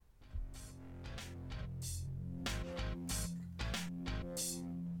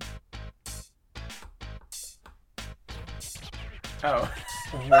Oh.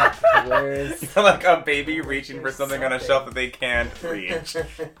 Where's... You're like a baby reaching for something on a shelf that they can't reach.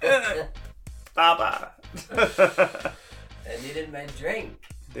 Baba. I needed my drink.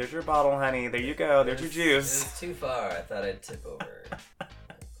 There's your bottle, honey. There you go. There's your It juice. was too far. I thought I'd tip over.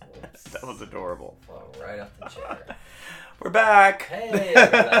 That was adorable. Fall right off the chair. We're back. Hey,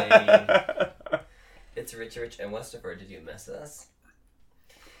 everybody. It's Rich and Westerford. Did you miss us?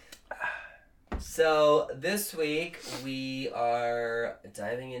 So, this week we are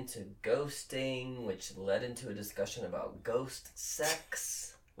diving into ghosting, which led into a discussion about ghost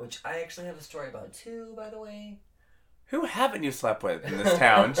sex, which I actually have a story about too, by the way. Who haven't you slept with in this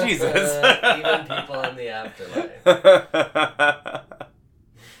town? Jesus. Even people in the afterlife.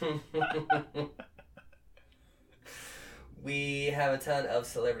 We have a ton of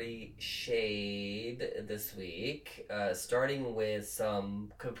celebrity shade this week, starting with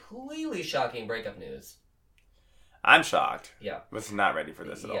some completely shocking breakup news. I'm shocked. Yeah. I was not ready for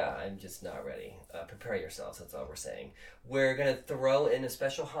this at all. Yeah, I'm just not ready. Prepare yourselves, that's all we're saying. We're going to throw in a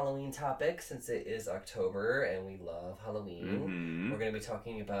special Halloween topic since it is October and we love Halloween. Mm-hmm. We're going to be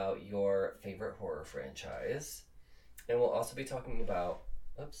talking about your favorite horror franchise. And we'll also be talking about...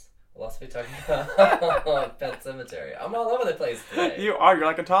 We'll also be talking about Pet Sematary. I'm all over the place today. You are. You're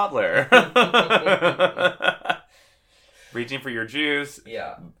like a toddler. Reaching for your juice.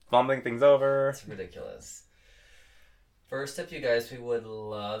 Yeah. Fumbling things over. It's ridiculous. First up, you guys, we would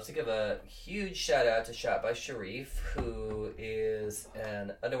love to give a huge shout out to Shop by Sharif, who is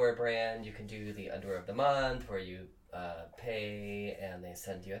an underwear brand. You can do the underwear of the month where you pay and they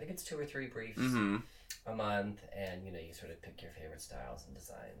send you, I think it's 2 or 3 briefs. Mm-hmm. A month, and you sort of pick your favorite styles and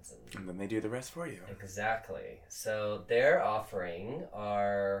designs, and then they do the rest for you. Exactly. So they're offering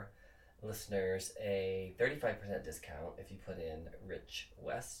our listeners a 35% discount if you put in Rich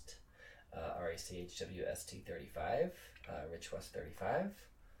West, RACHWST 35, Rich West 35.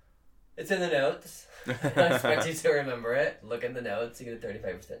 It's in the notes. I expect you to remember it. Look in the notes. You get a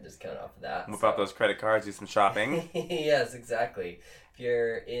 35% discount off of that. Whip out those credit cards, do some shopping. Yes, exactly. If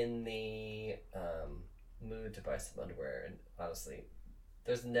you're in the mood to buy some underwear, and honestly,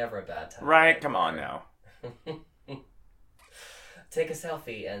 there's never a bad time. Right? Come on now. Take a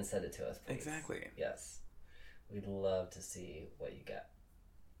selfie and send it to us, please. Exactly. Yes. We'd love to see what you get.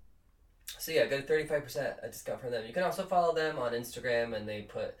 So yeah, get a 35% discount from them. You can also follow them on Instagram, and they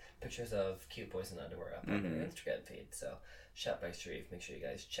put pictures of cute boys in underwear up on their Instagram feed. So, Shop by Sharif, make sure you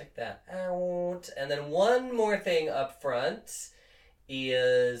guys check that out. And then one more thing up front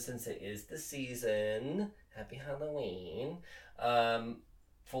is, since it is the season, happy Halloween,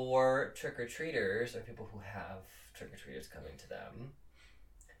 for trick-or-treaters, or people who have trick-or-treaters coming to them,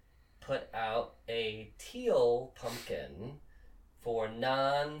 put out a teal pumpkin for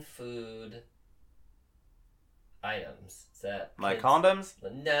non-food items. Is that like kids? Condoms?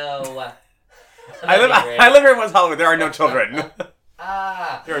 No. I live here in West Hollywood. There are no children.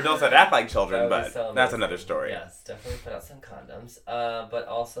 There are adults that act like children, but so that's another story. Yes, definitely put out some condoms. But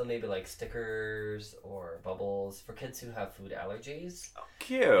also maybe like stickers or bubbles for kids who have food allergies. Oh,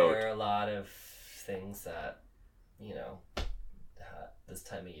 cute. There are a lot of things that, this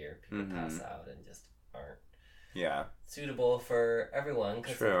time of year people pass out and just aren't suitable for everyone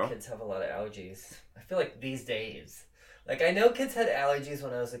because kids have a lot of allergies. I feel like these days, like I know kids had allergies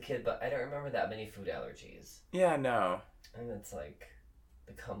when I was a kid, but I don't remember that many food allergies. Yeah, no. And it's like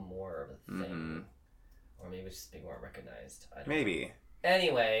become more of a thing, or maybe it's just being more recognized. I don't know.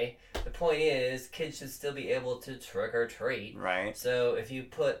 Anyway, the point is, kids should still be able to trick or treat. Right. So if you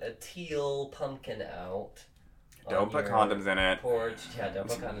put a teal pumpkin out. Don't put condoms in it. Porch, don't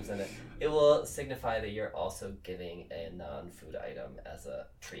put condoms in it. It will signify that you're also giving a non-food item as a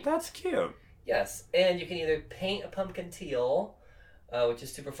treat. That's cute. Yes, and you can either paint a pumpkin teal, which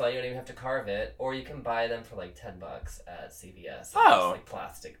is super fun. You don't even have to carve it, or you can buy them for like $10 at CVS. Oh, it's like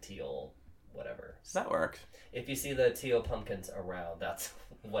plastic teal, whatever. So that works. If you see the teal pumpkins around, that's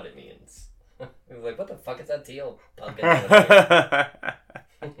what it means. Like, what the fuck is that teal pumpkin doing?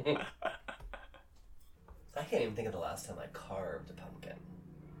 I can't even think of the last time I carved a pumpkin.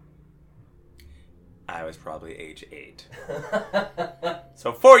 I was probably age 8.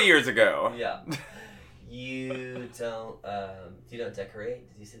 So 4 years ago. Yeah. You don't decorate?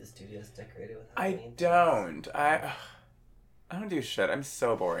 Did you see the studios decorated with Halloween? I don't do shit. I'm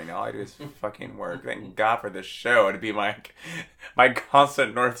so boring. All I do is fucking work. Thank God for this show to be my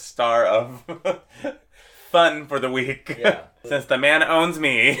constant North Star of fun for the week. Yeah. Since the man owns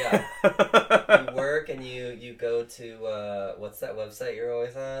me. Yeah. You work and you go to, what's that website you're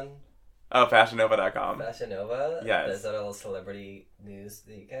always on? Oh, FashionNova.com. Fashion Nova? Yes. Is that all celebrity news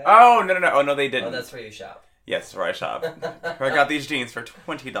that you get? Oh, no. Oh, no, they didn't. Oh, that's where you shop. Yes, where I shop. I got these jeans for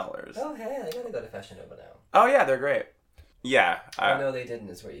 $20. Oh, hey, I gotta go to Fashion Nova now. Oh, yeah, they're great. Yeah. Oh, no, they didn't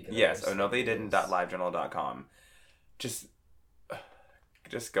is where you get Yes, oh, no, they didn't.livejournal.com. Just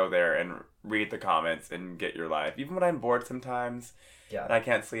go there and read the comments and get your life. Even when I'm bored sometimes and I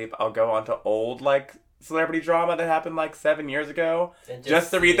can't sleep, I'll go onto old, like, celebrity drama that happened, like, 7 years ago. And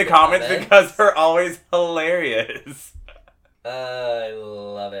just to read the comments because they're always hilarious. I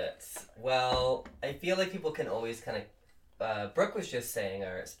love it. Well, I feel like people can always kind of... Brooke was just saying,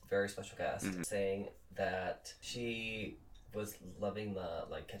 our very special guest, saying that she was loving the,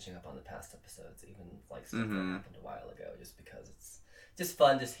 like, catching up on the past episodes, even, like, stuff that happened a while ago, just because it's just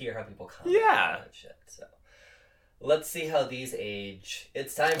fun to hear how people comment on that shit. So, let's see how these age.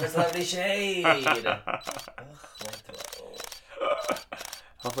 It's time for Celebrity Shade! Ugh, my throat.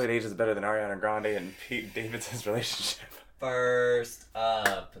 Hopefully it ages better than Ariana Grande and Pete Davidson's relationship. First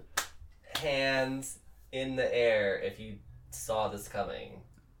up, hands in the air if you saw this coming.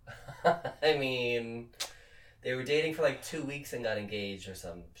 I mean, they were dating for like 2 weeks and got engaged or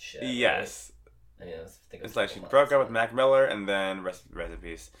some shit. Yes. Right? I mean, it's like she broke up with Mac Miller and then rest in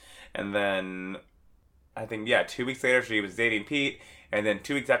peace. And then I think 2 weeks later she was dating Pete, and then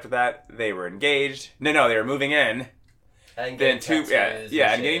 2 weeks after that they were engaged. No, they were moving in. And then and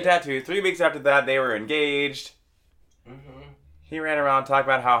getting tattoos. 3 weeks after that they were engaged. He ran around talking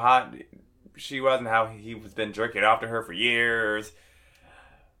about how hot she was and how he was been jerking off to her for years.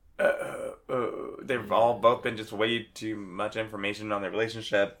 They've all both been just way too much information on their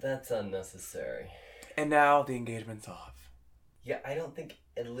relationship. That's unnecessary. And now the engagement's off. Yeah, I don't think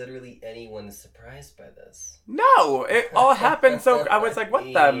literally anyone is surprised by this. No, it all happened so... I was like, what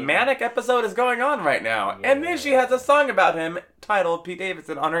the manic episode is going on right now? Yeah. And then she has a song about him titled Pete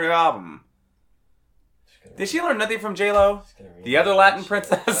Davidson on her album. Did she learn nothing from J-Lo? The other Latin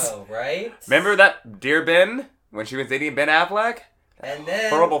princess? Oh, right? Remember that Dear Ben? When she was dating Ben Affleck? And then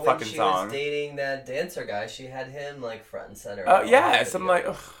horrible when fucking she song. was dating that dancer guy, she had him like front and center. Oh yeah, so I'm like,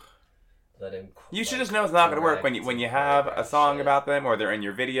 ugh. Let him. You should just know it's not going to work when you have a song about them or they're in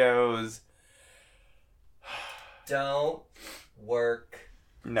your videos. Don't work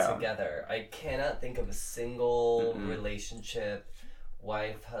together. I cannot think of a single relationship,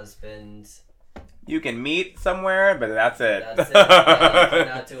 wife, husband. You can meet somewhere, but that's it. That's it. And you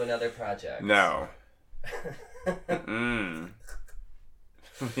cannot do another project. No.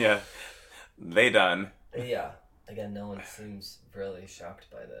 Yeah. They done. Yeah. Again, no one seems really shocked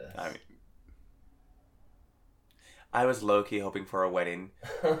by this. I was low-key hoping for a wedding.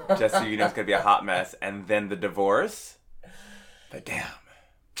 Just so you know it's going to be a hot mess. And then the divorce. But damn.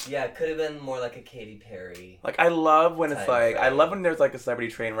 Yeah, it could have been more like a Katy Perry. Like, I love when it's like... I love when there's like a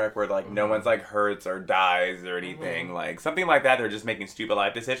celebrity train wreck where like no one's like hurts or dies or anything. Like, something like that. They're just making stupid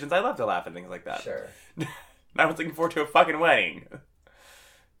life decisions. I love to laugh at things like that. Sure. I was looking forward to a fucking wedding.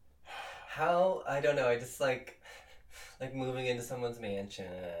 How? I don't know. I just like moving into someone's mansion.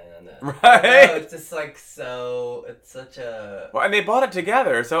 Right? No, it's just like so. It's such a. Well, and they bought it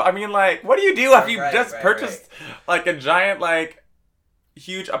together. So, I mean, like, what do you do if you just purchased like a giant, like,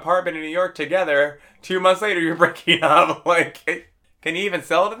 huge apartment in New York together? 2 months later, you're breaking up. Like, can you even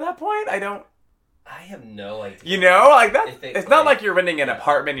sell it at that point? I have no idea. You know, like that. It's not like you're renting an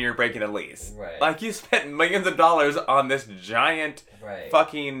apartment and you're breaking a lease. Right. Like you spent millions of dollars on this giant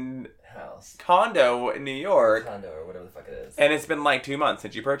fucking house condo in New York. Condo or whatever the fuck it is. And it's been like 2 months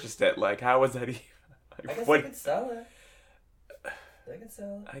since you purchased it. Like, how was that even? I guess they could sell it. They could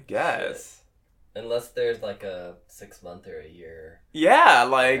sell it. I guess. Shit. Unless there's like a 6 month or a year. Yeah,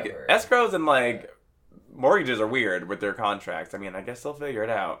 like escrows and like mortgages are weird with their contracts. I mean, I guess they'll figure it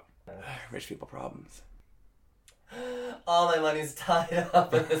out. Rich people problems. All my money's tied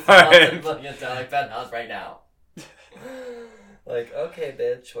up in this multi-million-dollar penthouse right now. Like, okay,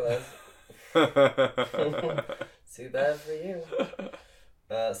 bitch, well, too bad for you.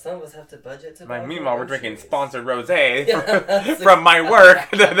 Some of us have to budget to buy. Meanwhile, we're drinking sponsored rosé from my work.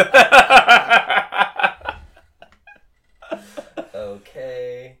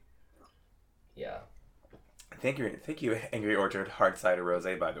 Okay. Yeah. Thank you, Angry Orchard Hard Cider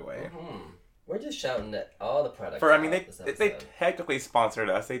Rosé, by the way. We're just shouting at all the products. They technically sponsored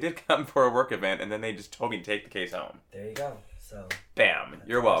us. They did come for a work event, and then they just told me to take the case home. There you go. So. Bam.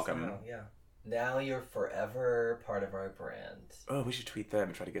 You're welcome. Yeah. Now you're forever part of our brand. Oh, we should tweet them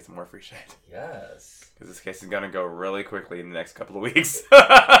and try to get some more free shit. Yes. Because this case is going to go really quickly in the next couple of weeks.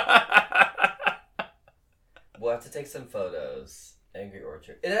 We'll have to take some photos. Angry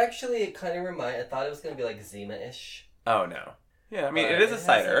Orchard. It kind of I thought it was going to be like Zima-ish. Oh, no. Yeah, I mean, it is a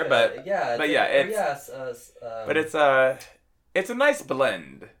cider, but it's a nice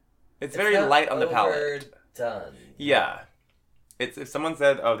blend. It's very light on the palate. done. Yeah. It's if someone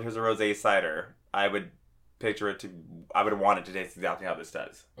said, "Oh, here's a rosé cider," I would want it to taste exactly how this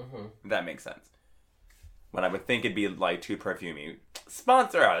does. Mm-hmm. That makes sense. When I would think it'd be like too perfumey.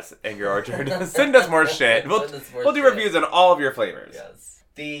 Sponsor us, Angry Orchard. Send us more shit. We'll do reviews on all of your flavors. Yes.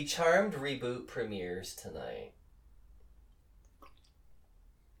 The Charmed reboot premieres tonight.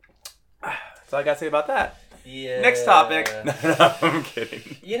 That's all I gotta say about that. Yeah. Next topic. No, I'm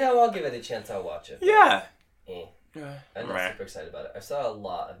kidding. You know, I'll give it a chance. I'll watch it. Yeah. I'm not super excited about it. I saw a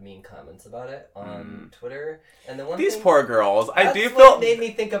lot of mean comments about it on Twitter, and the one These thing, poor girls. That's I do what feel made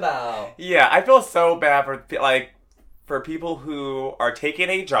me think about. Yeah, I feel so bad for people who are taking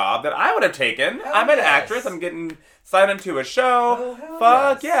a job that I would have taken. Oh, I'm an yes. actress. I'm getting signed into a show. Oh, hell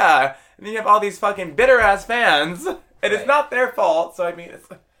Fuck yes. yeah! And then you have all these fucking bitter ass fans, and it's Right. not their fault. So I mean, it's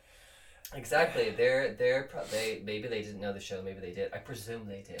Exactly. Maybe they didn't know the show. Maybe they did. I presume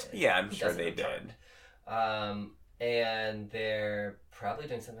they did. yeah, I'm Who sure doesn't they know did. Charmed? And they're probably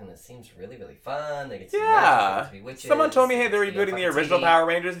doing something that seems really, really fun. They get to Yeah. be witches. Someone told me, hey, they're they get to rebooting be the on original TV. Power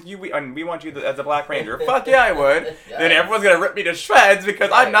Rangers. We want you as a Black Ranger. Fuck yeah, I would. Yes. Then everyone's gonna rip me to shreds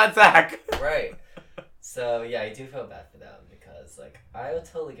because I'm Right. not Zach. Right. So yeah, I do feel bad for them because I would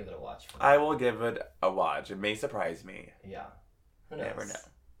totally give it a watch. For them. I will give it a watch. It may surprise me. Yeah. Who knows? Never know.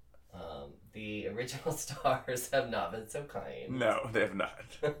 The original stars have not been so kind. No, they have not.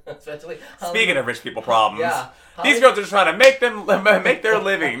 Especially Speaking of rich people problems, yeah, these girls are just trying to make their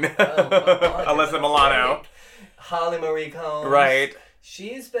living. Oh, God, Alyssa Milano, Holly Marie Combs. right?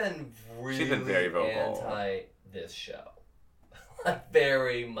 She's been really very vocal. anti this show.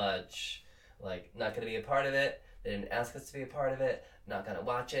 Very much not gonna be a part of it. They didn't ask us to be a part of it. Not gonna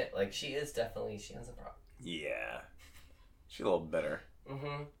watch it. She has a problem. Yeah, she's a little bitter.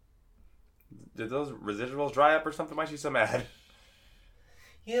 Mm-hmm. Did those residuals dry up or something? Why is she so mad?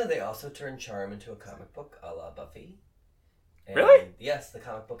 They also turned Charm into a comic book a la Buffy. And Really? Yes, the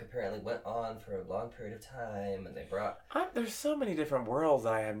comic book apparently went on for a long period of time, and they brought... There's so many different worlds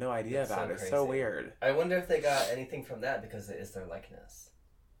that I have no idea It's about. so It's so crazy. weird. I wonder if they got anything from that because it is their likeness.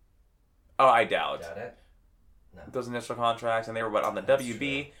 Oh, I doubt. Got it? No. Those initial contracts, and they were on the That's WB.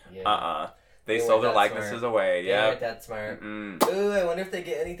 true. Yeah. They They sold weren't their that likenesses smart. away. They Yeah. weren't that smart. Mm-mm. Ooh, I wonder if they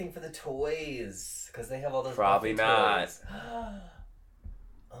get anything for the toys. Because they have all those Probably Buffy not. toys.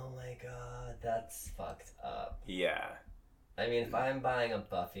 Oh my god, that's fucked up. Yeah. I mean, if I'm buying a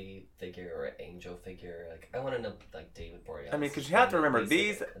Buffy figure or an Angel figure, I want to know, David Boreanaz. I mean, because you have to remember,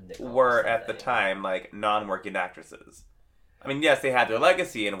 these were at the time non-working actresses. I mean, yes, they had their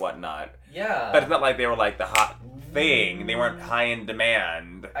legacy and whatnot, Yeah. but it's not like they were the hot thing. They weren't high in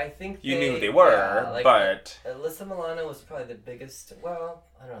demand. I think You knew they were, but Alyssa Milano was probably the biggest. Well,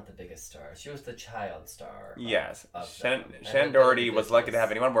 I don't know, the biggest star. She was the child star. yes, of Shannon them. And Shannon her Doherty was lucky to business. have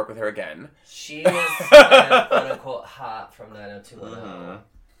anyone work with her again. She was quote unquote hot from 90210.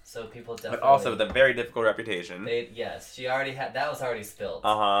 So people definitely. But also with a very difficult reputation. Yes, she already had. That was already spilled.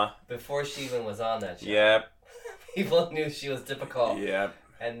 Uh-huh. Before she even was on that show. Yep. People knew she was difficult. Yep.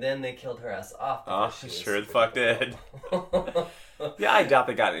 And then they killed her ass off. Oh, because she was sure the super fuck did. difficult. Yeah, I doubt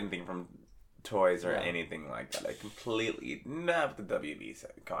they got anything from toys or No. anything like that. I completely not the WB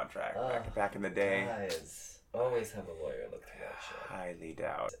contract Ugh, back in the day. Guys, always have a lawyer look through that shit. Highly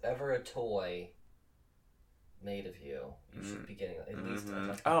doubt. If ever a toy made of you, you should be getting at least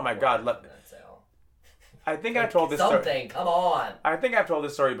Oh my God, from that sale. I think I've told this story. Something, come on. I think I've told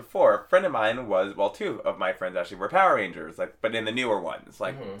this story before. A friend of mine was, two of my friends actually were Power Rangers, but in the newer ones,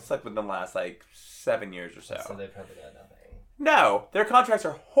 it's within the last 7 years or so. So they probably got nothing. No, their contracts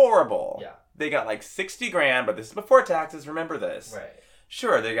are horrible. Yeah. They got $60,000, but this is before taxes. Remember this. Right.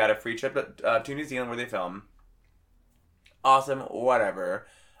 Sure, they got a free trip to New Zealand where they film. Awesome, whatever.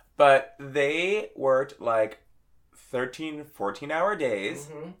 But they worked 13, 14-hour days.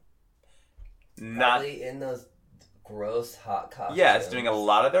 Mm-hmm. Not Probably in those gross hot costumes. Yes, doing a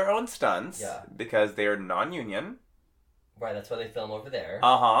lot of their own stunts. Yeah. Because they are non-union. Right, that's why they film over there.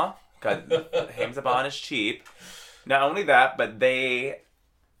 Uh-huh. Because Hamza is cheap. Not only that, but they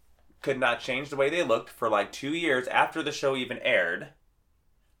could not change the way they looked for 2 years after the show even aired.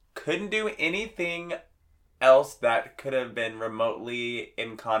 Couldn't do anything else that could have been remotely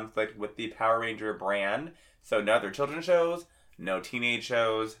in conflict with the Power Ranger brand. So no other children's shows, no teenage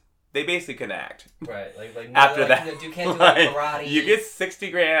shows. They basically couldn't act. Right, After that, you can't do karate. You get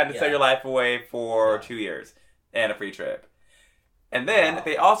 $60,000 to sell your life away for 2 years and a free trip. And then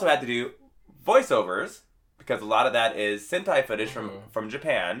they also had to do voiceovers because a lot of that is Sentai footage from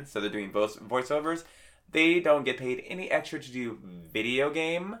Japan. So they're doing voiceovers. They don't get paid any extra to do video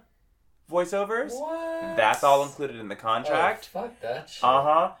game voiceovers. What? That's all included in the contract. Oh, fuck that shit.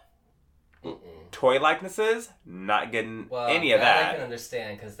 Uh-huh. Mm-mm. Toy likenesses, not getting Well, any of that. I can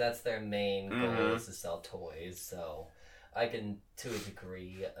understand, because that's their main goal, is to sell toys. So I can, to a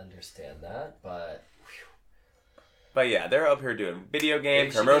degree, understand that. But yeah, they're up here doing video game,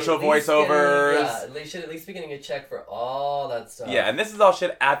 they should commercial be at least voiceovers. they should at least be getting a check for all that stuff. Yeah, and this is all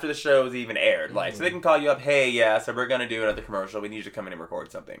shit after the show's even aired. Like, so they can call you up, hey, yeah, so we're gonna do another commercial. We need you to come in and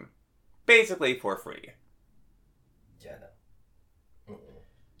record something. Basically for free. Yeah, no.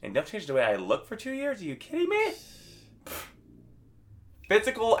 And don't change the way I look for 2 years? Are you kidding me?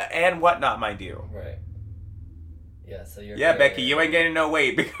 Physical and whatnot, mind you. Right. Yeah, so you're... Yeah, Becky, you ain't gaining no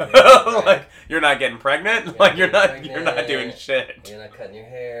weight because right. like you're not getting pregnant. You're not doing shit. You're not cutting your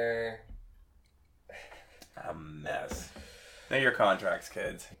hair. A mess. Know your contracts,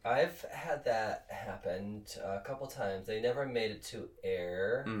 kids. I've had that happen a couple times. They never made it to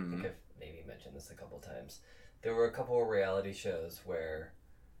air. I think I've maybe mentioned this a couple times. There were a couple of reality shows where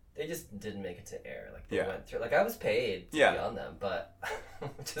they just didn't make it to air. Like they went through. Like I was paid to be on them, but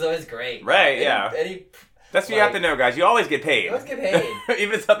which is always great. Right? Any that's what you have to know, guys. You always get paid. You always get paid.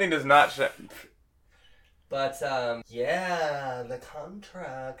 Even if something does not show. But, the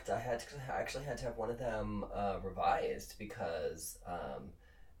contract, I actually had to have one of them revised because,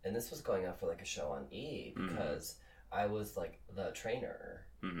 and this was going up for like a show on E! Because I was like the trainer.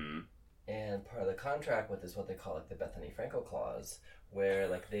 Mm-hmm. And part of the contract with is what they call like the Bethany Frankel clause, where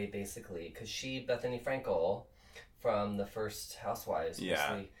like they basically, because Bethany Frankel, from the first Housewives,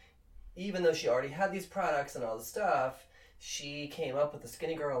 even though she already had these products and all the stuff, she came up with the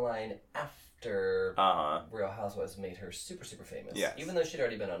Skinny Girl line after Real Housewives made her super, super famous. Yes. Even though she'd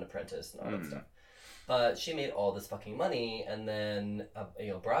already been on Apprentice and all that stuff. But she made all this fucking money, and then,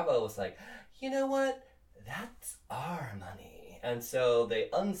 Bravo was like, you know what? That's our money. And so they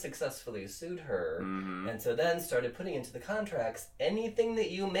unsuccessfully sued her, and so then started putting into the contracts, anything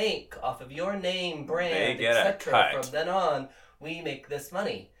that you make off of your name, brand, etc., from then on, we make this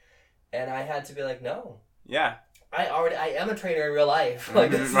money. And I had to be like, no. Yeah. I am a trainer in real life.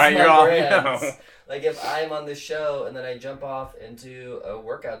 Like, this is my brand. Like, if I'm on this show and then I jump off into a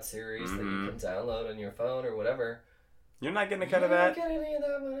workout series that you can download on your phone or whatever, you're not getting a cut of that. You're not getting any of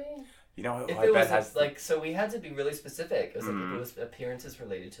that money. You know, if it was like, so we had to be really specific. It was like if it was appearances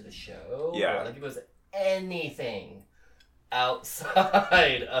related to the show, or like if it was anything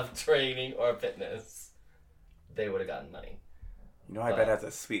outside of training or fitness, they would have gotten money. You know, I bet has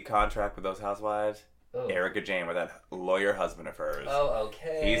a sweet contract with those housewives. Oh. Erica Jane with that lawyer husband of hers. Oh,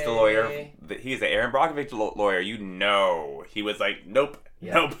 okay. He's the lawyer. He's the Aaron Brockovich lawyer. You know, he was like, nope,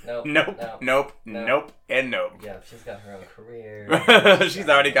 nope, and nope. Yeah, she's got her own career. She's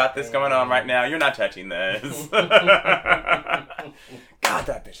already got this going on right now. You're not touching this. God,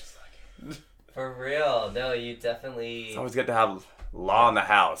 that bitch is like. For real. No, you definitely. It's always good to have law in the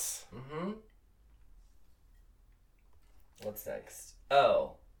house. Mm-hmm. What's next?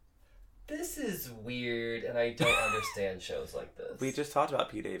 Oh. This is weird, and I don't understand shows like this. We just talked about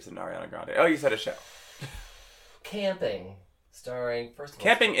Pete Davidson and Ariana Grande. Oh, you said a show. Camping. Starring, first of all...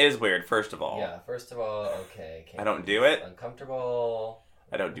 Camping is weird, first of all. Yeah, first of all, okay. I don't do it. Uncomfortable.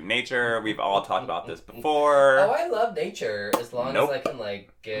 I don't do nature. We've all talked about this before. Oh, I love nature, as long as I can,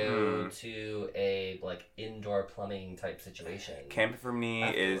 like, go to a, like, indoor plumbing type situation. Camping for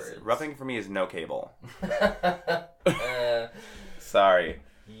me roughing for me is no cable. Sorry.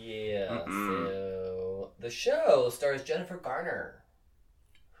 Yeah, so the show stars Jennifer Garner,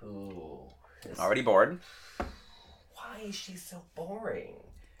 who is... Already bored. Why is she so boring?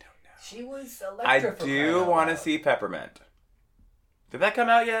 Don't know. She was Electra. I do want to see Peppermint. Did that come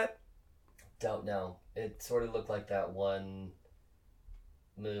out yet? Don't know. It sort of looked like that one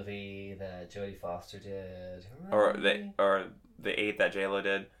movie that Jodie Foster did. Or the 8 that J-Lo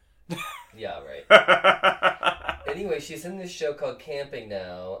did. Yeah, right. Anyway, she's in this show called Camping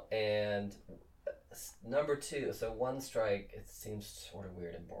now, and number 2, so one strike, it seems sort of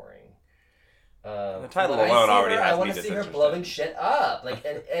weird and boring. The title alone already has me. I want to see her blowing shit up. Like,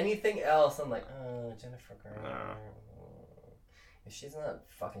 and anything else, I'm like, oh, Jennifer Garner. If she's not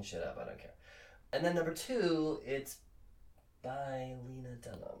fucking shit up, I don't care. And then number 2, it's by Lena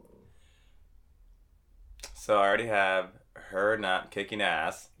Dunham. So I already have her not kicking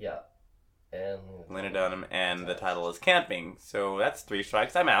ass. Yeah. And Lena Dunham, and the title is Camping. So that's 3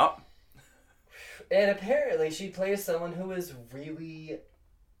 strikes. I'm out. And apparently she plays someone who is really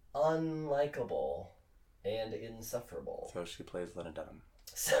unlikable and insufferable. So she plays Lena Dunham.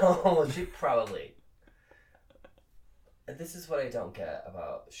 So she probably... This is what I don't get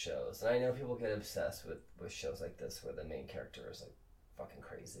about shows. And I know people get obsessed with shows like this where the main character is like fucking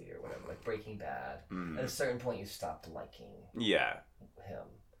crazy or whatever. Like Breaking Bad. At a certain point you stopped liking him.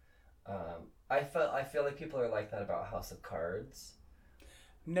 I feel like people are like that about House of Cards.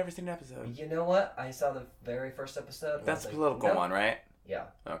 Never seen an episode. You know what? I saw the very first episode. That's the like, political nope. one, right? Yeah.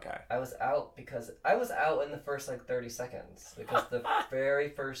 Okay. I was out in the first like 30 seconds because the very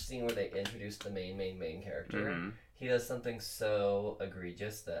first scene where they introduced the main character, he does something so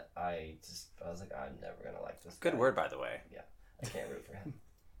egregious that I was like, I'm never gonna like this. Good guy. word, by the way. Yeah, I can't root for him,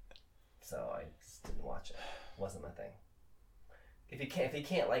 so I just didn't watch it. Wasn't my thing. If he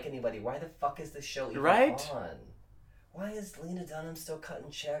can't like anybody, why the fuck is this show even on? Why is Lena Dunham still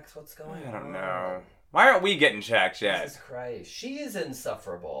cutting checks? What's going on? I don't know. Why aren't we getting checks yet? Jesus Christ. She is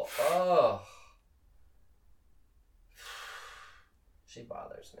insufferable. Oh. She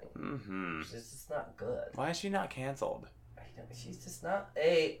bothers me. Mm-hmm. She's just not good. Why is she not canceled? She's just not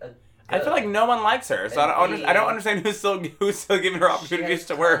a I feel like no one likes her, so I don't understand who's still giving her opportunities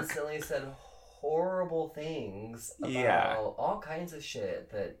to work. She constantly said horrible things about all kinds of shit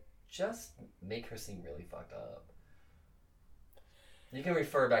that just make her seem really fucked up. You can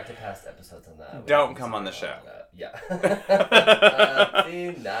refer back to past episodes on that. Don't come on the show. Yeah.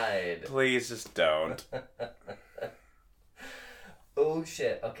 Denied. Please just don't. Oh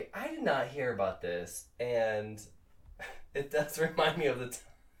shit. Okay, I did not hear about this, and it does remind me of the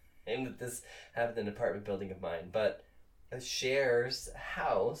time that this happened in an apartment building of mine. But Cher's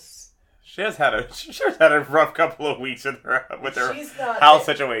house. She's had a rough couple of weeks with her house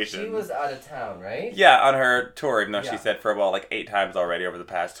situation. She was out of town, right? Yeah, on her tour, even though she said farewell like 8 times already over the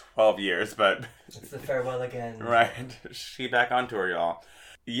past 12 years, but... It's the farewell again. Right. She back on tour, y'all.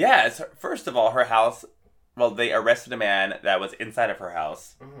 Yes, first of all, her house... Well, they arrested a man that was inside of her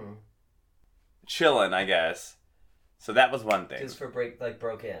house. Mm-hmm. Chilling, I guess. So that was one thing. Just for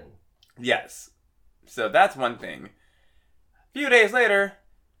broke in. Yes. So that's one thing. A few days later...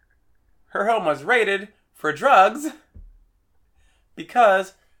 Her home was raided for drugs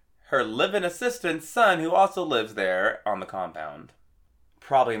because her live-in assistant's son, who also lives there on the compound,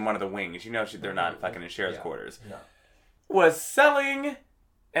 probably in one of the wings, you know they're not fucking in sheriff's quarters, was selling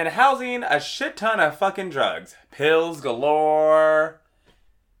and housing a shit ton of fucking drugs. Pills galore.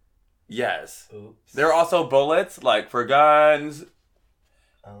 Yes. Oops. There are also bullets, like, for guns.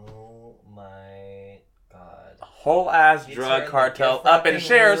 Oh my... Whole ass drug cartel up in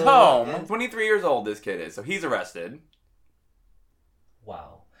Cher's home. 23 years old this kid is, so he's arrested.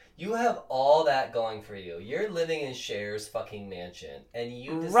 Wow. You have all that going for you. You're living in Cher's fucking mansion, and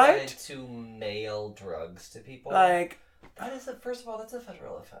you decided to mail drugs to people? Like... That is, first of all, that's a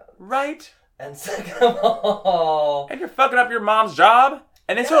federal offense. Right? And second of all... And you're fucking up your mom's job?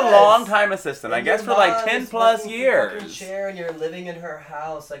 And it's her long-time assistant, I guess, for like 10 plus years. Cher, and you're living in her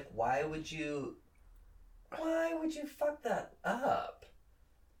house. Like, why would you fuck that up?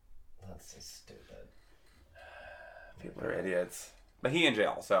 That's so stupid. People are idiots. But he in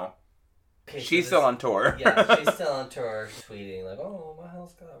jail, so. Okay, she's still on tour. Yeah, she's still on tour, tweeting like, "Oh, my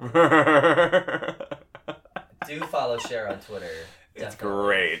house got." Do follow Cher on Twitter. It's Definitely.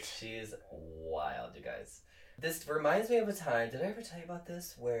 great. She's wild, you guys. This reminds me of a time. Did I ever tell you about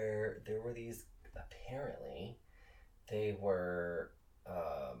this? Where there were these. Apparently, they were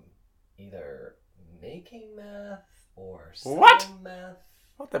either making meth or selling meth.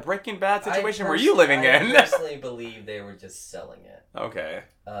 What the Breaking Bad situation were you living in? I personally believe they were just selling it. Okay.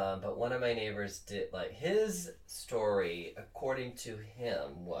 But one of my neighbors did, like, his story, according to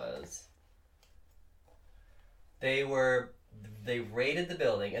him, was they raided the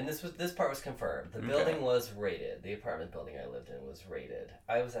building, and this part was confirmed. The building was raided. The apartment building I lived in was raided.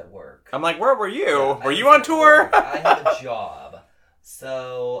 I was at work. I'm like, where were you? Yeah, were you on tour? I had a job.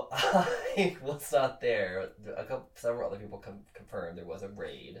 So I was not there. Several other people confirmed there was a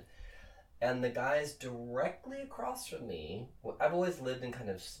raid. And the guys directly across from me, I've always lived in kind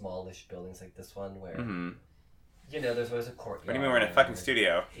of smallish buildings like this one where, you know, there's always a courtyard. What do you mean we're in a fucking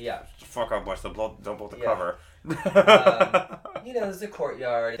studio? Yeah. Fuck off, boys. Don't blow the cover. You know, there's a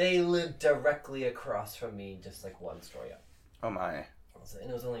courtyard. They lived directly across from me, just like one story up. Oh my. And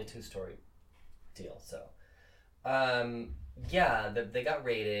it was only a 2-story deal, so. Yeah, they got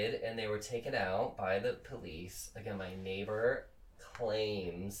raided and they were taken out by the police. Again, my neighbor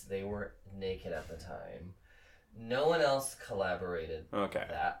claims they were naked at the time. No one else collaborated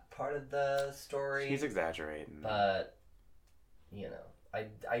that part of the story. He's exaggerating. But, you know,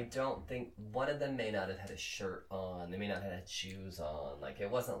 I don't think one of them may not have had a shirt on. They may not have had shoes on. Like,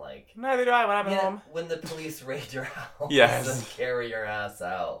 it wasn't like... Neither do I when I'm at home. When the police raid your house and carry your ass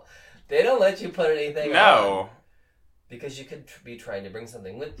out, they don't let you put anything on. No. Because you could be trying to bring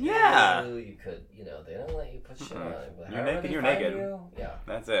something with you. Yeah. You could, you know, they don't let you put shit on. You're naked. You? Yeah.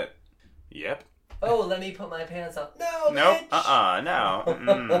 That's it. Yep. Oh, let me put my pants on. No, Nope. bitch.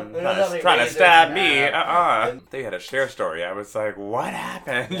 No. Trying to stab me. They had a Cher story. I was like, what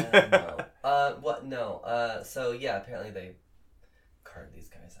happened? Yeah, no. What? No. So yeah, apparently they carved these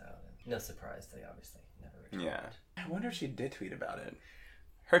guys out. No surprise, they obviously never returned. Yeah. I wonder if she did tweet about it.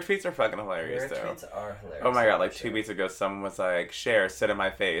 Her tweets are fucking hilarious, Her though. tweets are hilarious. Oh my god, like 2 weeks ago, someone was like, Cher, sit in my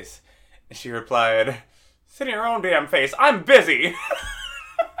face. And she replied, sit in your own damn face. I'm busy.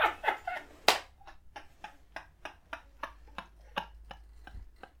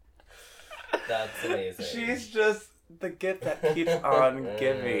 That's amazing. She's just the gift that keeps on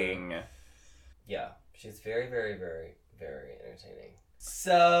giving. Yeah, she's very, very, very, very entertaining.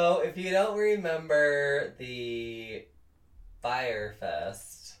 So, if you don't remember the Fyre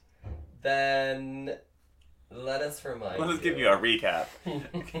Fest, then let us remind you. Let us give you a recap.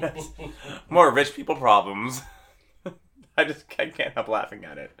 More rich people problems. I can't help laughing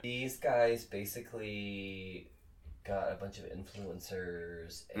at it. These guys basically got a bunch of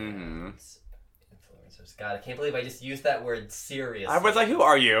influencers and influencers. God, I can't believe I just used that word seriously. I was like, who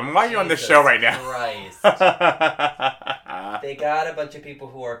are you? And why are you on this show right now? Christ. They got a bunch of people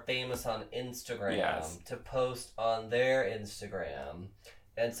who are famous on Instagram to post on their Instagram.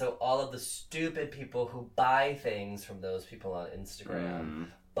 And so all of the stupid people who buy things from those people on Instagram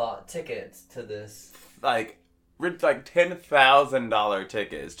bought tickets to this. Like $10,000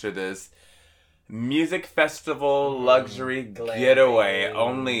 tickets to this music festival luxury getaway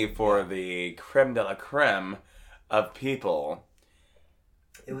only for the creme de la creme of people.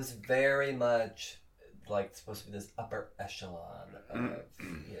 It was very much like supposed to be this upper echelon of,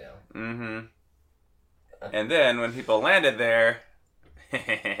 And then when people landed there,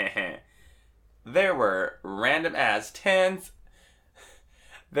 there were random ass tents.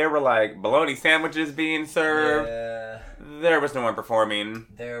 There were like bologna sandwiches being served. Yeah. There was no one performing.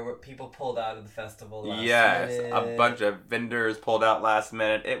 There were people pulled out of the festival last minute. A bunch of vendors pulled out last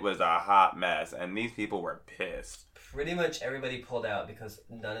minute. It was a hot mess, and these people were pissed. Pretty much everybody pulled out because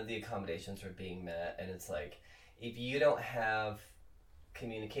none of the accommodations were being met, and it's like, if you don't have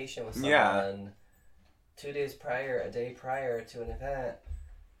communication with someone 2 days prior, a day prior to an event,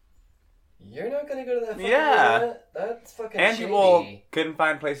 you're not gonna go to that fucking event. That's fucking and shady. People couldn't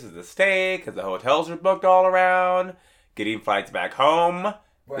find places to stay because the hotels were booked all around. Getting flights back home.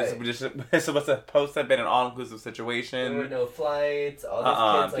 Right. This was supposed to have been an all-inclusive situation. There were no flights. All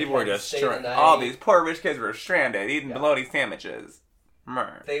these kids, people were just stranded. All these poor rich kids were stranded eating bologna sandwiches.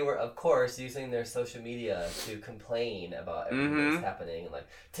 They were, of course, using their social media to complain about everything that's happening, and like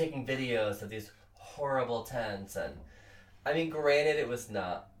taking videos of these horrible tents. And I mean, granted, it was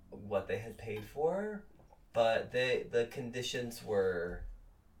not what they had paid for, but the conditions were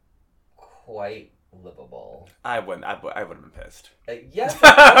quite livable. I wouldn't have been pissed. Yes, of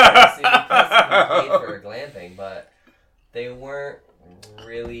course. You'd be pissed if you paid for a glamping, but they weren't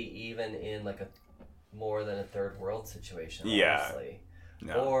really even in like a more than a third world situation. Honestly.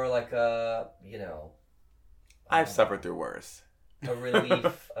 No. Or like a I've suffered through worse. A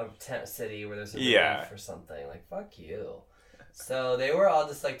relief of tent city where there's a relief or something. Like, fuck you. So they were all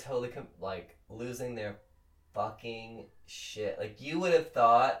just like totally like losing their fucking shit. Like, you would have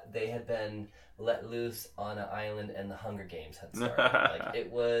thought they had been let loose on an island and the Hunger Games had started. Like,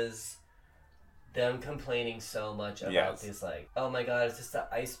 it was them complaining so much about these, like, oh my god, it's just an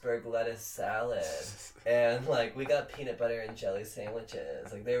iceberg lettuce salad. And, like, we got peanut butter and jelly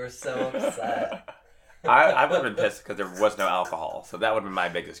sandwiches. Like, they were so upset. I would have been pissed because there was no alcohol. So that would have been my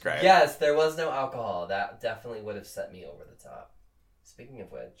biggest gripe. Yes, there was no alcohol. That definitely would have set me over the top. Speaking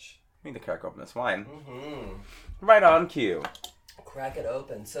of which... I need to crack open this wine. Mm-hmm. Right on cue. Crack it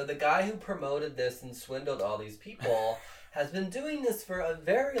open. So the guy who promoted this and swindled all these people has been doing this for a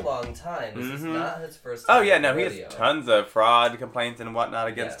very long time. This is not his first time. Oh, yeah, no, he has tons of fraud complaints and whatnot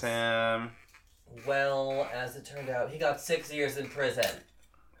against him. Well, as it turned out, he got 6 years in prison.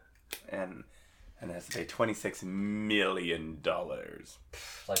 And has to pay $26 million.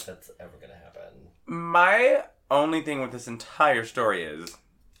 Like that's ever going to happen. My only thing with this entire story is,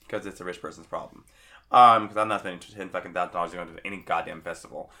 because it's a rich person's problem, because I'm not spending $10,000 going to any goddamn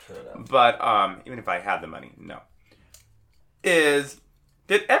festival. True enough. But even if I had the money, no.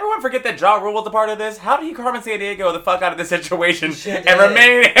 Did everyone forget that Ja Rule was a part of this? How did he Carmen Sandiego the fuck out of this situation and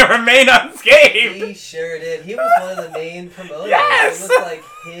remain unscathed? He sure did. He was one of the main promoters. Yes! It was like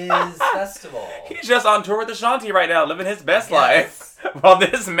his festival. He's just on tour with Ashanti right now, living his best life, while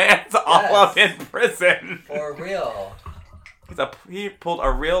this man's all up in prison. For real. He pulled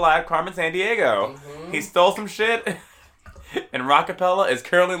a real life Carmen Sandiego. He stole some shit, and Rockapella is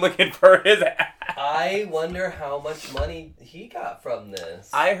currently looking for his ass. I wonder how much money he got from this.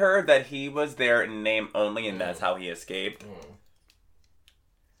 I heard that he was there in name only, and that's how he escaped.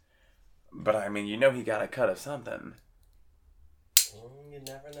 But I mean, you know, he got a cut of something. You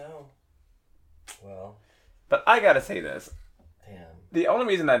never know. Well, but I gotta say this. Damn. The only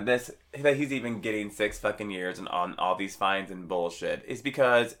reason that he's even getting 6 fucking years and on all these fines and bullshit is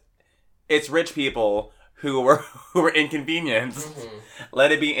because it's rich people who were inconvenienced. Mm-hmm.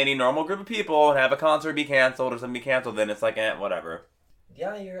 Let it be any normal group of people and have a concert be canceled or something be canceled, then it's like, whatever.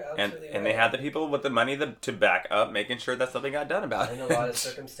 Yeah, you're absolutely right. And they had the people with the money to back up, making sure that something got done about it. In a lot of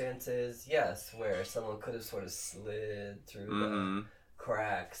circumstances, yes, where someone could have sort of slid through the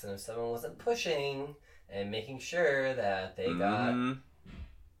cracks, and if someone wasn't pushing and making sure that they got...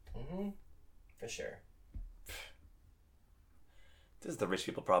 For sure. This is the Rich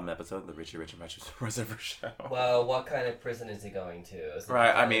People Problem episode, the Richie Rich and River show. Well, what kind of prison is he going to? Is it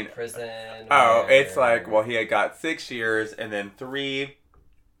right, I mean... prison? Oh, it's like, well, he had got 6 years and then 3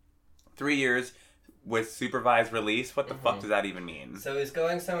 years with supervised release. What the fuck does that even mean? So he's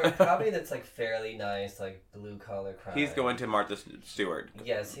going somewhere probably that's like fairly nice, like blue collar crime. He's going to Martha Stewart.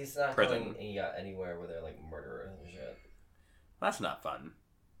 Yes, he's not prison. Going anywhere where they're like murderers and shit. That's not fun.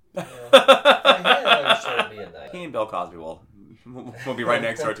 Yeah. I'm sure it'll be a night. He and Bill Cosby will be right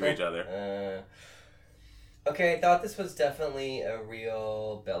next door to each other. Okay, I thought this was definitely a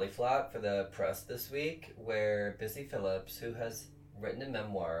real belly flop for the press this week, where Busy Phillips, who has written a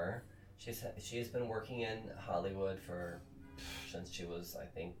memoir, she's been working in Hollywood since she was, I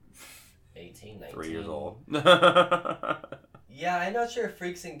think, 18, 19. 3 years old. Yeah, I'm not sure if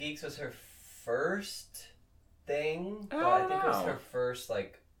Freaks and Geeks was her first thing, but I think it was her first,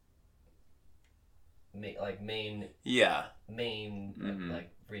 like main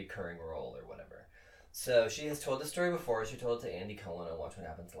like recurring role or whatever. So she has told the story before. She told it to Andy Cohen on Watch What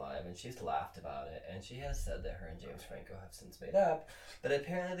Happens Live, and she's laughed about it, and she has said that her and James Franco have since made up, but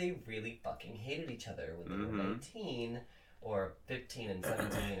apparently they really fucking hated each other when they were 19 or 15 and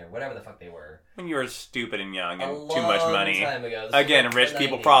 17 or whatever the fuck they were. When you were stupid and young and too much money. Time ago. Again, rich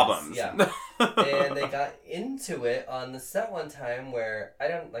people problems. Yeah. And they got into it on the set one time where, I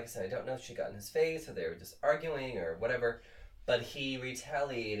don't know if she got in his face or they were just arguing or whatever, but he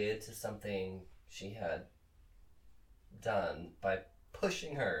retaliated to something she had done by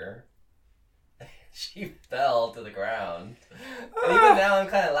pushing her. She fell to the ground. And even now I'm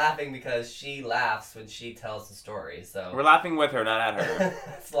kind of laughing because she laughs when she tells the story. So we're laughing with her, not at her.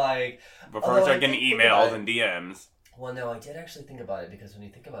 It's like... Before we start getting emails and DMs. Well, no, I did actually think about it because when you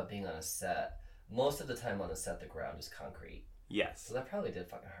think about being on a set, most of the time on a set the ground is concrete. Yes. So that probably did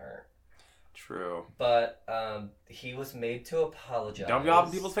fucking hurt. True. But he was made to apologize. Don't be all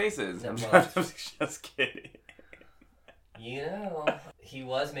in people's faces. I'm just kidding. You know, he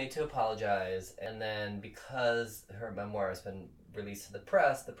was made to apologize, and then because her memoir has been released to the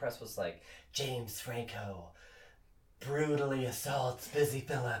press was like, James Franco brutally assaults Busy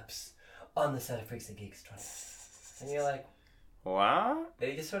Phillips on the set of Freaks and Geeks 20. And you're like, what?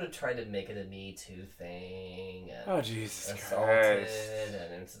 They just sort of tried to make it a Me Too thing. And oh, Jesus assaulted, Christ.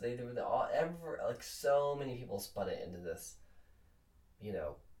 And so they were so many people spun it into this,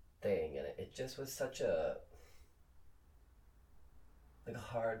 thing, and it just was such a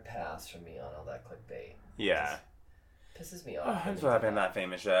hard pass for me on all that clickbait. Yeah. Pisses me off. That's why I've been that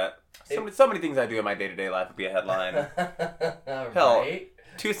famous yet. So many things I do in my day-to-day life would be a headline. Hell,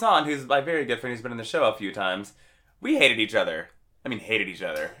 Tucson, who's my very good friend who's been in the show a few times, we hated each other. I mean,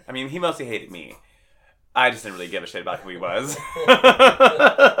 he mostly hated me. I just didn't really give a shit about who he was.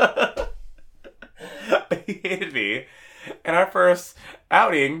 But he hated me. In our first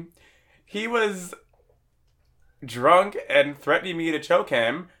outing, he was drunk and threatening me to choke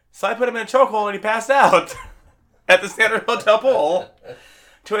him, so I put him in a chokehold and he passed out at the Standard Hotel pool.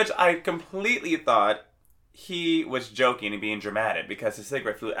 To which I completely thought he was joking and being dramatic because his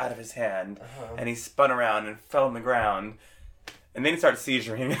cigarette flew out of his hand and he spun around and fell on the ground. And then he started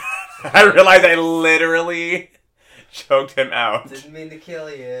seizuring. I realized I literally choked him out. Didn't mean to kill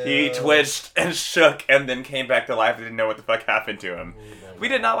you. He twitched and shook and then came back to life and didn't know what the fuck happened to him. We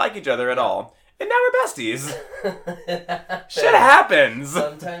did not like each other at all. And now we're besties. Shit happens.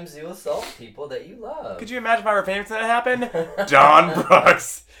 Sometimes you assault people that you love. Could you imagine if I were famous and that happened? Don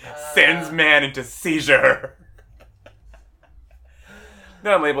Brooks sends man into seizure.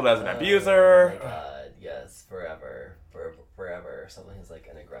 Now I'm labeled as an abuser. Oh my god, yes, forever. Forever. Someone who's like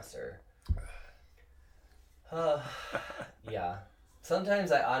an aggressor. Yeah.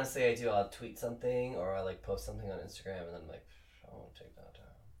 Sometimes I'll tweet something or I'll post something on Instagram and then I'm like, I won't take that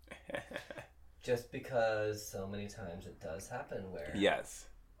down. Just because so many times it does happen where... Yes.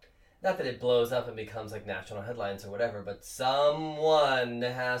 not that it blows up and becomes like national headlines or whatever, but someone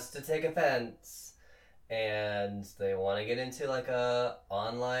has to take offense, and they want to get into like a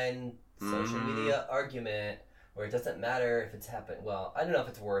online social media argument where it doesn't matter if it's happening. Well, I don't know if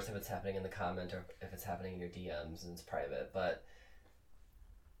it's worse if it's happening in the comment or if it's happening in your DMs and it's private, but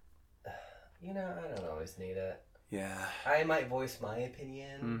I don't always need it. Yeah. I might voice my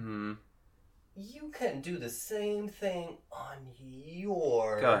opinion. Mm-hmm. You can do the same thing on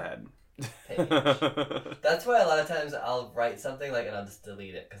your Go ahead. page. That's why a lot of times I'll write something and I'll just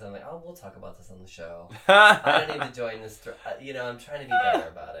delete it because I'm like, oh, we'll talk about this on the show. I don't need to join this. I'm trying to be better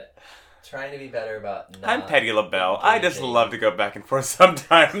about it. Trying to be better about not I'm Petty LaBelle. I just love to go back and forth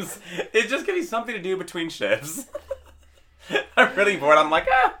sometimes. It just gives me something to do between shifts. I'm really bored. I'm like,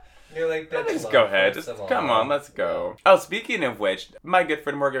 You're like, let me just go ahead. Just come on, let's go. Oh, speaking of which, my good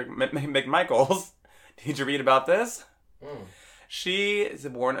friend Morgan McMichaels, did you read about this? She has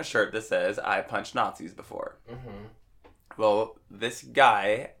worn a shirt that says, I punched Nazis before. Mm-hmm. Well, this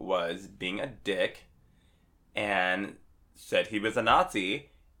guy was being a dick and said he was a Nazi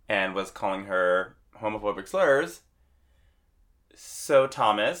and was calling her homophobic slurs. So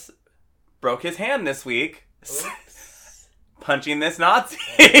Thomas broke his hand this week. Punching this Nazi.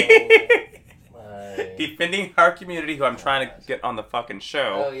 Defending our community, who I'm trying to get on the fucking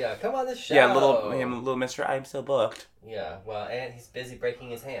show. Oh yeah, come on the show. Yeah, little Mr. I'm so booked. Yeah, well, and he's busy breaking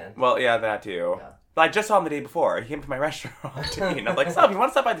his hand. Well, yeah, that too. Yeah. But I just saw him the day before. He came to my restaurant to eat, and I'm like, "Stop! You want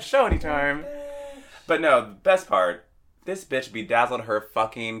to stop by the show anytime?" But no, the best part, this bitch bedazzled her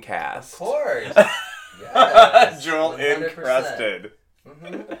fucking cast. Of course. Yes. Jewel encrusted.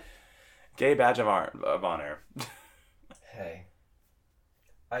 Mm-hmm. Gay badge of honor. Hey.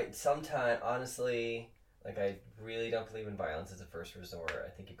 Honestly, I really don't believe in violence as a first resort. I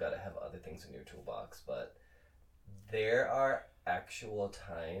think you've got to have other things in your toolbox, but there are actual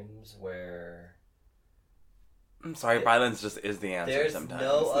times where... I'm sorry, violence just is the answer sometimes.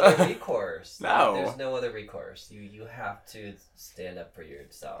 There's no other recourse. No. There's no other recourse. You have to stand up for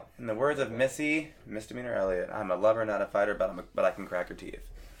yourself. In the words of Missy, Misdemeanor Elliott, I'm a lover, not a fighter, but I can crack your teeth.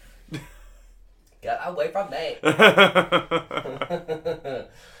 Get away from me.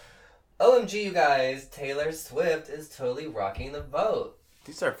 OMG, you guys. Taylor Swift is totally rocking the vote.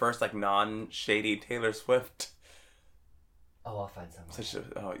 These are our first, non-shady Taylor Swift. Oh, I'll find someone.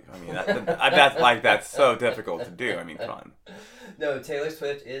 That's so difficult to do. I mean, come on. No, Taylor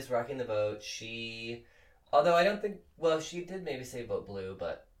Swift is rocking the vote. Although I don't think, she did maybe say vote blue,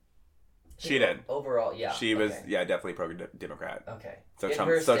 but... She did. Overall, yeah. She was, definitely pro-Democrat. Okay.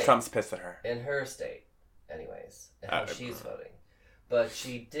 So Trump's pissed at her. In her state, anyways, and how she's voting. But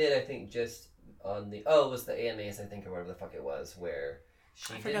she did, I think, just on it was the AMAs, I think, or whatever the fuck it was, where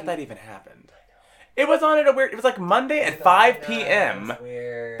she I forgot that even happened. It was on it was Monday at 5 p.m.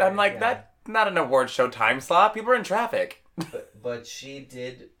 I'm like, that's not an award show time slot. People are in traffic. But she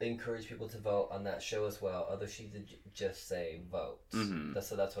did encourage people to vote on that show as well, although she did just say vote. Mm-hmm.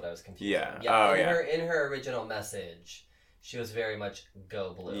 So that's what I was confused. Yeah. In her original message, she was very much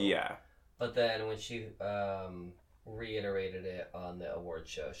go blue. Yeah. But then when she reiterated it on the award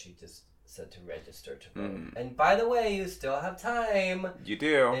show, she just said to register to vote. Mm. And by the way, you still have time. You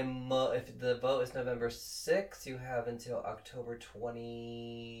do. If the vote is November 6th, you have until October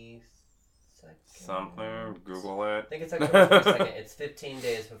 22nd. Something. Google it. I think it's October 22nd. It's 15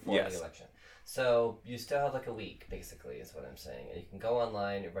 days before the election. So you still have a week, basically, is what I'm saying. And you can go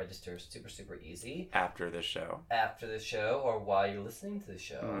online and register super, super easy. After the show. Or while you're listening to the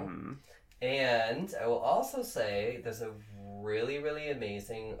show. Mm-hmm. And I will also say there's a really, really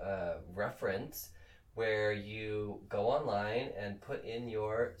amazing reference where you go online and put in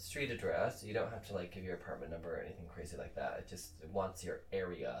your street address. You don't have to give your apartment number or anything crazy like that. It just wants your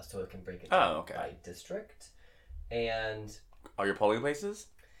area, so it can break it down by district. And all your polling places?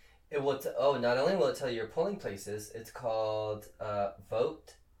 It will. Not only will it tell you your polling places, it's called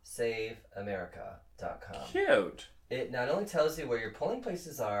VoteSaveAmerica.com. Cute. It not only tells you where your polling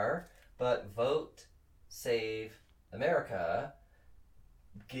places are, but Vote Save America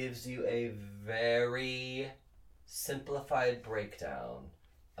gives you a very simplified breakdown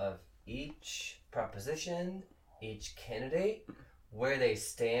of each proposition, each candidate, where they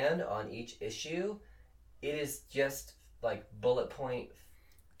stand on each issue. It is just bullet point.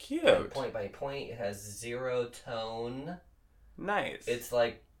 Cute. Point by point. It has zero tone. Nice. It's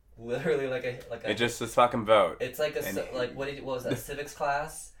literally It just says fucking vote. It's what was that, civics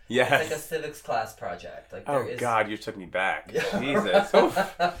class? Yes. It's a civics class project. God, you took me back. Jesus.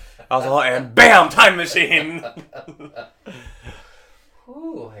 I was all, and bam, time machine.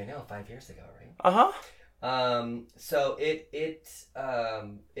 Ooh, I know, 5 years ago, right? Uh-huh. So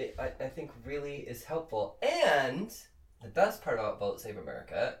I think really is helpful. And the best part about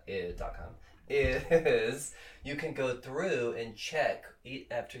votesaveamerica.com is you can go through and check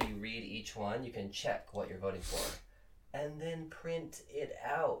after you read each one. You can check what you're voting for, and then print it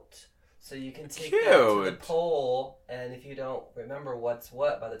out. So you can take that to the poll, and if you don't remember what's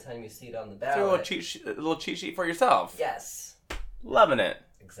what by the time you see it on the ballot... Do a little cheat sheet for yourself. Yes. Loving it.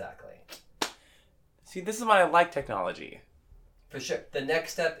 Exactly. See, this is why I like technology. For sure. The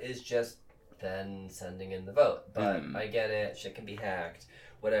next step is just then sending in the vote. But I get it. Shit can be hacked.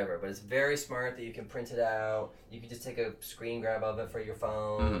 Whatever. But it's very smart that you can print it out. You can just take a screen grab of it for your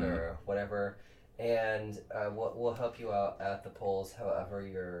phone or whatever. And we'll help you out at the polls however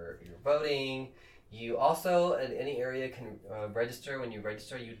you're voting. You also, in any area, can register. When you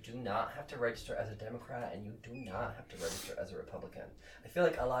register, you do not have to register as a Democrat, and you do not have to register as a Republican. I feel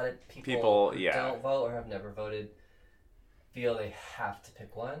like a lot of people don't vote or have never voted feel they have to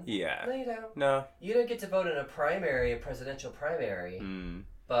pick one. Yeah. No, you don't. No. You don't get to vote in a presidential primary,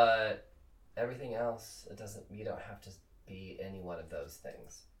 but everything else, you don't have to be any one of those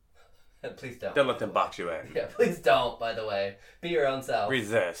things. Please don't. Don't let them box you in. Yeah, please don't, by the way. Be your own self.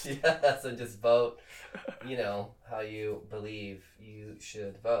 Resist. Yes, and just vote, how you believe you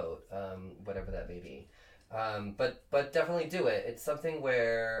should vote, whatever that may be. But definitely do it. It's something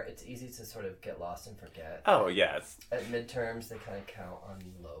where it's easy to sort of get lost and forget. Oh, yes. At midterms, they kind of count on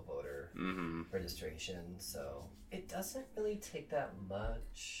low voter registration, so it doesn't really take that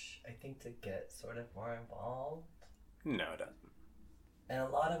much, I think, to get sort of more involved. No, it doesn't. And a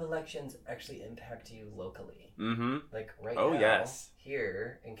lot of elections actually impact you locally. Like right now, yes.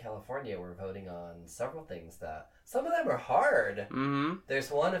 Here in California, we're voting on several things that some of them are hard. There's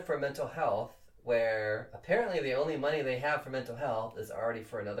one for mental health where apparently the only money they have for mental health is already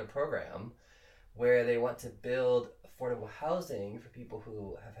for another program where they want to build affordable housing for people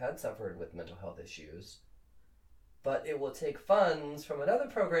who have suffered with mental health issues. But it will take funds from another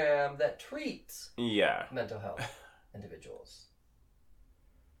program that treats mental health individuals.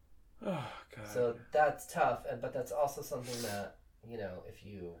 Oh, God. So that's tough, but that's also something that, if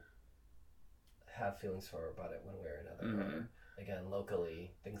you have feelings about it one way or another, or, again,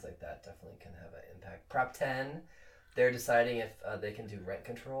 locally, things like that definitely can have an impact. Prop 10, they're deciding if they can do rent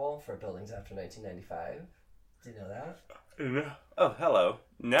control for buildings after 1995. Did you know that? Oh, hello.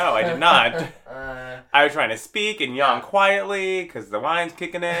 No, I did not. I was trying to speak and yawn quietly because the wine's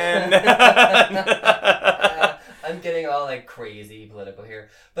kicking in. I'm getting all crazy political here.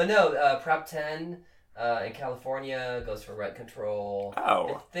 But no, Prop 10 in California goes for rent control. Oh.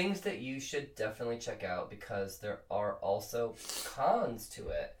 It's things that you should definitely check out because there are also cons to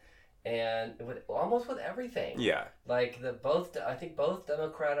it. And almost with everything. Yeah. I think both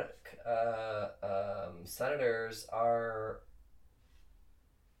Democratic senators are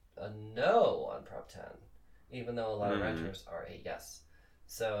a no on Prop 10, even though a lot of renters are a yes.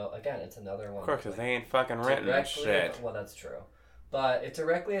 So, again, it's another one. Of course, because they ain't fucking renting shit. Well, that's true. But it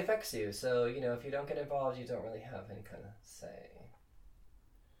directly affects you. So, if you don't get involved, you don't really have any kind of say.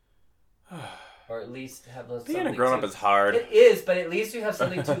 Or at least have something. Being a grown-up is hard. It is, but at least you have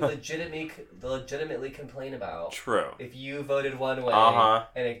something to legitimately complain about. True. If you voted one way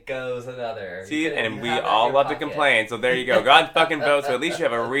and it goes another. See, and we all love to complain, so there you go. God fucking vote, so at least you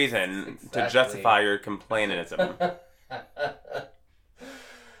have a reason to justify your complainism.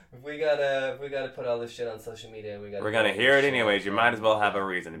 If we gotta put all this shit on social media, we're gonna hear it anyways. You might as well have a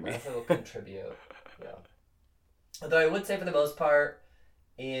reason to be. Might as well contribute. Yeah. Although I would say for the most part,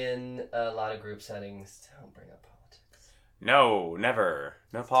 in a lot of group settings, don't bring up politics. No, never.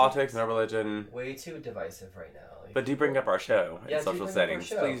 No politics, no religion. Way too divisive right now. But do bring up our show in social settings.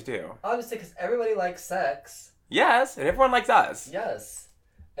 Please do. Honestly, because everybody likes sex. Yes, and everyone likes us. Yes.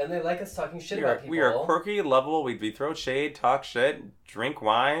 And they like us talking shit about people. We are quirky, lovable, we throw shade, talk shit, drink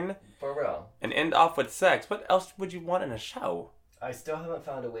wine. For real. And end off with sex. What else would you want in a show? I still haven't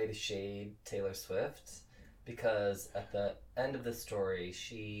found a way to shade Taylor Swift. Because at the end of the story,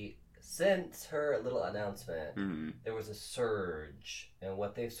 since her little announcement, there was a surge. And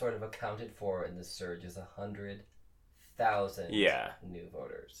what they've sort of accounted for in this surge is 100,000 new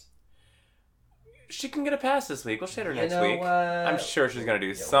voters. She can get a pass this week. We'll shade her next week. I'm sure she's going to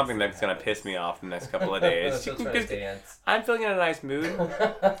do something that's going to piss me off the next couple of days. I'm feeling in a nice mood.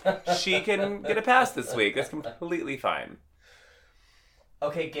 She can get a pass this week. That's completely fine.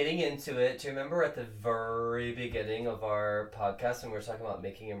 Okay, getting into it, do you remember at the very beginning of our podcast when we were talking about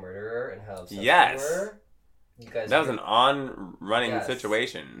Making a Murderer and how obsessed we were? You guys. That was an on-running Yes.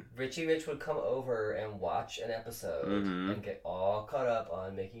 situation. Richie Rich would come over and watch an episode and get all caught up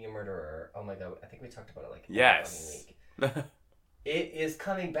on Making a Murderer. Oh my god, I think we talked about it like Yes. every week. It is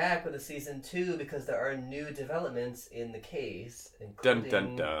coming back with a season 2 because there are new developments in the case, Dun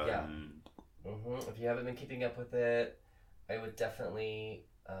including dun dun. yeah. If you haven't been keeping up with it, I would definitely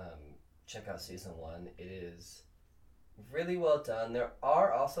check out season 1. It is really well done. There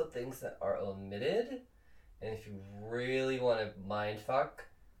are also things that are omitted, and if you really want to mindfuck,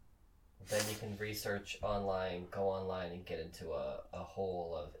 then you can research online, go online, and get into a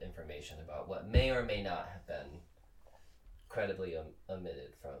hole of information about what may or may not have been credibly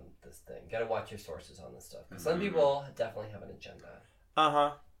omitted from this thing. You gotta watch your sources on this stuff. 'Cause some people definitely have an agenda.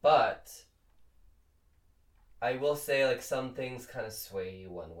 Uh-huh. But I will say, like, some things kind of sway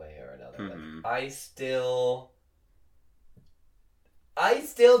you one way or another. Like, I still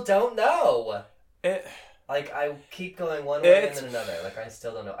don't know. Like, I keep going one way and then another. Like, I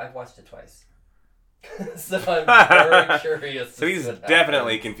still don't know. I've watched it twice. So I'm very curious. So he's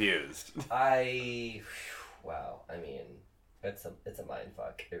definitely confused. Wow. I mean, it's a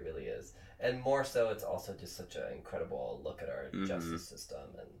mindfuck. It really is. And more so, it's also just such an incredible look at our justice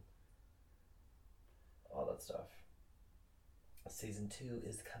system and all that stuff. Season 2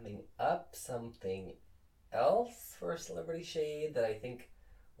 is coming up. Something else for Celebrity Shade that I think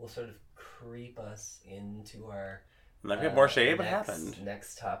will sort of creep us into our Might be more shade. What happened?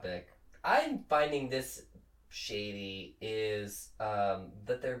 Next topic. I'm finding this shady is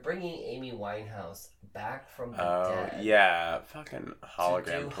that they're bringing Amy Winehouse back from the dead. Oh, yeah. Fucking hologram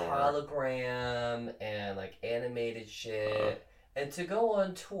to do tour. hologram and like animated shit and to go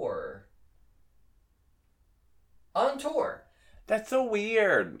on tour. On tour. That's so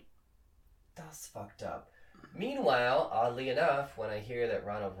weird. That's fucked up. Meanwhile, oddly enough, when I hear that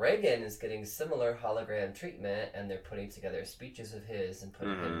Ronald Reagan is getting similar hologram treatment and they're putting together speeches of his and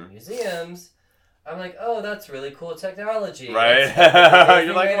putting them in museums, I'm like, oh, that's really cool technology. Right?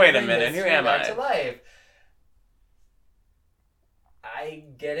 You're like, wait a minute, who am I? To life. I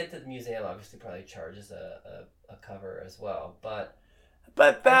get it that the museum obviously probably charges a cover as well, but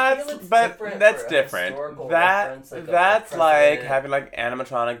that's different. That's like having like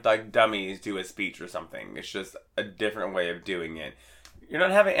animatronic like dummies do a speech or something. It's just a different way of doing it. You're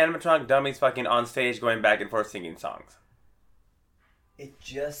not having animatronic dummies fucking on stage going back and forth singing songs. It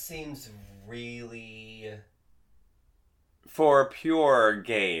just seems really for pure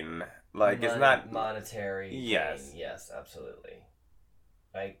gain. Like it's not monetary. Yes. Gain. Yes, absolutely.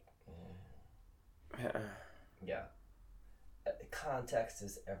 Yeah. Context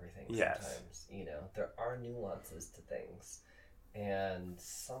is everything sometimes. You know, there are nuances to things. And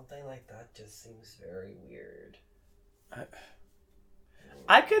something like that just seems very weird.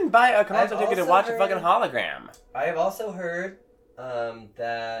 I couldn't buy a concert ticket to watch a fucking hologram. I have also heard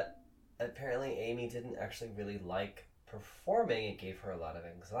that apparently Amy didn't actually really like performing. It gave her a lot of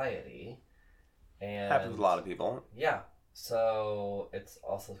anxiety. And happens with a lot of people. Yeah. So it's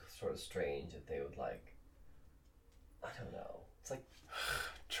also sort of strange that they would like, I don't know. It's like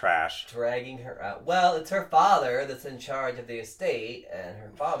trash. Dragging her out. Well, it's her father that's in charge of the estate, and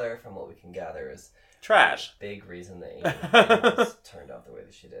her father, from what we can gather, is trash. Big reason that Amy was turned out the way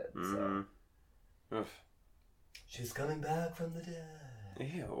that she did. So. Oof. She's coming back from the dead.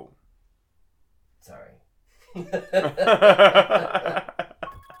 Ew. Sorry.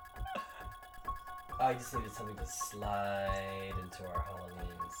 I just needed something to slide into our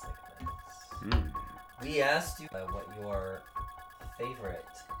Halloween segments. We asked you what your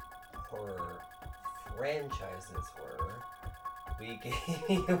favorite horror franchises were. We gave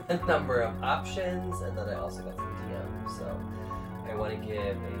you a number of options, and then I also got some DMs. So I want to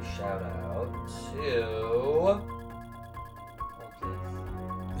give a shout out to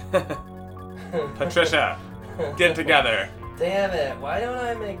Patricia. Get together. Damn it! Why don't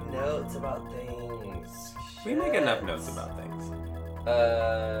I make notes about things? We make enough notes about things.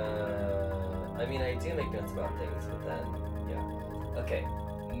 I mean, I do make notes about things, but then, yeah. Okay.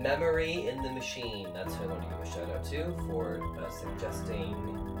 Memory in the Machine. That's who I want to give a shout out to for suggesting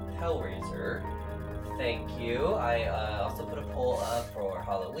Hellraiser. Thank you. I also put a poll up for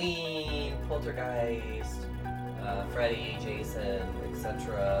Halloween, Poltergeist, Freddy, Jason,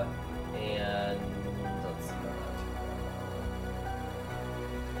 etc. And let's see what else.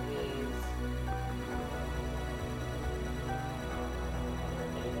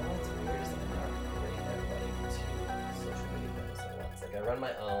 I run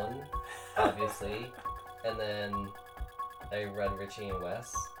my own, obviously, and then I run Richie and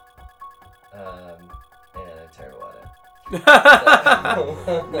Wes, and I'm terrible at it.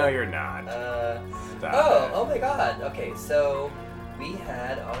 No, you're not. Stop oh my god. Okay, so we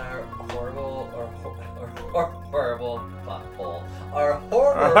had on our horrible poll. Our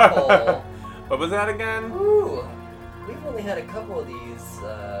horror poll. What was that again? Ooh, we've only had a couple of these.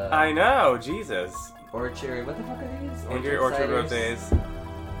 I know, Jesus. Orchard. What the fuck are these? Angry Orchard Road Days.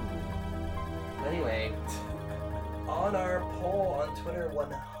 Anyway, on our poll on Twitter, 100% poll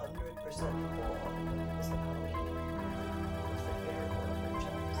on was the Halloween. What's the favorite horror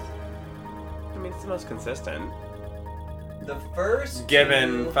franchise? I mean, it's the most consistent. The first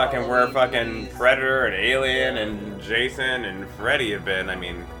Given two fucking where Halloween fucking movies- Predator and Alien and Jason and Freddy have been, I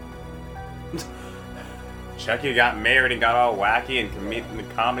mean... Chucky got married and got all wacky and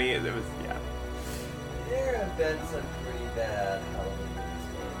comedy. It was, yeah. There have been some pretty bad Halloween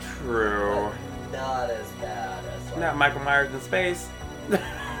movies. True. But not as bad as like... Not Michael Myers in space. I was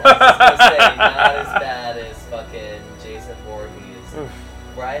gonna say, not as bad as fucking Jason Voorhees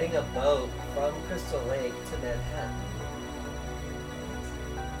riding a boat from Crystal Lake to Manhattan.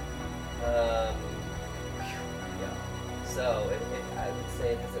 Yeah. So, I would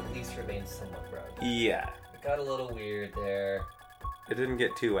say it has at least remained somewhat grounded. Yeah. It got a little weird there. It didn't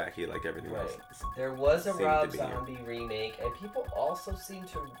get too wacky like everything Right. else. There was a Seemed to Rob be. Zombie remake, and people also seem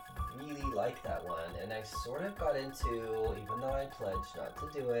to really like that one. And I sort of got into, even though I pledged not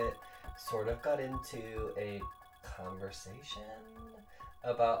to do it, sort of got into a conversation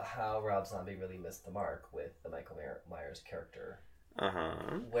about how Rob Zombie really missed the mark with the Michael Myers character.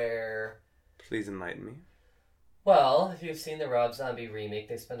 Uh-huh. Where, Please enlighten me. well, if you've seen the Rob Zombie remake,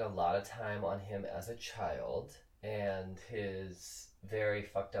 they spend a lot of time on him as a child and his very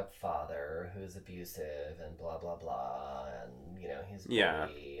fucked up father who's abusive and blah blah blah, and you know he's Yeah.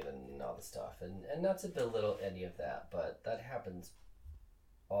 bullied and all the stuff, and not to belittle any of that, but that happens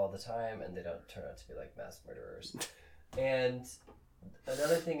all the time, and they don't turn out to be like mass murderers. And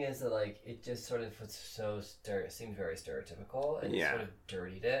another thing is that like it just sort of was seemed very stereotypical, and it Yeah. sort of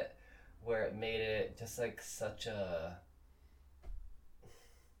dirtied it, where it made it just like such a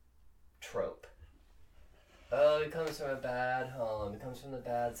trope. Oh, he comes from a bad home. He comes from the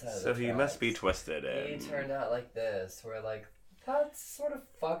bad side of So the he must be tracks. twisted He and... turned out like this, where like, that's sort of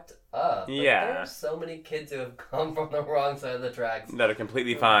fucked up. Like, Yeah. there are so many kids who have come from the wrong side of the tracks. That are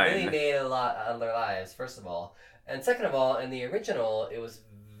completely who fine. Really made a lot out of their lives, first of all. And second of all, in the original, it was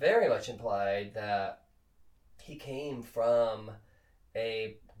very much implied that he came from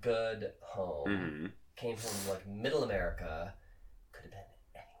a good home. Mm-hmm. Came from like middle America. Could have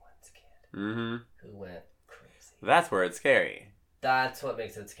been anyone's kid Mm-hmm. who went crazy. That's where it's scary. That's what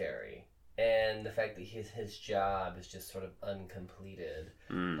makes it scary. And the fact that his job is just sort of uncompleted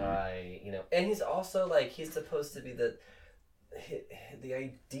by, you know, and he's also like, he's supposed to be the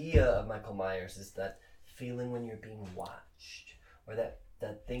idea of Michael Myers is that feeling when you're being watched, or that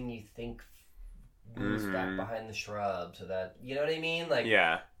thing you think moves back behind the shrubs, or that, you know what I mean? Like,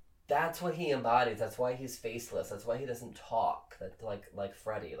 Yeah. that's what he embodies. That's why he's faceless. That's why he doesn't talk. That like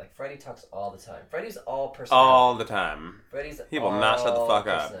Freddy. Like Freddy talks all the time. Freddy's all personality. All the time. Freddy's He will not shut the all fuck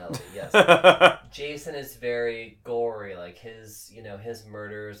up. personality, yes. Jason is very gory. Like his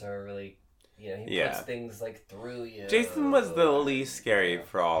murders are really, he Yeah. puts things like through you. Jason was the least scary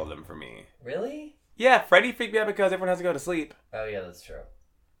for all of them for me. Really? Yeah, Freddy freaked me out because everyone has to go to sleep. Oh yeah, that's true.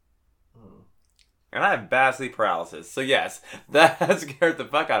 And I have bad sleep paralysis. So yes, that scared the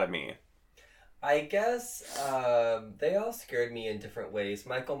fuck out of me. I guess they all scared me in different ways.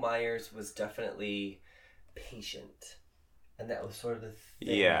 Michael Myers was definitely patient. And that was sort of the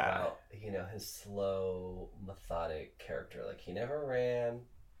thing about, his slow, methodic character. Like, he never ran.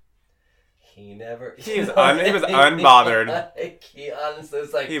 He was unbothered. Like, he honestly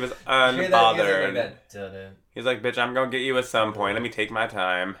was like... He was you hear that music unbothered. like that, dun-dun. He's like, bitch, I'm gonna get you at some point. Let me take my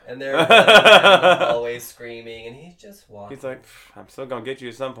time. And they're always screaming, and he's just walking. He's like, I'm still gonna get you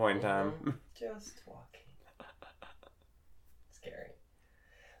at some point in time. Just walking. Scary.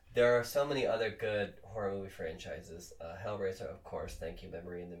 There are so many other good horror movie franchises. Hellraiser, of course. Thank you,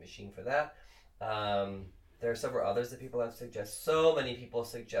 Memory and the Machine, for that. There are several others that people have suggested. So many people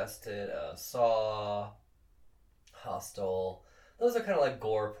suggested Saw, Hostel. Those are kind of like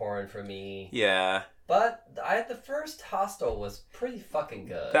gore porn for me. Yeah. But the first Hostel was pretty fucking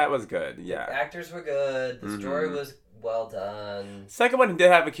good. That was good, The yeah. actors were good. The story was well done. Second one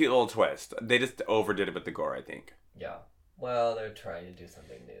did have a cute little twist. They just overdid it with the gore, I think. Yeah. Well, they're trying to do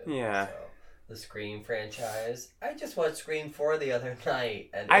something new. Yeah. So, the Scream franchise. I just watched Scream 4 the other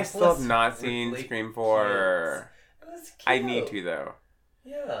night. And I it still have was not seen really Scream 4. cute. It was cute. I need to, though.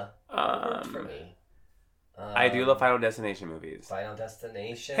 Yeah. It worked for me. I do love Final Destination movies. Final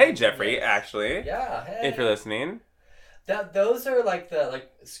Destination. Hey, Jeffrey, Yes. actually. Yeah, hey. If you're listening. Those are like the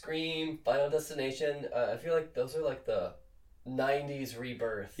Scream, Final Destination. I feel like those are like the '90s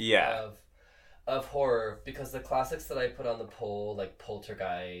rebirth. Yeah. Of horror, because the classics that I put on the poll, like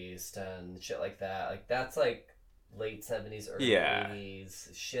Poltergeist and shit like that, like that's like late 70s, early 80s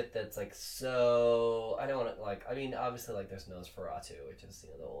shit that's like so. I don't want to like. I mean, obviously, like there's Nosferatu, which is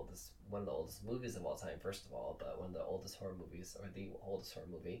one of the oldest movies of all time. First of all, but one of the oldest horror movies, or the oldest horror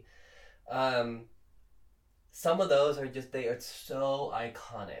movie. Some of those are just they are so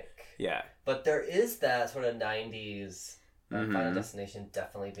iconic. Yeah. But there is that sort of '90s. Final Destination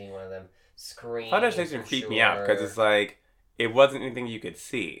definitely being one of them. Scream. Final Destination creeped me out because it's like it wasn't anything you could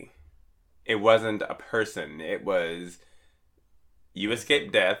see. It wasn't a person. It was you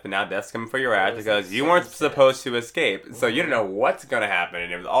escaped death, but now death's coming for your ass because you weren't supposed to escape. So you don't know what's gonna happen.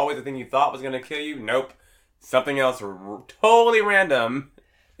 And it was always the thing you thought was gonna kill you. Nope, something else totally random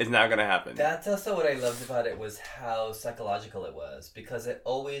is now gonna happen. That's also what I loved about it, was how psychological it was, because it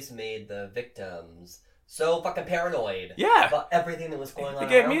always made the victims so fucking paranoid. Yeah. About everything that was going on. It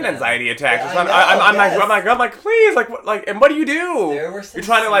gave me an anxiety attack. Yeah, I'm like, please, like, and what do you do? There were some You're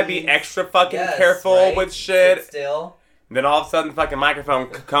trying to like be extra fucking careful with shit. Sit still. And then all of a sudden, fucking microphone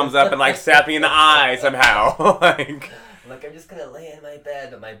comes up and like slaps me in the eye somehow. like I'm just gonna lay in my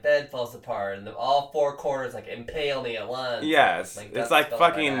bed, but my bed falls apart, and all four corners like impale me at once. Yes, it's like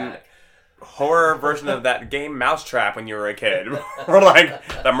fucking horror version of that game Mousetrap when you were a kid, where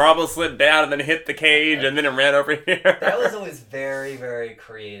like the marble slid down and then hit the cage and then it ran over here. That was always very, very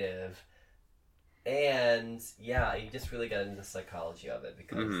creative, and yeah, you just really got into the psychology of it,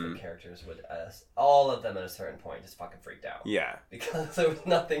 because the characters would, all of them at a certain point, just fucking freaked out. Yeah, because there was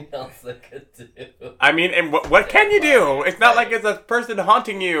nothing else they could do. I mean, and what can you do? It's not like it's a person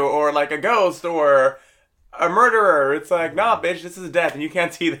haunting you or like a ghost or a murderer. It's like, nah, bitch, this is death, and you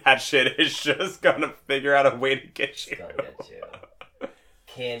can't see that shit. It's just gonna figure out a way to get you. It's gonna get you.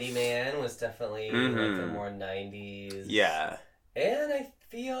 Candyman was definitely like the more 90s. Yeah. And I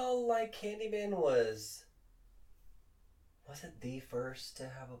feel like Candyman was it the first to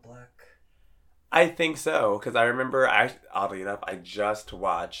have a black? I think so, because I remember, oddly enough, I just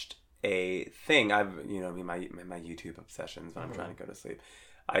watched a thing. I've, my YouTube obsessions when I'm trying to go to sleep.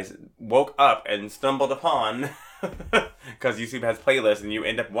 I woke up and stumbled upon, because YouTube has playlists, and you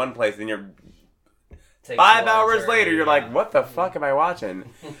end up one place, and you're 5 hours later, you're like, what the fuck am I watching?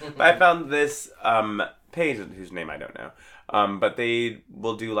 But I found this page, whose name I don't know, but they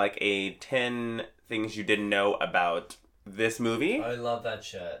will do like a 10 things you didn't know about this movie. I love that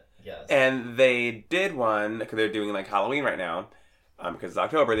shit, yes. And they did one, because they're doing like Halloween right now, because it's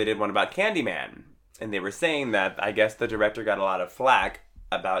October, they did one about Candyman. And they were saying that, I guess the director got a lot of flack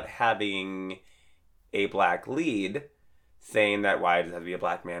about having a black lead, saying that why does it have to be a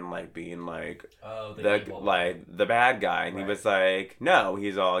black man, like being like the bad guy, and he was like, no,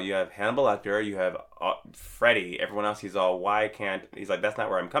 he's all, you have Hannibal Lecter, you have Freddy, everyone else, he's all, he's like, that's not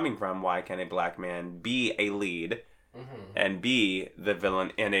where I'm coming from, why can't a black man be a lead and be the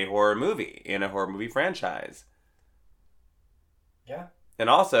villain in a horror movie franchise? Yeah. And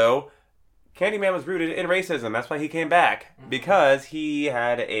also, Candyman was rooted in racism. That's why he came back. Because he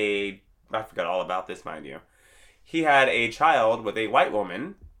had I forgot all about this, mind you. He had a child with a white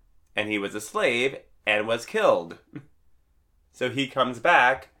woman, and he was a slave, and was killed. So he comes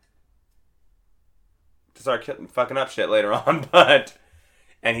back to start fucking up shit later on,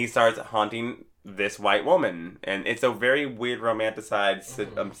 and he starts haunting this white woman. And it's a very weird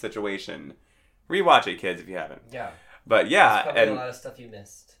romanticized situation. Rewatch it, kids, if you haven't. Yeah. But yeah, there's probably a lot of stuff you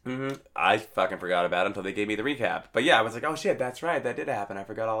missed. I fucking forgot about it until they gave me the recap. But yeah, I was like, oh shit, that's right, that did happen. I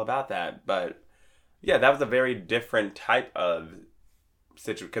forgot all about that. But yeah, that was a very different type of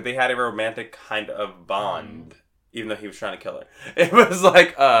situation, because they had a romantic kind of bond, even though he was trying to kill her. It was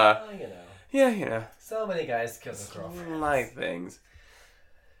like, yeah, so many guys kill their girlfriends. Like things.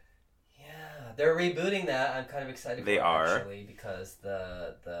 Yeah, they're rebooting that. I'm kind of excited for it, actually, because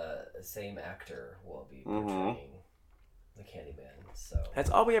the same actor will be portraying the Candyman. So that's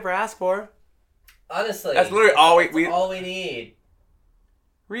all we ever asked for. Honestly, that's literally all we need.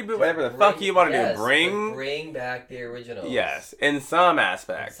 Reboot whatever the fuck you want to do. Bring back the originals. Yes, in some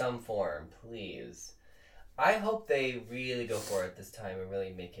aspect, in some form, please. I hope they really go for it this time and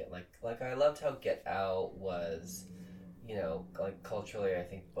really make it like I loved how Get Out was, like culturally, I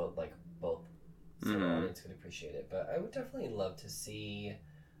think both sort of audience could appreciate it. But I would definitely love to see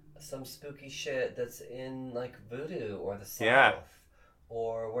some spooky shit that's in like voodoo or the South. Yeah.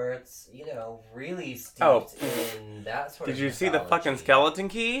 Or where it's, really steeped in that sort of Did you see the fucking skeleton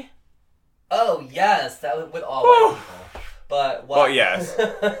key? Oh, yes. That was with all white people. But what? Well, yes.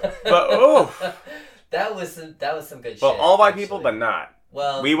 But, That was some good shit. Well, all white actually. people, but not.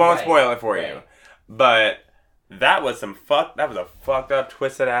 Well, We won't right, spoil it for right. you. But that was a fucked up,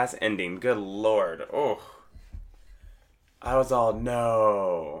 twisted ass ending. Good lord. Oh. I was all,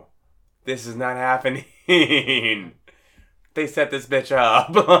 no. This is not happening. They set this bitch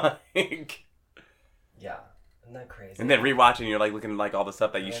up. Like, Yeah. Isn't that crazy? and then rewatching, you're like looking like all the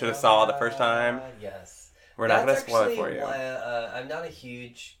stuff that you should have saw the first time. Yes. We're not going to spoil it for actually you. why, I'm not a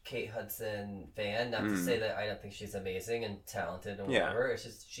huge Kate Hudson fan. Not to say that I don't think she's amazing and talented and whatever. It's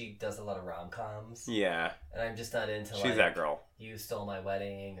just she does a lot of rom-coms. Yeah. And I'm just not into She's that girl. You Stole My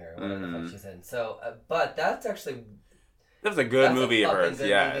Wedding or whatever the fuck she's in. So, but that's actually... That was a good movie of hers, good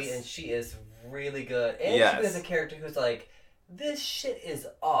yes. movie, and she is really good. And Yes. she plays a character who's like, this shit is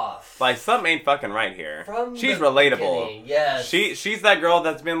off. Like, something ain't fucking right here. From She's the relatable. beginning, yes. She's that girl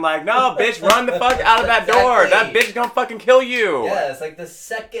that's been like, no, bitch, run the fuck out of that door. That bitch gonna fucking kill you. Yeah, it's like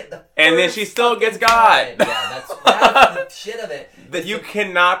the And then she still gets got. Yeah, that's the shit of it. That you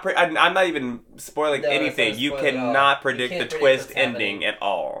cannot... I'm not even spoiling anything. You cannot predict the twist ending at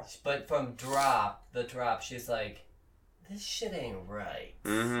all. But from the drop, she's like, this shit ain't right.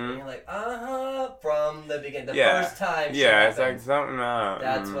 Mm-hmm. And you're like, from the beginning. The Yeah. first time Yeah, it's like something...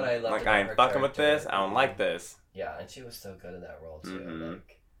 That's what I loved Like, about I ain't her fucking with character. this. I don't like this. Yeah, and she was so good in that role, too. Mm-hmm.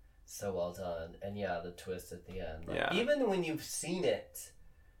 Like, so well done. And yeah, the twist at the end. Like, Yeah. even when you've seen it,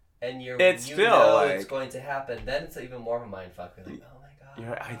 and you still, know like... it's going to happen, then it's even more of a mindfuck. You're like, oh my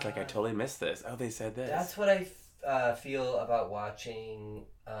god. I totally missed this. Oh, they said this. That's what I feel about watching.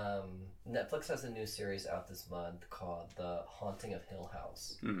 Netflix has a new series out this month called The Haunting of Hill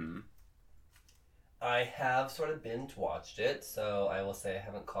House. Mm-hmm. I have sort of binge watched it, so I will say I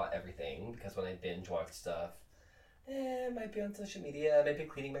haven't caught everything because when I binge watch stuff, I might be on social media, I might be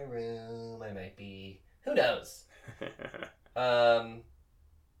cleaning my room, I might be, who knows?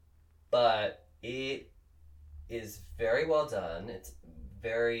 But it is very well done. It's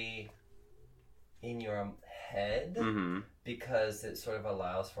very in your head because it sort of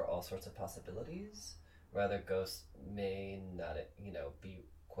allows for all sorts of possibilities. Rather, ghosts may not, be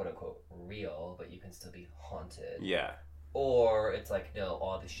quote unquote real, but you can still be haunted. Yeah. Or it's like, no,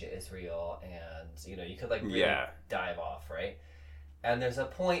 all this shit is real, and you could like really dive off, right? And there's a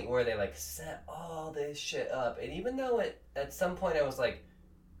point where they like set all this shit up, and even though at some point I was like,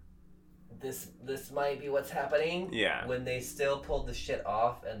 this might be what's happening. Yeah. When they still pulled the shit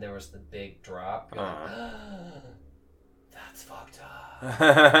off, and there was the big drop, you're like, that's fucked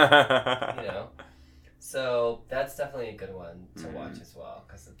up. So that's definitely a good one to watch as well,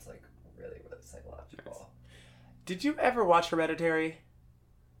 because it's like really, really psychological. Nice. Did you ever watch Hereditary?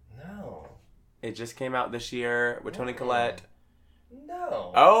 No. It just came out this year with Toni Collette.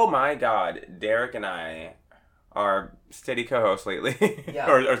 No. Oh my god. Derek and I are steady co-hosts lately. Yeah.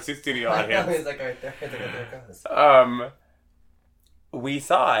 or studio audience. He's like right there. He's like, there it goes. We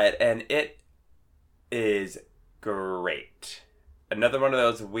saw it, and it is great. Another one of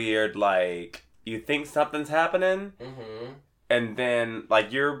those weird, like, you think something's happening, and then,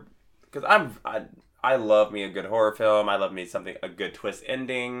 like, because I love me a good horror film. I love me a good twist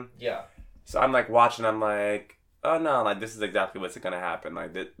ending. Yeah. So I'm, like, watching, I'm like, oh, no, like, this is exactly what's going to happen.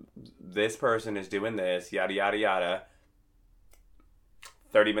 Like, this person is doing this, yada, yada, yada.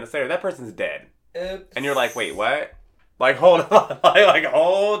 30 minutes later, that person's dead. Oops. And you're like, wait, what? Like, hold on. like,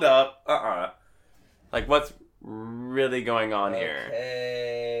 hold up. Like, what's really going on here?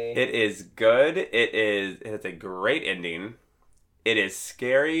 Okay. It is good. It has a great ending. It is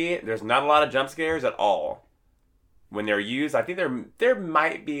scary. There's not a lot of jump scares at all. When they're used, I think there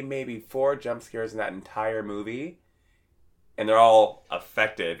might be maybe 4 jump scares in that entire movie. And they're all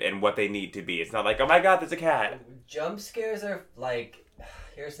effective in what they need to be. It's not like, oh my god, there's a cat. Jump scares are like,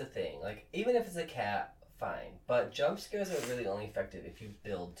 here's the thing. Like, even if it's a cat, fine. But jump scares are really only effective if you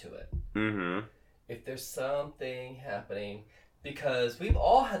build to it. Mm-hmm. If there's something happening, because we've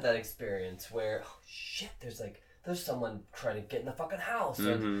all had that experience where, oh shit, there's someone trying to get in the fucking house,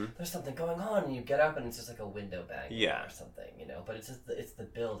 or there's something going on, and you get up and it's just like a window bang or something, But it's just it's the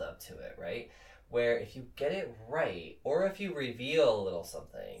build up to it, right? Where if you get it right, or if you reveal a little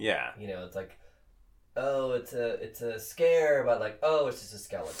something, it's like, oh, it's a scare, but like, oh, it's just a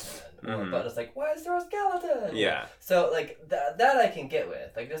skeleton, or but it's like, why is there a skeleton? Yeah. So like that I can get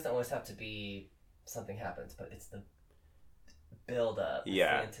with. Like, it doesn't always have to be something happens, but it's the build up, the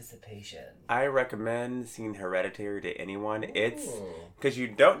anticipation. I recommend seeing Hereditary to anyone. It's because you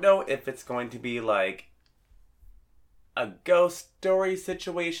don't know if it's going to be like a ghost story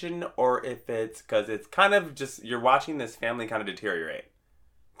situation, or if it's because it's kind of just you're watching this family kind of deteriorate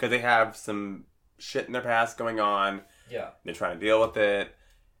because they have some shit in their past going on. Yeah, they're trying to deal with it,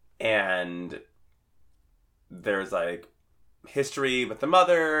 and there's like history with the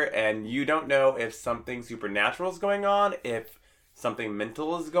mother, and you don't know if something supernatural is going on, if something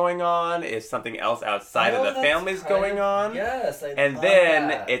mental is going on, if something else outside of the family is going on. Yes, and love then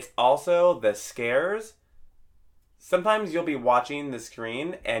that. it's also the scares. Sometimes you'll be watching the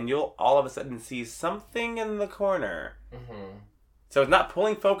screen and you'll all of a sudden see something in the corner. Mm-hmm. So it's not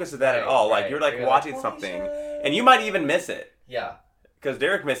pulling focus of that at all. Like, you're like watching something, and you might even miss it. Yeah. Because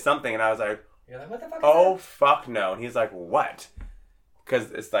Derek missed something, and I was like, you're like, what the fuck is oh, that? fuck no. And he's like, what? Because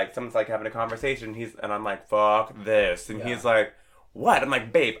it's like, someone's like having a conversation, and I'm like, fuck this. And he's like, what? I'm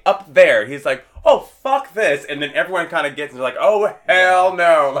like, babe, up there. He's like, oh, fuck this. And then everyone kind of gets, and they're like, oh, hell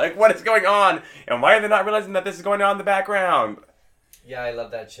no. Like, what is going on? And why are they not realizing that this is going on in the background? Yeah, I love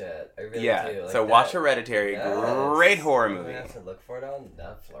that shit. I really do. Yeah, Like so watch Hereditary. Yes. Great horror movie. I have to look for it on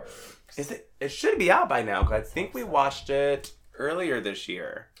Netflix. Is it? It should be out by now, because I think we watched it earlier this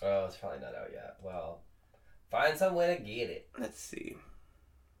year. Oh, it's probably not out yet. Well, find some way to get it. Let's see.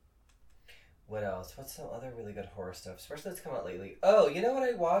 What else? What's some other really good horror stuff? Especially that's come out lately. Oh, you know what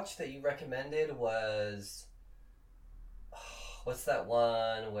I watched that you recommended was... what's that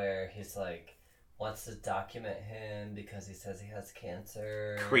one where he's like... wants to document him because he says he has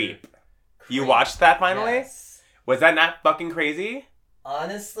cancer. Creep. You watched that finally? Yes. Was that not fucking crazy?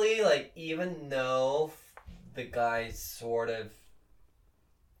 Honestly, like, even though the guy sort of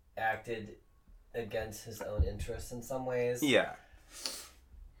acted against his own interests in some ways. Yeah.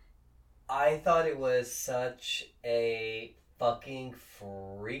 I thought it was such a fucking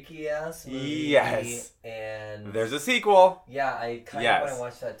freaky ass movie. Yes. And there's a sequel. Yeah, I kind of want to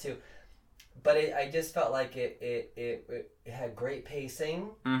watch that too. But I just felt like it had great pacing.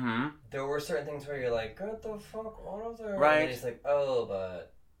 Mm-hmm. There were certain things where you're like, what the fuck? What was there? Right. And it's like, oh,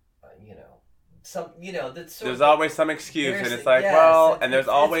 but, that's sort there's of always some excuse, and it's like, well, and there's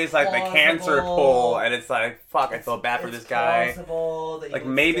always like the cancer pull, and it's like, fuck, I feel bad for this guy. Like,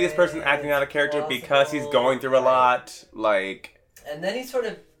 maybe this person's acting out of character because he's going through a lot, like. And then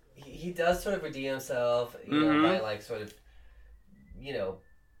he does sort of redeem himself, by like sort of,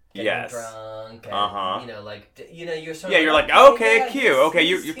 getting drunk, and, you're sort of you're like, okay, cute, okay,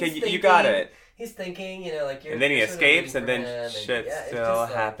 you got it. He's thinking, you're... And then he escapes, and then shit still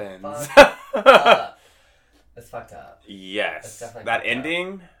happens. It's fucked up. Yes. That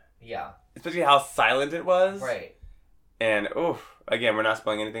ending? Yeah. Especially how silent it was. Right. And, again, we're not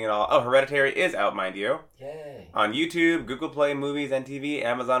spoiling anything at all. Oh, Hereditary is out, mind you. Yay. On YouTube, Google Play Movies and TV,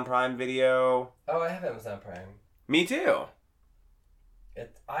 Amazon Prime Video. Oh, I have Amazon Prime. Me too.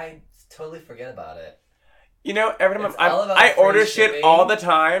 I totally forget about it. Every time I order shit all the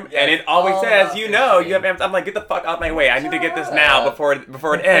time, and it always says, you have Amazon. I'm like, get the fuck out of my way. I need to get this now before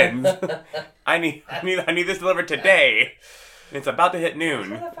it ends. I need this delivered today. And it's about to hit noon.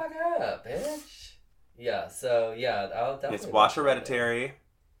 Shut the fuck up, bitch. Yeah, so, I'll definitely... Yes, watch Hereditary.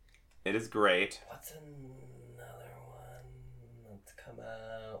 It is great. What's another one that's come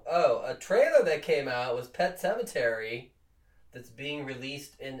out? Oh, a trailer that came out was Pet Sematary that's being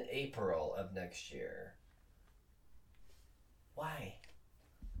released in April of next year. Why?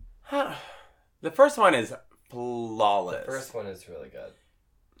 The first one is flawless. The first one is really good.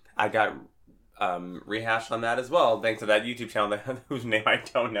 I got rehashed on that as well, thanks to that YouTube channel whose name I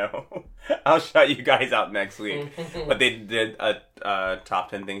don't know. I'll shout you guys out next week. But they did a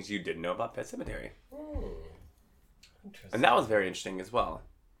top 10 things you didn't know about Pet Sematary. Interesting. And that was very interesting as well.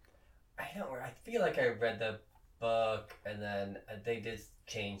 I feel like I read the book, and then they did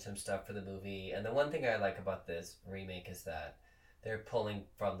change some stuff for the movie. And the one thing I like about this remake is that they're pulling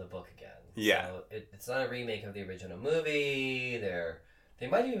from the book again. Yeah. So it's not a remake of the original movie. They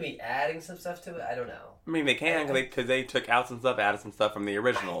might even be adding some stuff to it. I don't know. I mean, they can, because they took out some stuff, added some stuff from the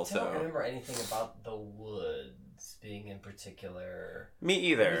original. I don't remember anything about the woods being in particular. Me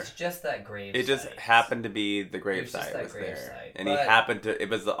either. It's just that grave It just happened to be the grave site was there. And he happened to... It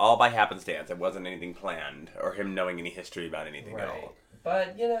was all by happenstance. It wasn't anything planned, or him knowing any history about anything at all.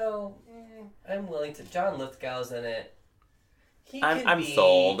 But, I'm willing to... John Lithgow's in it. I'm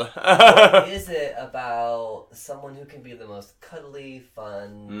sold. What is it about someone who can be the most cuddly,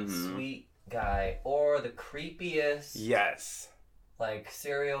 fun, sweet guy, or the creepiest... Yes. Like,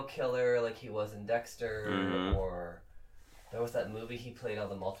 serial killer like he was in Dexter, or... There was that movie he played all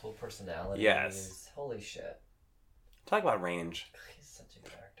the multiple personalities. Yes. Holy shit. Talk about range. He's such a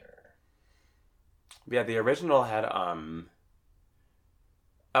good actor. Yeah, the original had,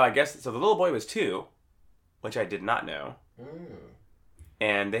 I guess... So the little boy was 2, which I did not know.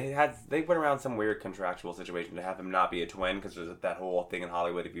 And they went around some weird contractual situation to have him not be a twin, because there's that whole thing in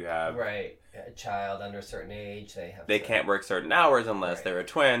Hollywood. If you have a child under a certain age, they can't work certain hours unless right. they're a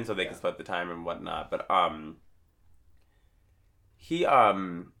twin, so they can split the time and whatnot. But he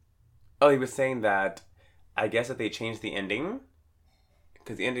was saying that I guess that they changed the ending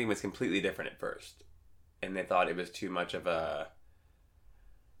because the ending was completely different at first, and they thought it was too much of a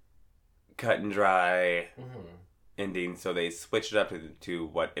cut and dry. Ending, so they switched it up to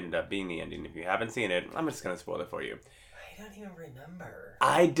what ended up being the ending. If you haven't seen it, I'm just gonna spoil it for you. I don't even remember.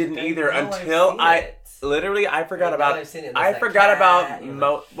 I didn't either until I forgot about. I forgot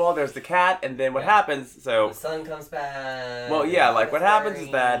about. Well, there's the cat, and then what happens? So the son comes back. Well, yeah, like what happens is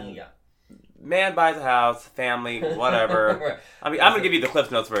that man buys a house, family, whatever. Right. I mean, I'm gonna give you the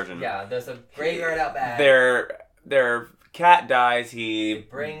Cliff Notes version. Yeah, there's a graveyard out back. Their cat dies. He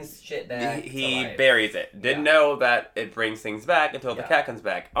brings shit back. He buries it. Didn't know that it brings things back until the cat comes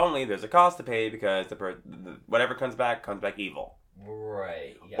back. Only there's a cost to pay because whatever comes back evil.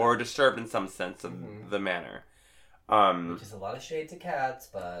 Right. Yeah. Or disturbed in some sense of the manner. Which is a lot of shade to cats,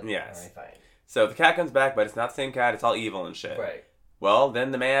 but yes. Alright, fine. So the cat comes back, but it's not the same cat. It's all evil and shit. Right. Well,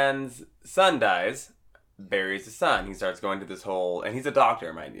 then the man's son dies, buries the son. He starts going to this whole, and he's a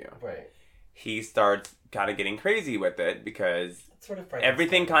doctor, mind you. Right. He starts kind of getting crazy with it because sort of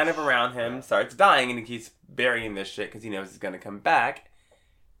everything kind of around him starts dying, and he keeps burying this shit because he knows it's going to come back.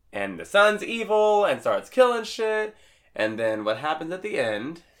 And the son's evil and starts killing shit. And then what happens at the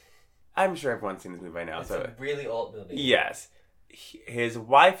end, I'm sure everyone's seen this movie by now. It's a really old movie. Yes. His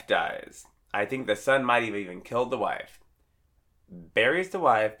wife dies. I think the son might have even killed the wife. Buries the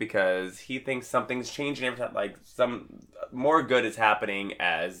wife because he thinks something's changing every time, like some more good is happening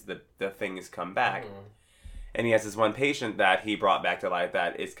as the things come back. And he has this one patient that he brought back to life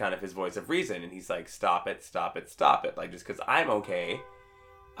that is kind of his voice of reason, and he's like, stop it, stop it, stop it. Like, just because I'm okay,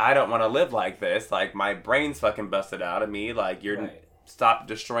 I don't want to live like this. Like, my brain's fucking busted out of me. Like, stop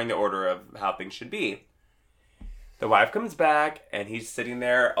destroying the order of how things should be. The wife comes back, and he's sitting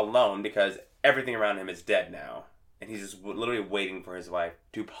there alone because everything around him is dead now. And he's just literally waiting for his wife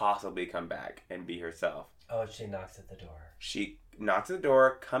to possibly come back and be herself. Oh, she knocks at the door. She knocks at the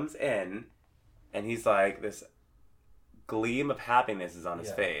door, comes in, and he's like, this gleam of happiness is on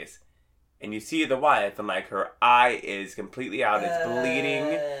his face. And you see the wife, and like her eye is completely out, it's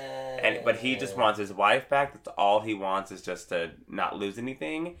bleeding. But he just wants his wife back. That's all he wants, is just to not lose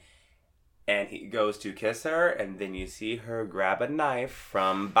anything. And he goes to kiss her, and then you see her grab a knife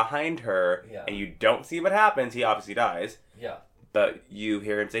from behind her, and you don't see what happens. He obviously dies. Yeah. But you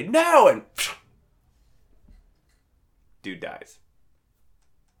hear him say, no! And dude dies.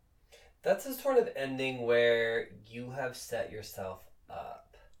 That's a sort of ending where you have set yourself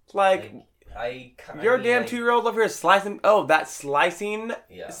up. Like your damn 2-year-old over here slicing. Oh, that slicing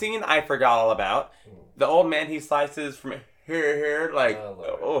scene I forgot all about. The old man, he slices from here, like,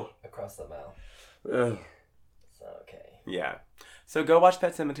 across the mouth. Ugh. So, okay. Yeah. So go watch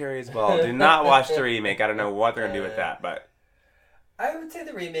Pet Sematary as well. Do not watch the remake. I don't know what they're going to do with that, but I would say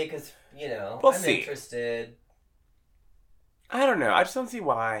the remake is, I'm interested. I don't know. I just don't see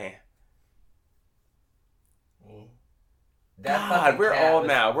why. God, we're old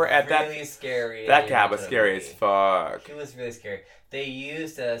now. We're at that. Really scary. That cat was scary as fuck. It was really scary. They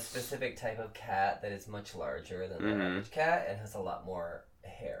used a specific type of cat that is much larger than the average cat and has a lot more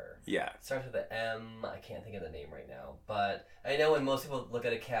hair. Yeah. It starts with an M. I can't think of the name right now, but I know when most people look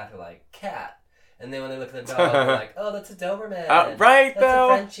at a cat, they're like, cat. And then when they look at the dog, they're like, oh, that's a Doberman. Right, that's though.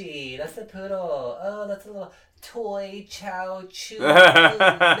 That's a Frenchie. That's a poodle. Oh, that's a little toy chow chew mix. I'm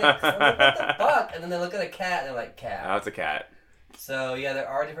like, what the fuck? And then they look at a cat and they're like, cat. Oh, it's a cat. So yeah, there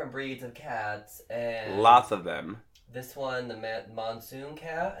are different breeds of cats, and lots of them. This one, the monsoon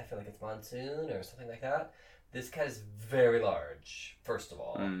cat, I feel like it's monsoon or something like that. This cat is very large, first of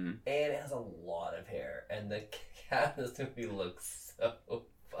all, and it has a lot of hair. And the cat in this movie looks so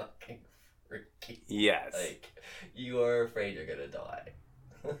fucking freaky. Yes, like you are afraid you're gonna die.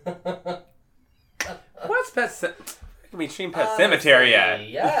 What's Pet Cemetery yet?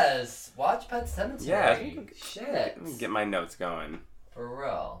 Yes, watch Pet Sematary. Yeah, shit. Let me get my notes going. For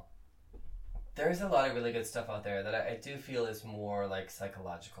real. There's a lot of really good stuff out there that I do feel is more like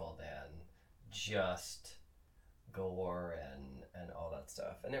psychological than just gore and all that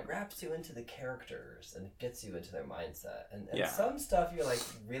stuff. And it wraps you into the characters and it gets you into their mindset. And some stuff you're like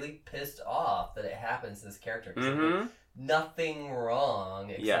really pissed off that it happens to this character. Like, nothing wrong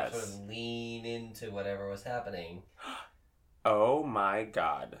except sort of lean into whatever was happening. Oh my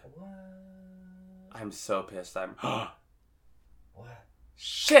god. What? I'm so pissed. What?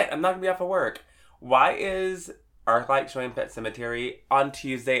 Shit, I'm not gonna be off of work. Why is ArcLight showing Pet Cemetery on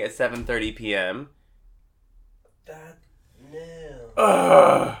Tuesday at 7:30 p.m. No.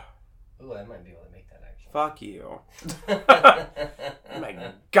 Ugh. Ooh, I might be able to make that actually. Fuck you.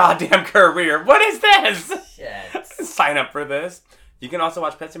 My goddamn career. What is this? Shit. Sign up for this. You can also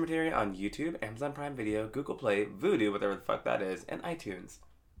watch Pet Cemetery on YouTube, Amazon Prime Video, Google Play, Vudu, whatever the fuck that is, and iTunes.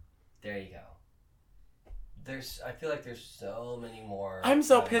 There you go. I feel like there's so many more. I'm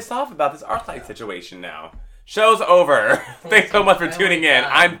so pissed off about this ArcLight situation now. Show's over. Thanks so much for tuning in.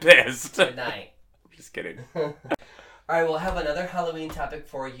 I'm pissed. Good night. Just kidding. Alright, we'll have another Halloween topic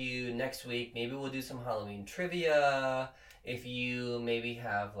for you next week. Maybe we'll do some Halloween trivia. If you maybe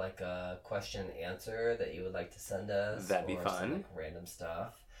have like a question and answer that you would like to send us. That'd be or fun. some, like, random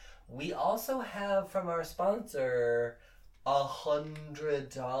stuff. We also have from our sponsor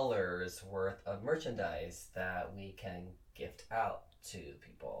 $100 worth of merchandise that we can gift out to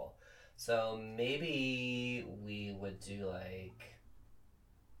people. So maybe we would do like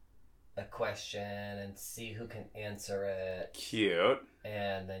a question and see who can answer it. Cute.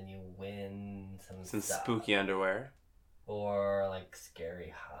 And then you win some stuff. Spooky underwear. Or like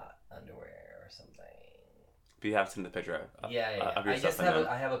scary hot underwear or something. But you have to send the picture of Of your stuff.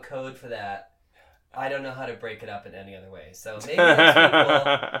 I have a code for that. I don't know how to break it up in any other way. So maybe next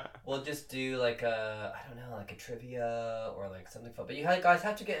week we'll just do like a trivia or like something fun. But you guys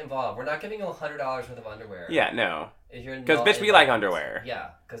have to get involved. We're not giving you $100 worth of underwear. Yeah, no. Because bitch, we like underwear. Yeah,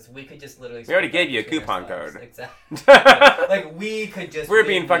 because we could just literally. We already gave you a coupon code. Exactly. Like we could just. We're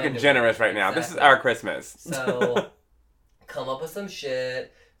being fucking generous right now. Exactly. This is our Christmas. So, come up with some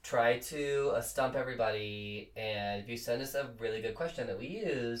shit. Try to stump everybody, and if you send us a really good question that we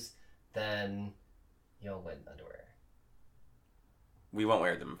use, then you'll win underwear. We won't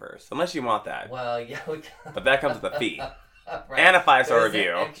wear them first, unless you want that. Well, yeah, but that comes with a fee. Right. And a 5-star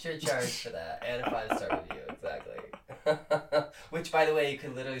review. An extra charge for that, and a 5-star review, exactly. Which, by the way, you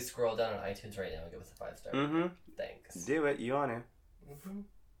can literally scroll down on iTunes right now and give us a 5-star. Mm-hmm. Thanks. Do it. You want to. Mm-hmm.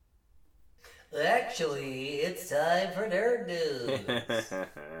 Actually, it's time for Nerd News.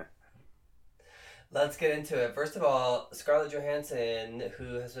 Let's get into it. First of all, Scarlett Johansson,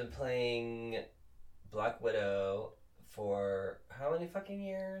 who has been playing Black Widow for how many fucking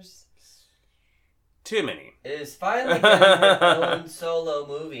years? Too many. Is finally getting her own solo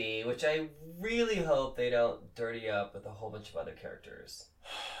movie, which I really hope they don't dirty up with a whole bunch of other characters.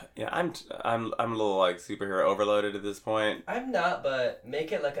 Yeah, I'm a little like superhero overloaded at this point. I'm not, but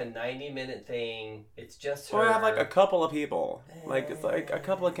make it like a 90-minute thing. It's just her. Or have like a couple of people. Like it's like a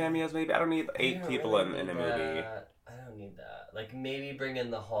couple of cameos maybe. I don't need 8 people really in a movie. I don't need that. Like maybe bring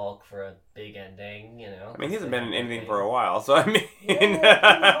in the Hulk for a big ending, you know? I mean, he hasn't been in anything for a while, so I mean.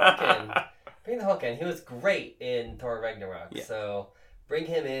 Yeah, bring the Hulk in. He was great in Thor Ragnarok. Yeah. So bring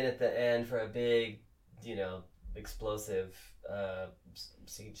him in at the end for a big, you know, explosive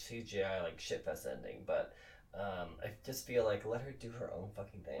CGI like shitfest ending. But I just feel like let her do her own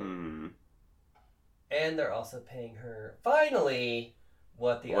fucking thing. Mm. And they're also paying her finally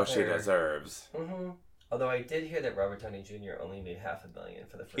what she deserves. Mm-hmm. Although I did hear that Robert Downey Jr. only made $500,000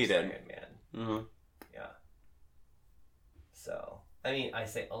 for the first Iron Man. Mm-hmm. Yeah. So I mean, I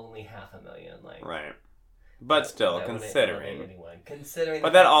say only $500,000, like right, but still, considering.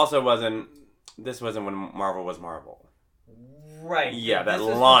 But that also wasn't. This wasn't when Marvel was Marvel. Right. Yeah, that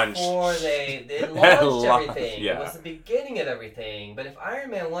launched. Before they launched everything. Yeah. It was the beginning of everything. But if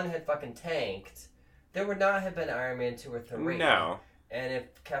Iron Man 1 had fucking tanked, there would not have been Iron Man 2 or 3. No. And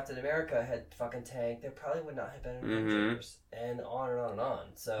if Captain America had fucking tanked, there probably would not have been Avengers. And on and on and on.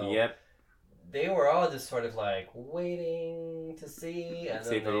 So. Yep. They were all just sort of like waiting to see, and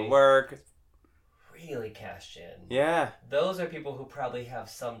see then if it would work. Really cashed in. Yeah. Those are people who probably have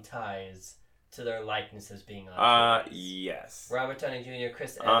some ties to their likenesses being on movies. Yes. Robert Downey Jr.,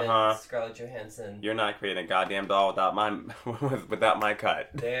 Chris Evans, Scarlett Johansson. You're not creating a goddamn doll without my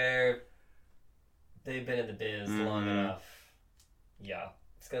cut. They've been in the biz long enough. Yeah.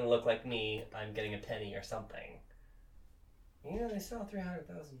 It's gonna look like me. I'm getting a penny or something. You know, they sell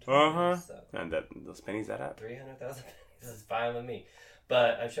 300,000 toys. So. And those pennies add up. 300,000 pennies is fine with me.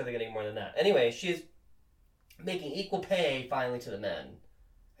 But I'm sure they're getting more than that. Anyway, she's making equal pay finally to the men.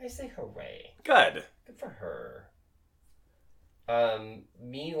 I say hooray. Good. Good for her.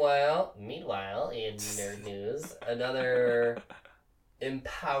 Meanwhile, in nerd news, another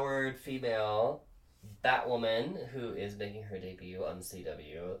empowered female Batwoman who is making her debut on the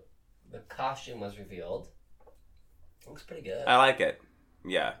CW. The costume was revealed. Looks pretty good. I like it.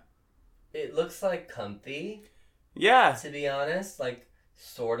 Yeah. It looks like comfy. Yeah. To be honest, like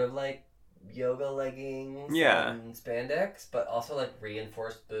sort of like yoga leggings and spandex, but also like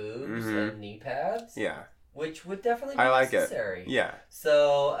reinforced boobs and knee pads. Yeah. which would definitely be I like necessary. it. Yeah.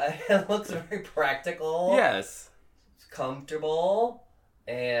 So it looks very practical. Yes. It's comfortable,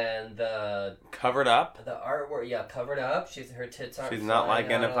 and the Covered up. artwork, covered up. Her tits aren't. She's not like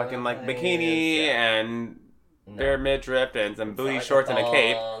in a fucking like bikini and bare midriff and some booty like shorts and a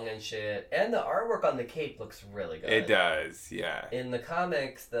cape and shit. And the artwork on the cape looks really good. It does, yeah. In the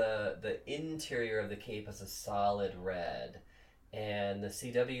comics, the interior of the cape is a solid red, and the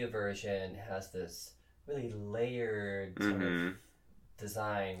CW version has this really layered sort of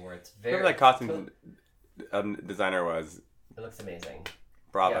design where it's very. Whoever that costume designer was. It looks amazing.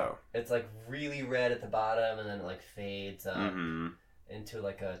 Bravo. Yeah, it's like really red at the bottom, and then it like fades up into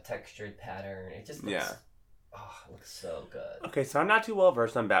like a textured pattern. It just looks. Oh, it looks so good. Okay, so I'm not too well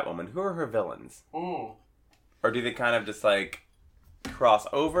versed on Batwoman. Who are her villains? Or do they kind of just like cross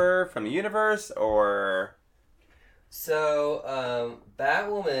over from the universe, or? So,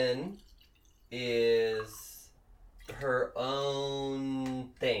 Batwoman is her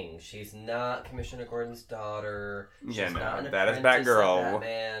own thing. She's not Commissioner Gordon's daughter. She's not an that is apprentice of Batgirl.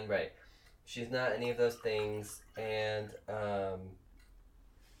 Batman, right? She's not any of those things, and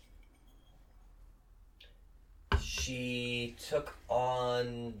she took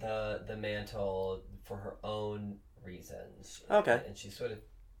on the mantle for her own reasons. Okay. And she's sort of,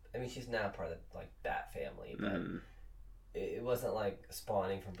 I mean, she's not part of the like Bat family, but it wasn't like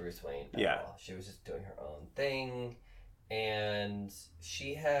spawning from Bruce Wayne at all. She was just doing her own thing, and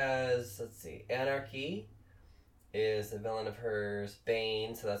she has, let's see, Anarchy is a villain of hers.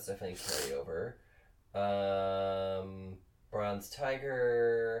 Bane, so that's definitely carryover. Bronze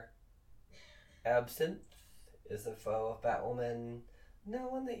Tiger, Absinthe is a foe of Batwoman. No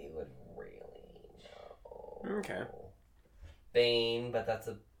one that you would really know. Okay. Bane, but that's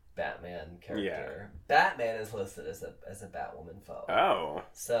a Batman character. Yeah. Batman is listed as a Batwoman foe. Oh.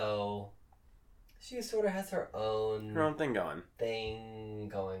 So she sort of has her own thing going.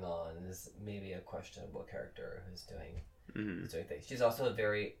 Is maybe a questionable character who's doing things. She's also a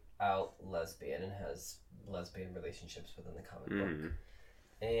very out lesbian and has lesbian relationships within the comic book.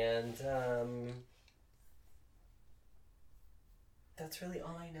 And that's really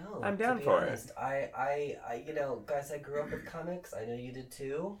all I know. I'm down to be for honest. it. I you know, guys, I grew up with comics. I know you did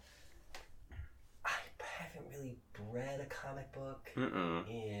too. I haven't really read a comic book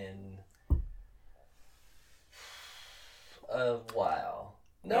in a while.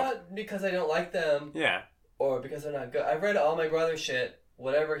 Not because I don't like them. Yeah. Or because they're not good. I've read all my brother's shit.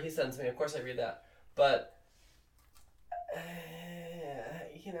 Whatever he sends me, of course I read that. But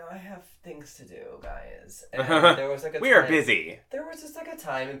you know, I have things to do, guys. And there was like a we are busy. There was just like a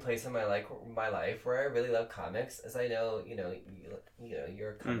time and place in my life where I really love comics, as I know,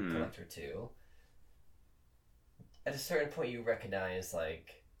 you're a comic collector too. At a certain point, you recognize,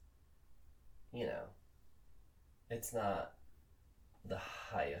 like, it's not the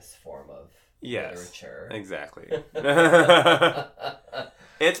highest form of literature. Exactly.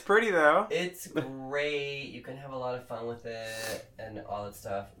 It's pretty though. It's great. You can have a lot of fun with it and all that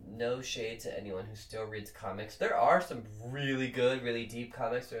stuff. No shade to anyone who still reads comics. There are some really good, really deep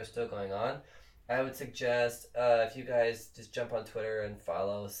comics that are still going on. I would suggest if you guys just jump on Twitter and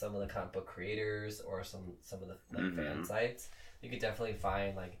follow some of the comic book creators or some of the fan sites. You could definitely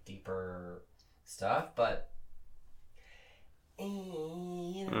find like deeper stuff, but by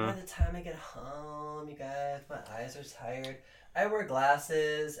the time I get home, you guys, my eyes are tired. I wear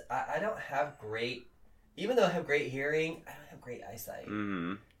glasses. I don't have great, even though I have great hearing, I don't have great eyesight.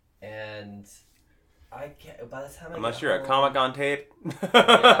 And I can't, by the time unless I get you're home, a comic on tape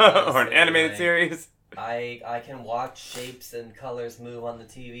yeah, or an animated series. I can watch shapes and colors move on the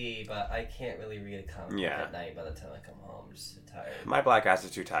TV, but I can't really read a comic book at night by the time I come home. I'm just so tired. My black ass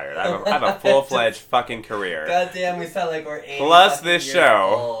is too tired. I have a full-fledged fucking career. God damn, we sound like we're 80 Plus this years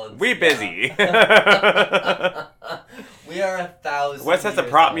show. old. We busy. We are 1,000 Wes has to years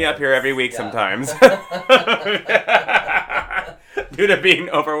prop me old. up here every week sometimes. Due to being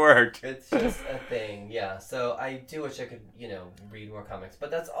overworked. It's just a thing, yeah. So I do wish I could, read more comics. But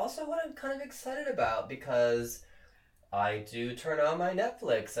that's also what I'm kind of excited about, because I do turn on my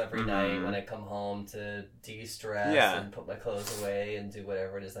Netflix every night when I come home to de-stress and put my clothes away and do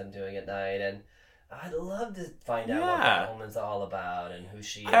whatever it is I'm doing at night. And I'd love to find out what Batwoman's all about and who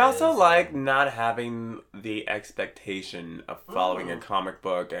she is. I also like not having the expectation of following a comic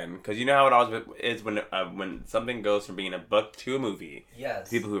book, and because you know how it always is when something goes from being a book to a movie. Yes.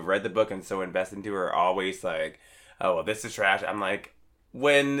 People who've read the book and so invested into it are always like, "Oh, well, this is trash." I'm like,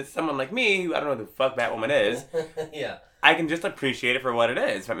 when someone like me, who I don't know who the fuck Batwoman is, I can just appreciate it for what it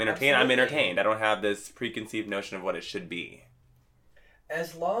is. If I'm entertained, I'm entertained. I don't have this preconceived notion of what it should be.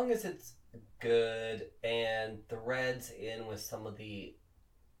 As long as it's good, and threads in with some of the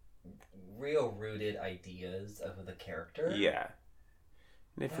real rooted ideas of the character. Yeah.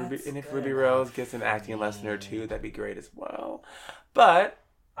 And if, That's if good Ruby enough Rose gets an for acting lesson or me. two, that'd be great as well. But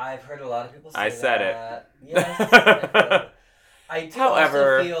I've heard a lot of people say I said it. that. Yes. I've heard it. I do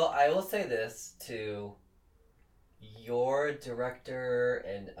However- also feel, I will say this to your director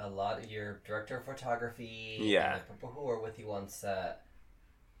and a lot of your director of photography Yeah. and the people who are with you on set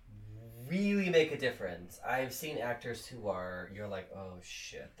really make a difference. I've seen actors who are, you're like, oh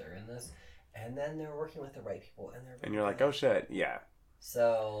shit, they're in this. And then they're working with the right people and they're really and you're like, good. oh shit, yeah.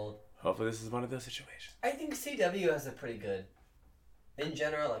 So Hopefully this is one of those situations. I think CW has a pretty good, in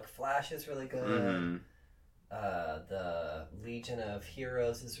general, like Flash is really good. Mm-hmm. The Legion of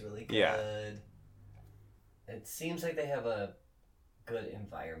Heroes is really good. Yeah. It seems like they have a good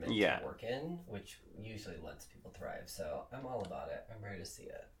environment Yeah. to work in, which usually lets people thrive. So I'm all about it. I'm ready to see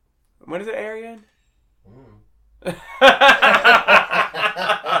it. When does it air again? Mm.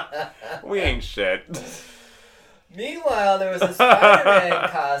 We ain't shit. Meanwhile, there was a Spider-Man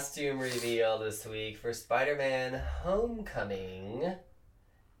costume reveal this week for Spider-Man Homecoming.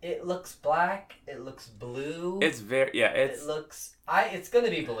 It looks black. It looks blue. It's very It looks. It's gonna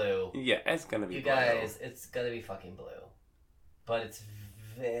be blue. yeah, it's gonna be You blue. guys, it's gonna be fucking blue. But it's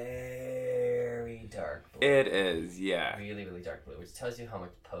very dark blue. It is, yeah. Really, really dark blue, which tells you how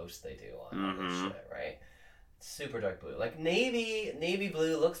much post they do on all this Mhm. shit, right? Super dark blue. Like navy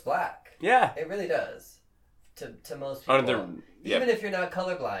blue looks black. Yeah. It really does. To most people. Yeah, Even if you're not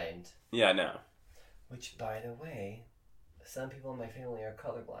colorblind. yeah, no. Which, by the way, some people in my family are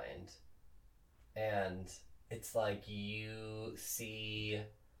colorblind. And it's like you see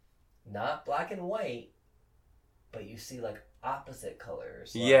not black and white, but you see like opposite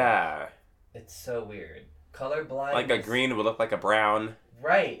colors. Like, Yeah. It's so weird. Color blindness. Like a green would look like a brown.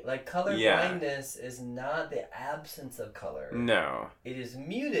 Right. Like color Yeah. blindness is not the absence of color. No. It is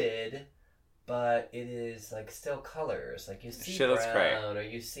muted, but it is like still colors. Like you see Shit looks great. brown or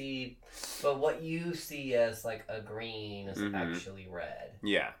you see, but what you see as like a green is Mhm. actually red,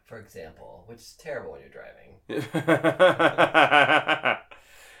 Yeah. for example, which is terrible when you're driving.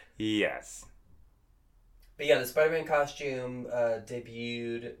 Yes. But yeah, the Spider-Man costume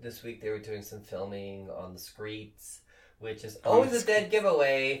debuted this week. They were doing some filming on the streets, which is On always the a dead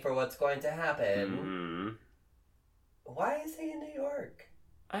giveaway for what's going to happen. Mhm. Why is he in New York?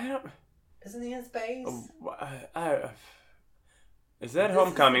 I don't. Isn't he in space? Is that This is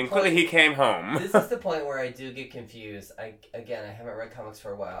Homecoming? the point- Clearly he came home. This is the point where I do get confused. I haven't read comics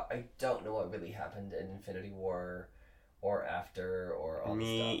for a while. I don't know what really happened in Infinity War or after or all Me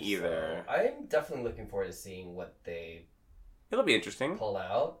the stuff. either. So I'm definitely looking forward to seeing what they It'll be interesting. pull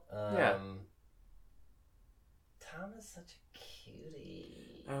out. Yeah. Tom is such a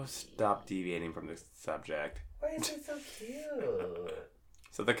cutie. Oh, stop deviating from this subject. Why is he so cute?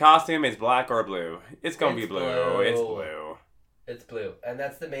 So the costume is black or blue. It's gonna be It's blue. blue. It's blue. It's blue. And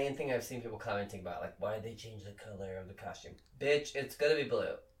that's the main thing I've seen people commenting about. Like, why did they change the color of the costume? Bitch, it's gonna be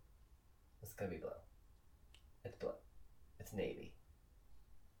blue. It's gonna be blue. It's blue. It's navy.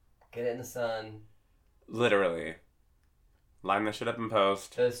 Get it in the sun. Literally. Line that shit up in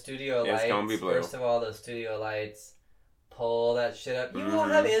post. The studio It's lights. gonna be blue. First of all, those studio lights. Pull that shit up. You Mhm. don't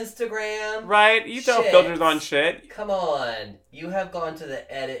have Instagram. Right? You throw Shit. filters on shit. Come on. You have gone to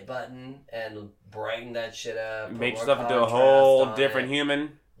the edit button and brightened that shit up. put Make more yourself into a contrast whole on different it.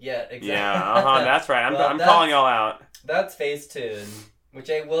 human. Yeah, exactly. Yeah, that's right. I'm Well, calling y'all out. That's Facetune, which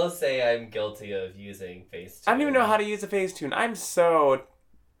I will say I'm guilty of using Facetune. I don't even know how to use a Facetune. I'm so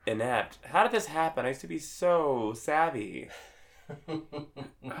inept. How did this happen? I used to be so savvy.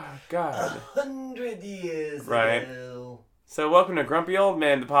 Oh, God. 100 years Right. ago. So welcome to Grumpy Old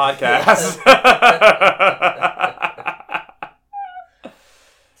Man, the podcast.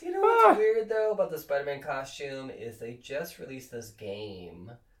 Do you know what's weird though about the Spider-Man costume is they just released this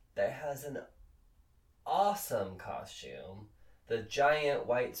game that has an awesome costume. The giant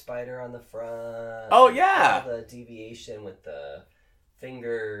white spider on the front. Oh, yeah. All the deviation with the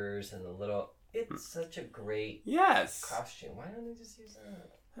fingers and the little. It's such a great Yes. costume. Why don't they just use that?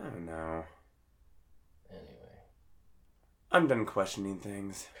 I don't know. Anyway. I'm done questioning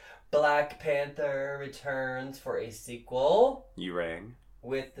things. Black Panther returns for a sequel You rang.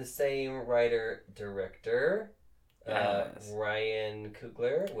 with the same writer-director. Yes. Ryan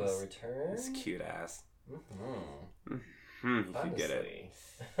Coogler will return. This cute ass. Mm-hmm. If you get it.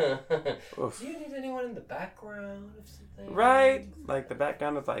 Oof. Do you need anyone in the background of something? Right? Like the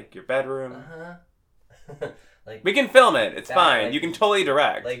background of like your bedroom. Uh-huh. Like We can film it. It's That, fine. like- You can totally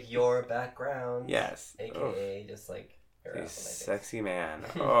direct. like your background. Yes. AKA just like your You outfit, I think. sexy man.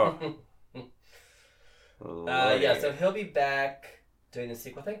 Oh. Yeah, so he'll be back doing the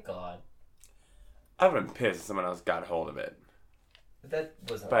sequel. Thank God. I would have been pissed if someone else got hold of it. That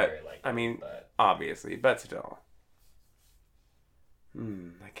wasn't But, very likely. I mean, but obviously, but still. I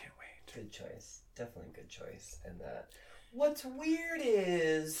can't wait. good choice. Definitely good choice in that. What's weird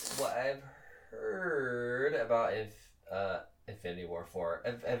is what I've heard about Infinity War 4,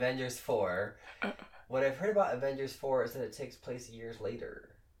 Avengers 4. What I've heard about Avengers 4 is that it takes place years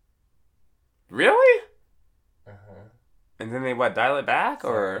later. Really? Uh-huh. And then they, dial it back?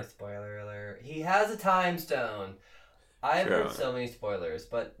 Sorry, Or spoiler alert. He has a time stone. I've True. heard so many spoilers,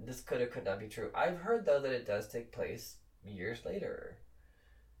 but this could or could not be true. I've heard, though, that it does take place years later.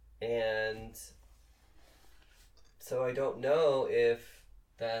 And so I don't know if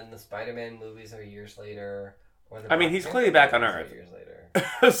then the Spider-Man movies are years later, or the I mean, Black he's Panther clearly back on movies are Earth. years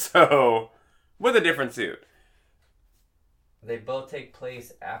later. So, with a different suit. They both take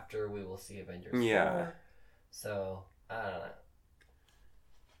place after we will see Avengers Yeah. 4. So, I don't know.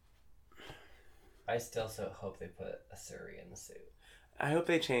 I still so hope they put a Suri in the suit. I hope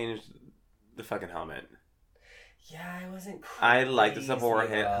they changed the fucking helmet. Yeah, I wasn't crazy I like the Civil War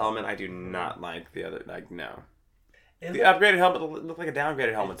about- helmet. I do not like the other. Like, no. It The looked upgraded helmet looked like a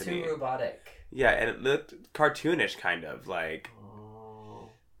downgraded helmet to too me. robotic. Yeah, and it looked cartoonish, kind of. Like,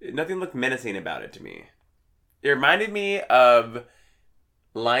 nothing looked menacing about it to me. It reminded me of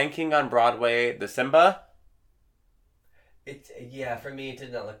Lion King on Broadway, the Simba. For me, it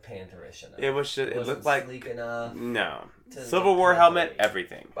did not look Pantherish enough. It was just, it wasn't looked like, sleek enough. no. to Civil look War helmet, Panther-y.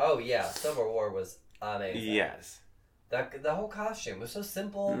 everything. Oh yeah, Civil War was amazing. Yes. The whole costume was so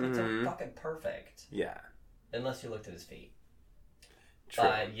simple, but so Mhm. fucking perfect. Yeah. Unless you looked at his feet. True.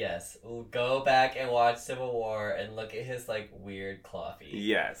 But yes, we'll go back and watch Civil War and look at his like weird claw feet.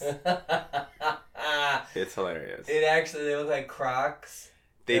 Yes. It's hilarious. It actually, they look like Crocs.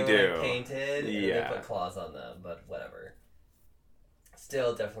 They were, do. like, painted, and Yeah. they put claws on them, but whatever.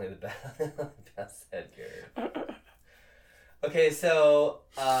 Still definitely the best headgear. Okay, so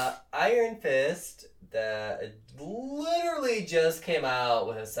Iron Fist that literally just came out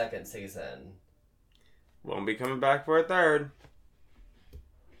with a second season. Won't be coming back for a third.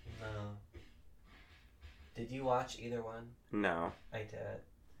 No. Did you watch either one? No. I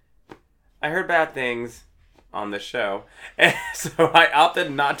did. I heard bad things on the show, and so I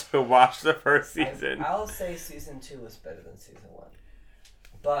opted not to watch the first season. I'll say season 2 was better than season 1.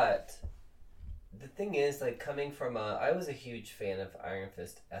 But the thing is, like, coming from I was a huge fan of Iron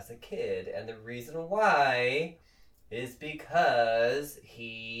Fist as a kid, and the reason why is because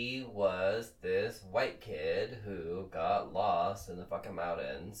he was this white kid who got lost in the fucking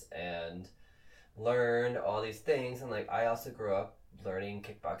mountains and learned all these things, and like I also grew up learning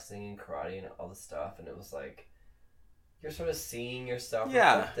kickboxing and karate and all this stuff, and it was like you're sort of seeing yourself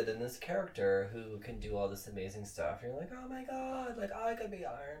Yeah. reflected in this character who can do all this amazing stuff. You're like, oh my god, like I could be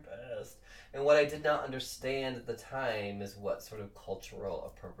Iron Fist. And what I did not understand at the time is what sort of cultural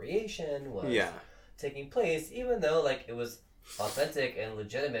appropriation was Yeah. taking place, even though like it was authentic and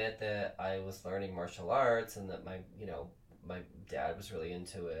legitimate that I was learning martial arts and that my dad was really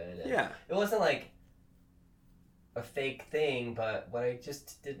into it. And Yeah. it wasn't like a fake thing, but what I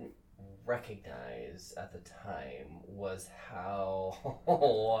just didn't recognize at the time was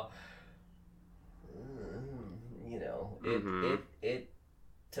how it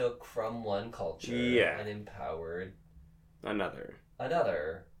took from one culture Yeah. and empowered Another.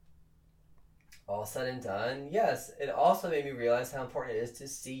 another. All said and done, yes, it also made me realize how important it is to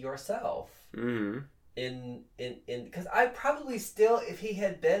see yourself Mm-hmm. in because I probably still, if he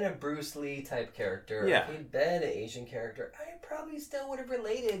had been a Bruce Lee type character, Yeah. if he'd been an Asian character, I probably still would have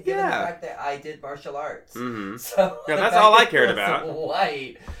related, given Yeah. the fact that I did martial arts. Mm-hmm. So Yeah, the that's fact all I that cared he was about.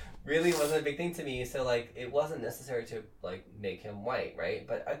 White really wasn't a big thing to me. So like, it wasn't necessary to like make him white, right?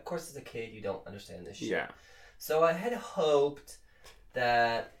 But of course, as a kid, you don't understand this shit. Yeah. So I had hoped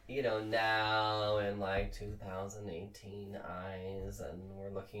that, now in like 2018 eyes, and we're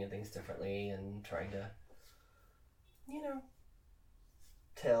looking at things differently and trying to,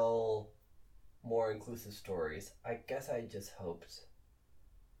 tell more inclusive stories. I guess I just hoped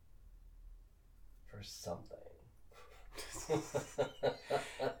for something.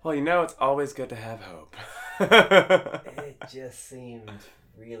 Well, it's always good to have hope. It just seemed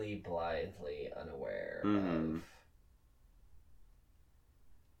really blithely unaware Mhm. of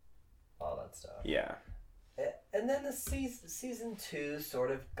all that stuff. Yeah. And then the season 2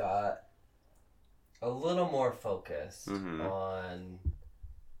 sort of got a little more focused Mhm. on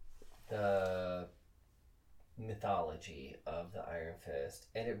the mythology of the Iron Fist,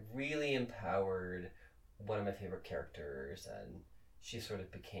 and it really empowered one of my favorite characters, and she sort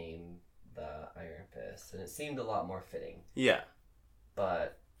of became the Iron Fist, and it seemed a lot more fitting. Yeah.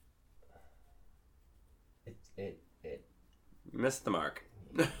 But it missed the mark.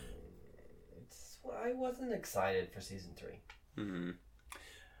 I wasn't excited for season 3. Mm-hmm.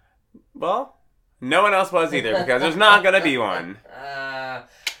 Well, no one else was either because there's not gonna be one.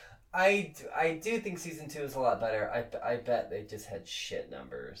 I do think season 2 is a lot better. I bet they just had shit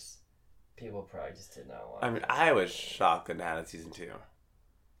numbers. People probably just did not want. I mean, I was shocked that it had a season 2.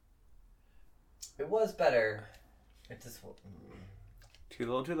 It was better. It just Too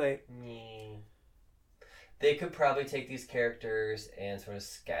little, too late. They could probably take these characters and sort of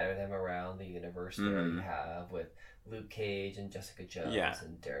scatter them around the universe they already have with Luke Cage and Jessica Jones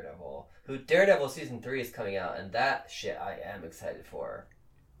and Daredevil. Daredevil season 3 is coming out, and that shit I am excited for.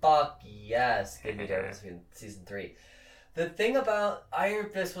 Fuck yes, give me Daredevil season 3. The thing about Iron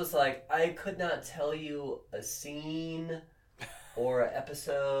Fist was like, I could not tell you a scene or an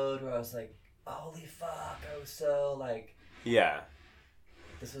episode where I was like, holy fuck, I was so like... Yeah.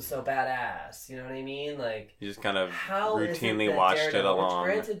 This was so badass, you know what I mean? Like, you just kind of routinely watched it along.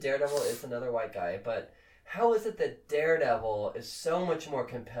 Granted, Daredevil is another white guy, but how is it that Daredevil is so much more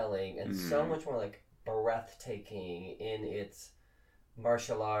compelling and so much more like breathtaking in its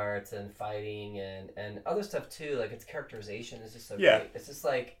martial arts and fighting and other stuff too? Like its characterization is just so great. It's just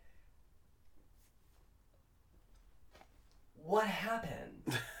like, what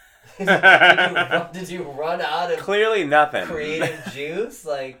happened? did you run out of clearly nothing creative juice?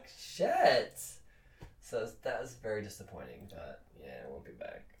 Like shit. So that was very disappointing, but yeah, it won't be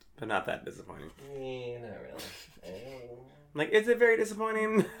back. But not that disappointing. Yeah, not really. Like, is it very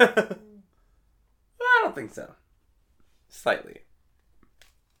disappointing? I don't think so. Slightly.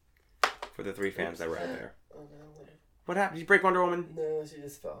 For the 3 fans that were out there. Oh no! What happened? Did you break Wonder Woman? No, she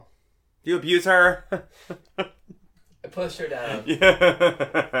just fell. Do you abuse her? I pushed her down.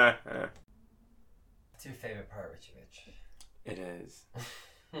 Yeah. What's your favorite part, Richie Rich? It is.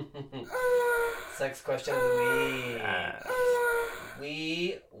 Sex question of the week.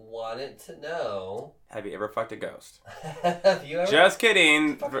 We wanted to know. Have you ever fucked a ghost? Have you ever? Just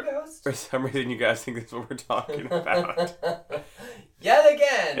kidding. Fucked a ghost? For some reason, you guys think this is what we're talking about. Yet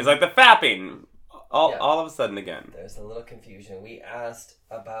again. It's like the fapping. All of a sudden again. There's a little confusion. We asked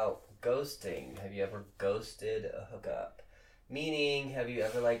about ghosting. Have you ever ghosted a hookup? Meaning, have you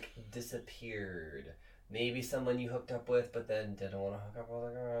ever like disappeared? Maybe someone you hooked up with, but then didn't want to hook up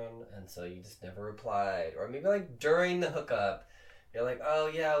with again, and so you just never replied. Or maybe like during the hookup, you're like, oh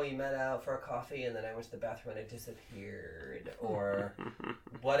yeah, we met out for a coffee, and then I went to the bathroom and I disappeared, or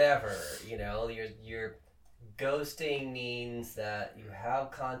whatever. You know, you're ghosting means that you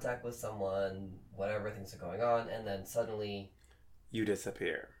have contact with someone, whatever things are going on, and then suddenly you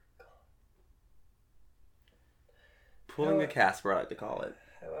disappear. Pulling the Casper, I like to call it.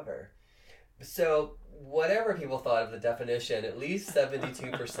 However, so whatever people thought of the definition, at least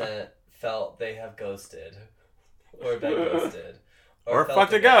 72% felt they have ghosted or been ghosted. Or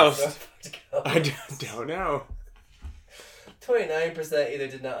fucked a ghost. I don't know. 29% either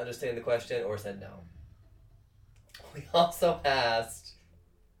did not understand the question or said no. We also asked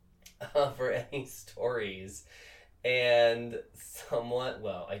for any stories, and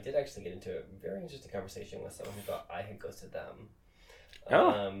I did actually get into a very interesting conversation with someone who thought I had ghosted them.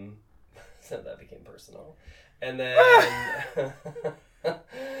 So that became personal. And then...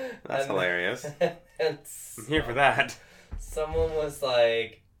 That's hilarious. And I'm here for that. Someone was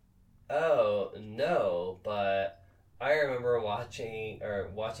like, oh, no, but I remember watching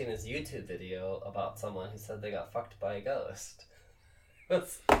this YouTube video about someone who said they got fucked by a ghost.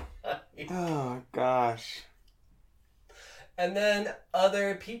 Oh, gosh. And then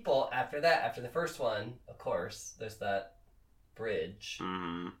other people after the first one, of course, there's that bridge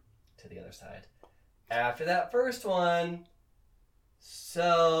to the other side. After that first one,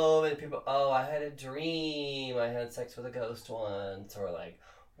 so many people, I had a dream, I had sex with a ghost once, or like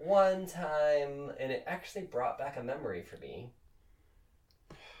one time, and it actually brought back a memory for me.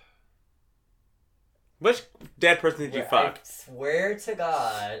 Which dead person did you fuck? I swear to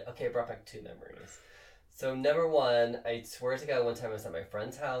God, okay, it brought back 2 memories. So number 1, I swear to God, one time I was at my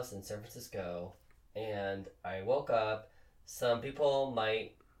friend's house in San Francisco, and I woke up. Some people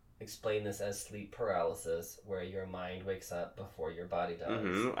might explain this as sleep paralysis, where your mind wakes up before your body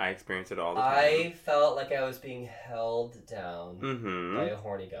does. I experience it all the time. I felt like I was being held down by a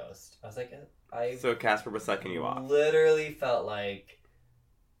horny ghost. I was like, So Casper was sucking you off. Literally felt like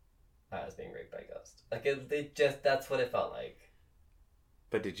I was being raped by a ghost. Like that's what it felt like.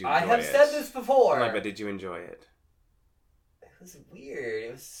 But did you enjoy it? I have said this before. But did you enjoy it? It was weird.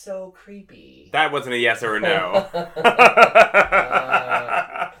 It was so creepy. That wasn't a yes or a no.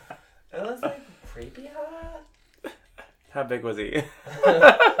 big was he?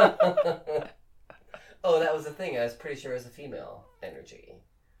 Oh, that was the thing. I was pretty sure it was a female energy.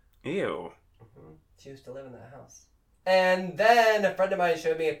 Ew. Mm-hmm. She used to live in that house. And then a friend of mine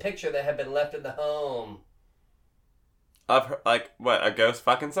showed me a picture that had been left in the home. Of her, like, what, a ghost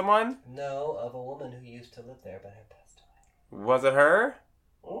fucking someone? No, of a woman who used to live there but had passed away. Was it her?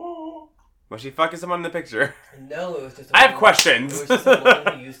 Oh. Was she fucking someone in the picture? No, it was just I have questions! It was just a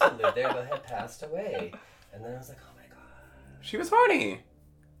woman who used to live there but had passed away. And then I was like, oh my god. She was horny.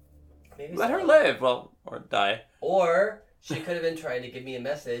 Maybe Let so. her live. Well, or die. Or she could have been trying to give me a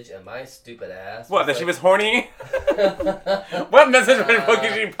message and my stupid ass. What, that like, she was horny? What message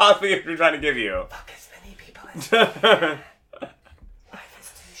could she possibly be trying to give you? Fuck as many people as you can. Life is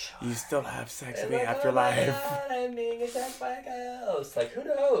too short. You still have sex in And the like, afterlife. oh my god, I'm being attacked by a ghost. Like, who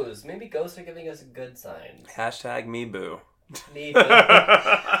knows? Maybe ghosts are giving us a good sign. Hashtag me boo. Me too. That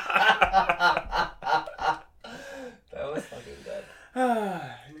was fucking good.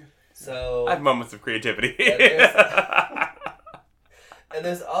 So I have moments of creativity. And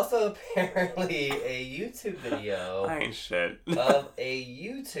there's also apparently a YouTube video I ain't shit. of a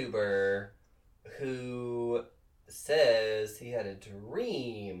YouTuber who says he had a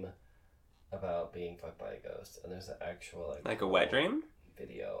dream about being fucked by a ghost, and there's an actual Like a wet dream?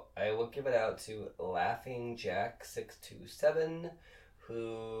 video. I will give it out to Laughing Jack 627,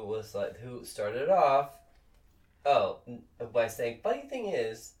 who started it off by saying, funny thing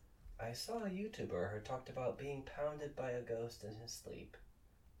is, I saw a YouTuber who talked about being pounded by a ghost in his sleep.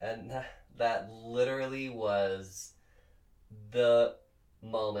 And that literally was the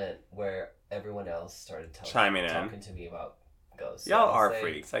moment where everyone else started Chiming in. talking to me about ghosts. Y'all So I'll are say,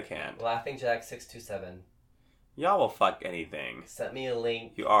 freaks. I can't. Laughing Jack 627 Y'all will fuck anything. sent me a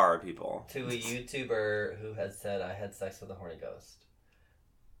link You are people. to a YouTuber who had said I had sex with a horny ghost.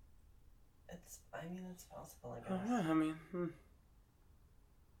 It's possible, I guess. I mean...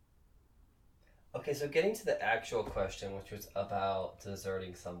 Okay, so getting to the actual question, which was about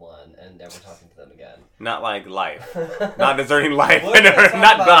deserting someone and never talking to them again. Not like life. Not deserting life. We're gonna talk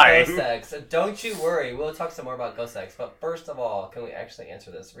Not about dying. ghost sex. Don't you worry. We'll talk some more about ghost sex. But first of all, can we actually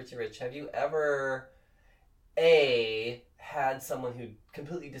answer this? Richie Rich, have you ever, A, had someone who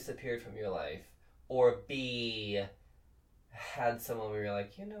completely disappeared from your life, or B, had someone where you're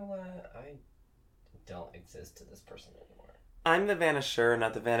like, you know what, I don't exist to this person anymore? I'm the vanisher,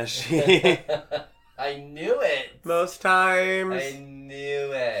 not the vanishee. I knew it! Most times. I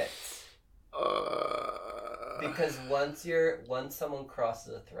knew it. Because once someone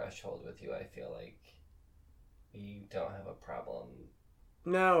crosses a threshold with you, I feel like you don't have a problem.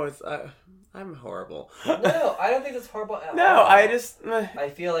 No, it's I'm horrible. No, I don't think that's horrible at all. No, I just.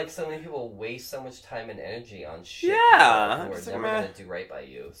 I feel like so many people waste so much time and energy on shit. Yeah, who are just never like, gonna do right by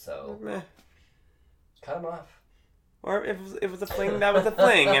you. So Meh. cut them off. Or if it was a fling, that was a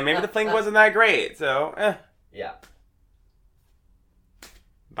fling, and maybe the fling wasn't that great. So, Yeah.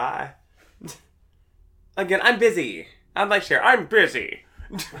 Bye. Again, I'm busy. I'd like to share. I'm busy.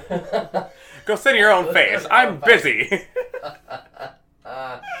 Go sit in your own face. I'm busy.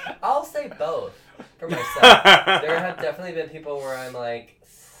 I'll say both for myself. There have definitely been people where I'm like,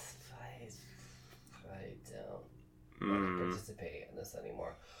 I don't want to participate in this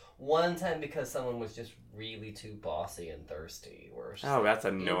anymore. One time because someone was just really too bossy and thirsty. Where it's just like, that's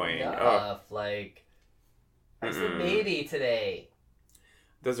annoying. Enough. Like, I said maybe today.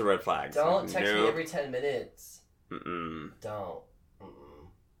 Those are red flags. Don't text me every 10 minutes. Mm-mm. Don't.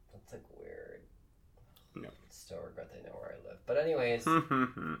 That's like weird. No. Still regret they know where I live. But anyways.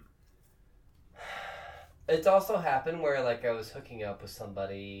 It's also happened where like I was hooking up with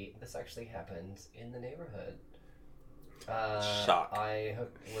somebody. This actually happened in the neighborhood. Shock. I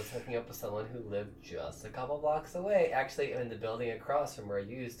was hooking up with someone who lived just a couple blocks away. Actually, in the building across from where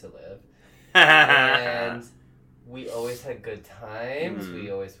you used to live. And we always had good times.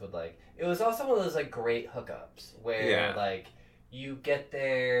 We always would like... It was also one of those like great hookups where like you get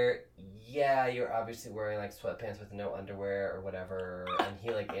there, you're obviously wearing like sweatpants with no underwear or whatever, and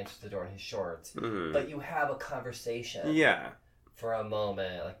he like answers the door in his shorts. But you have a conversation. Yeah. For a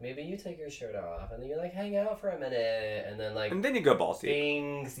moment, like maybe you take your shirt off and then you like hang out for a minute and then like and then you go ballsy.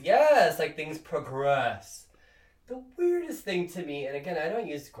 Things progress. The weirdest thing to me, and again I don't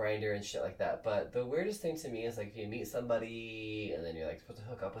use Grindr and shit like that, but the weirdest thing to me is like if you meet somebody and then you're like supposed to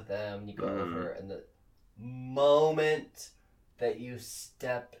hook up with them and you go over, and the moment that you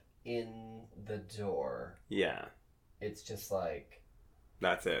step in the door, it's just like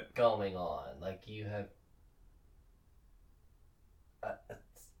that's it going on. Like you have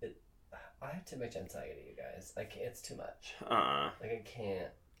I have too much anxiety, you guys. It's too much. Like I can't.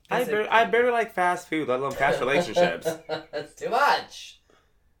 I barely like fast food, let alone fast relationships. That's too much.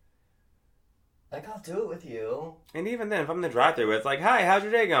 Like, I'll do it with you. And even then, if I'm in the drive-thru, it's like, hi, how's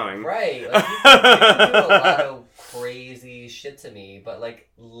your day going? Right. Like, you can do a lot of crazy shit to me, but, like,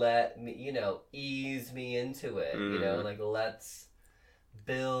 let me, ease me into it. Like, let's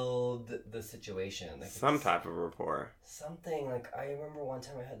build the situation. Like, some type of rapport. Something, like, I remember one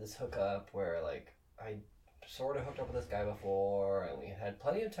time I had this hookup where, like, I sort of hooked up with this guy before, and we had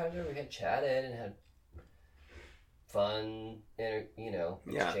plenty of times where we had chatted and had fun,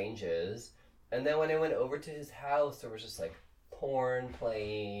 exchanges. And then when I went over to his house, there was just, like, porn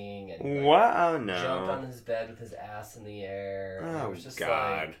playing. And what? Oh, no. Jumped on his bed with his ass in the air. Oh, and it was just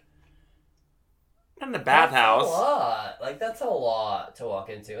God. Like, not in the bathhouse. That's a lot. Like, that's a lot to walk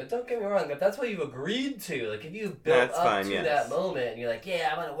into. And don't get me wrong, if that's what you've agreed to, like, if you've built up to that moment, and you're like, yeah,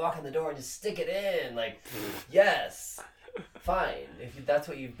 I'm going to walk in the door and just stick it in. Like, yes. Fine. If that's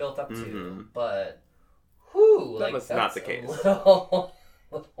what you've built up to. But, whew. That like, was not the case.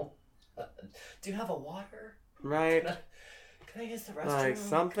 Do you have a water? Right. Can I use the restroom? Like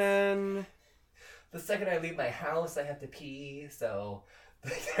something. The second I leave my house, I have to pee, so...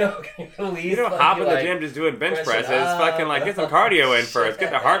 you don't hop in the gym just doing bench presses. Fucking, like, get some cardio in first.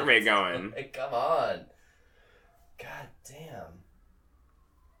 Get the heart rate going. Like, come on. God damn.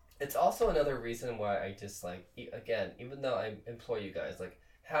 It's also another reason why I just, like... Again, even though I implore you guys, like,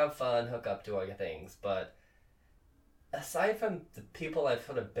 have fun, hook up, do all your things, but... Aside from the people I've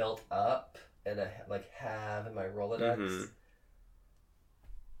sort of built up and I have in my Rolodex,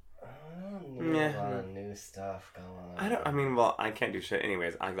 I don't need a lot of new stuff going on. I can't do shit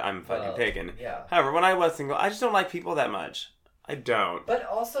anyways. I'm fucking taken. Yeah. However, when I was single, I just don't like people that much. I don't. But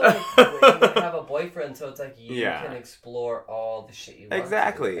also, like, you have a boyfriend, so it's like you can explore all the shit you want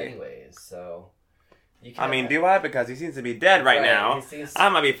to anyways, so... do I? Because he seems to be dead right now. I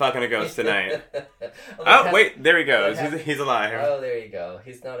might be fucking a ghost tonight. Wait, there he goes. He's alive. Oh, there you go.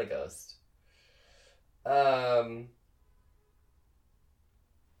 He's not a ghost.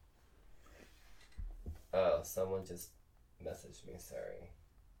 Oh, someone just messaged me, sorry.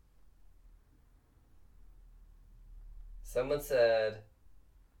 Someone said,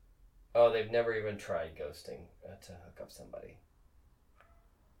 they've never even tried ghosting to hook up somebody.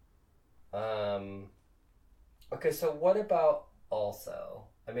 Okay, so what about also,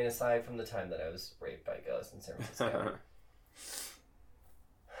 aside from the time that I was raped by ghosts in San Francisco,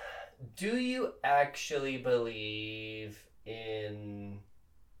 do you actually believe in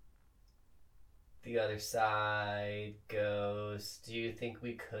the other side, ghosts? Do you think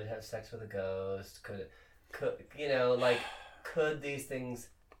we could have sex with a ghost? Could these things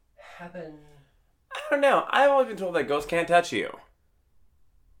happen? I don't know. I've always been told that ghosts can't touch you.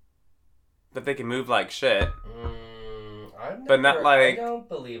 That they can move like shit. I don't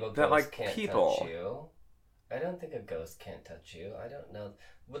believe a ghost can't people. Touch you. I don't think a ghost can't touch you. I don't know.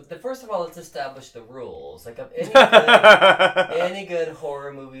 But first of all, let's establish the rules. Like of any good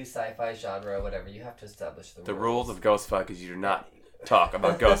horror movie, sci-fi genre, whatever, you have to establish the rules. The rules of ghost fuck is you do not talk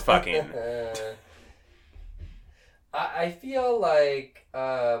about ghost fucking. I feel like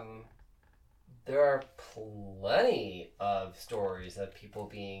there are plenty of stories of people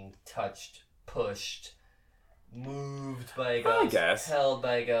being touched, pushed, moved by a ghost, I guess. held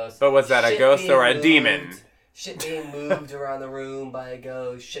by a ghost. But was that a ghost or a demon? Shit being moved around the room by a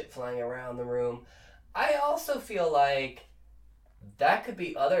ghost, shit flying around the room. I also feel like that could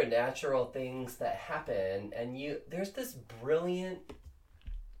be other natural things that happen, and there's this brilliant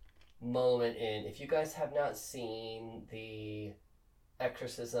moment in, if you guys have not seen The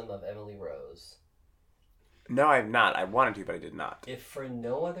Exorcism of Emily Rose. No, I've not. I wanted to, but I did not. If for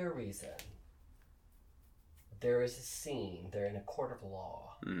no other reason, there is a scene, they're in a court of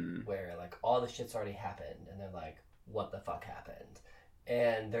law, where like all the shit's already happened, and they're like, what the fuck happened?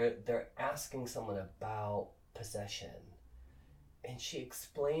 And they're asking someone about possession. And she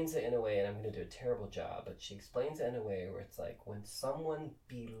explains it in a way, and I'm going to do a terrible job, but she explains it in a way where it's like, when someone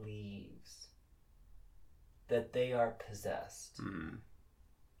believes that they are possessed,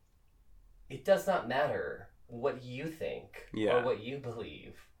 it does not matter what you think or what you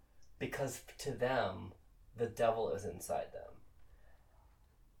believe, because to them, the devil is inside them.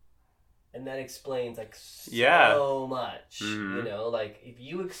 And that explains like so much, you know, like if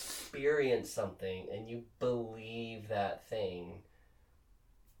you experience something and you believe that thing,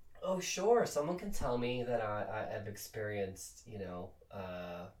 oh sure, someone can tell me that I have experienced, you know,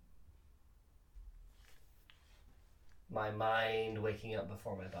 my mind waking up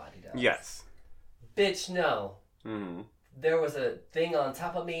before my body does. Yes. Bitch, no. There was a thing on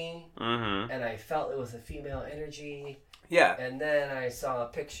top of me, and I felt it was a female energy. Yeah. And then I saw a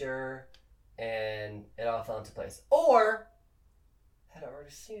picture, and it all fell into place. Or had I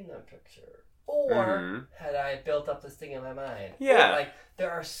already seen that picture? Or had I built up this thing in my mind? Yeah. Or, like, there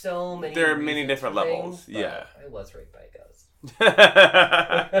are so many. There are many different levels. Yeah. I was raped by a ghost.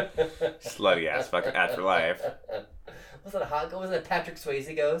 Slutty ass fucking afterlife. Was it a hot ghost? Was it a Patrick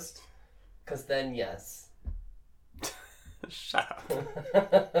Swayze ghost? Because then, yes. Shut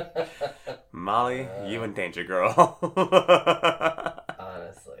up. Molly, you in danger, girl.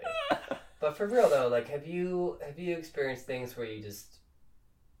 Honestly. But for real though, like have you experienced things where you just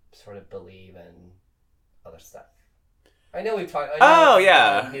sort of believe in other stuff? I know we've talked. Oh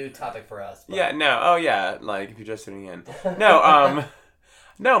yeah, a new topic for us. But... Yeah, no, oh yeah, like if you're just tuning in. No,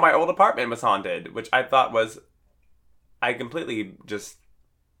 no, my old apartment was haunted, which I thought was, I completely just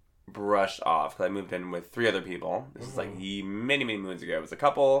brushed off because I moved in with 3 other people. This is like many moons ago. It was a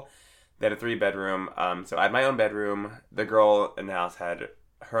couple. They had a 3-bedroom. So I had my own bedroom. The girl in the house had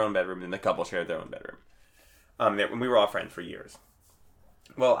her own bedroom, and the couple shared their own bedroom. We were all friends for years.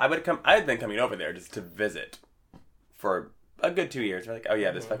 Well, I had been coming over there just to visit for a good 2 years. They're like, oh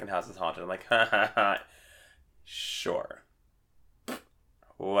yeah, this fucking house is haunted. I'm like, ha ha ha. Sure.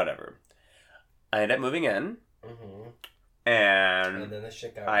 Whatever. I ended up moving in. And then the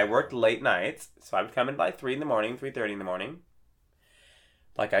shit got I worked late nights. So I would come in by 3 in the morning, 3:30 in the morning.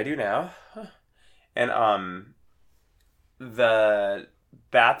 Like I do now. And the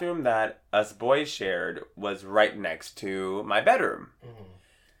bathroom that us boys shared was right next to my bedroom.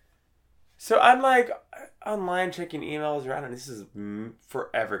 So I'm like online checking emails around, and this is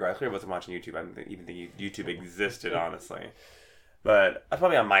forever ago. I clearly wasn't watching YouTube. I didn't even think YouTube existed, honestly. But I was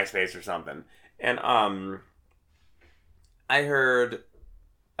probably on MySpace or something. And I heard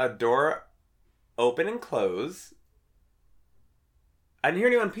a door open and close. I didn't hear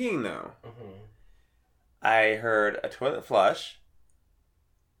anyone peeing, though. I heard a toilet flush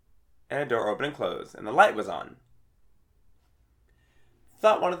and a door open and close, and the light was on.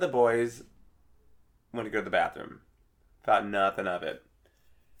 Thought one of the boys went to go to the bathroom. Thought nothing of it.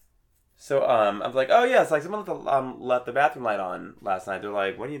 So I was like, oh yeah, it's like someone left the bathroom light on last night. They're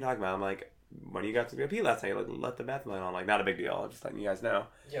like, what are you talking about? I'm like, when you got to go pee last night, let the bathroom light on. Like, not a big deal. I'm just letting you guys know.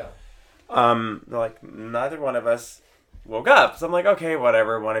 Yeah. They're like, neither one of us woke up. So I'm like, okay,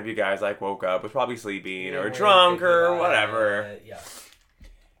 whatever. One of you guys like woke up, was probably sleeping or drunk or whatever. Yeah.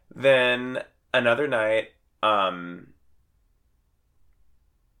 Then another night, I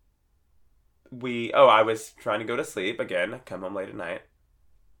was trying to go to sleep again. Come home late at night.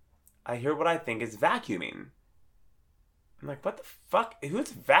 I hear what I think is vacuuming. I'm like, what the fuck?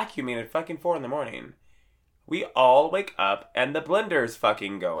 Who's vacuuming at fucking 4 in the morning? We all wake up and the blender's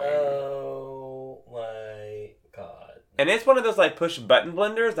fucking going. Oh my god. And it's one of those like push button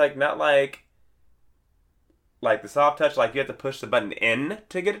blenders, like not like the soft touch, like you have to push the button in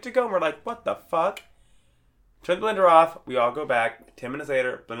to get it to go. And we're like, what the fuck? Turn the blender off. We all go back. 10 minutes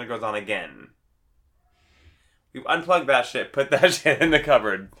later, blender goes on again. We unplug that shit, put that shit in the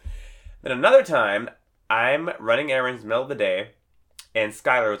cupboard. Then another time, I'm running errands in the middle of the day, and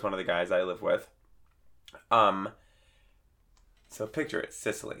Skylar was one of the guys I live with. So picture it,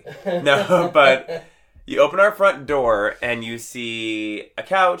 Sicily. No, but you open our front door, and you see a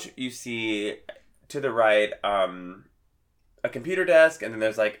couch, you see to the right, a computer desk, and then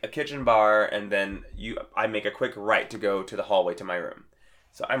there's like a kitchen bar, and then I make a quick right to go to the hallway to my room.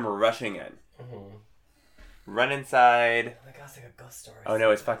 So I'm rushing in. Run inside. Oh my gosh, like a ghost story. Oh no,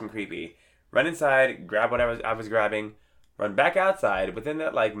 it's fucking creepy. Run inside, grab what I was grabbing, run back outside. Within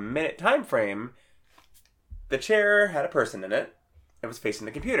that like minute time frame, the chair had a person in it. It was facing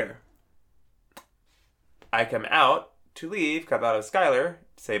the computer. I come out to leave, come out of Skylar,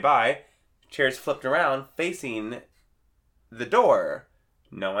 say bye. Chair's flipped around, facing the door.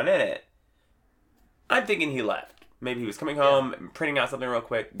 No one in it. I'm thinking he left. Maybe he was coming home, printing out something real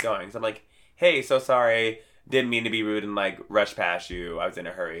quick, going. So I'm like, hey, so sorry. Didn't mean to be rude and like rush past you. I was in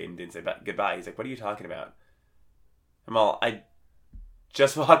a hurry and didn't say goodbye. He's like, what are you talking about? I'm all, I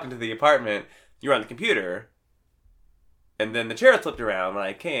just walked into the apartment. You were on the computer. And then the chair flipped around when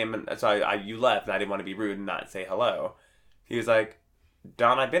I came. And so you left and I didn't want to be rude and not say hello. He was like,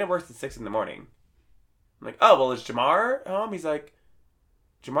 Don, I've been at work since 6 in the morning. I'm like, oh, well, is Jamar home? He's like,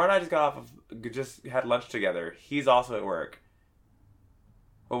 Jamar and I just had lunch together. He's also at work.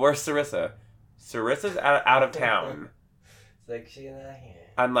 Well, where's Sarissa? Sarissa's out of town. It's like, she's not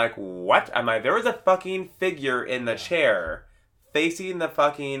here. I'm like, what? I'm like, there was a fucking figure in the chair facing the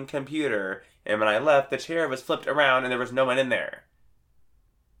fucking computer. And when I left, the chair was flipped around and there was no one in there.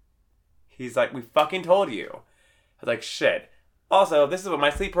 He's like, we fucking told you. I was like, shit. Also, this is when my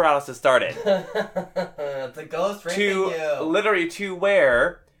sleep paralysis started. The ghost raping you. Literally to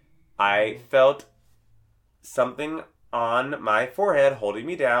where I felt something on my forehead holding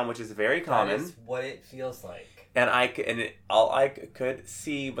me down, which is very common. That is what it feels like. And all I could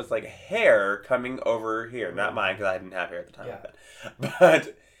see was like hair coming over here. Not mine, because I didn't have hair at the time. Yeah.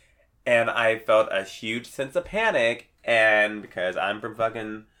 And I felt a huge sense of panic. And because I'm from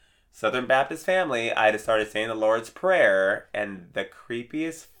fucking Southern Baptist family, I just started saying the Lord's Prayer. And the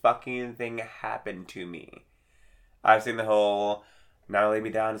creepiest fucking thing happened to me. I've seen the whole, now lay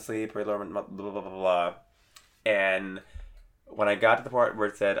me down to sleep, pray Lord, blah, blah, blah, blah, blah. And when I got to the part where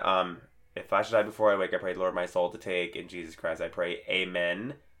it said, if I should die before I wake, I pray, Lord, my soul to take. In Jesus Christ, I pray,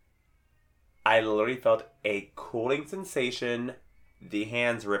 amen. I literally felt a cooling sensation. The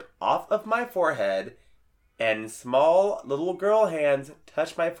hands rip off of my forehead. And small little girl hands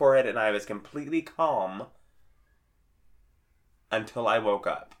touched my forehead. And I was completely calm. Until I woke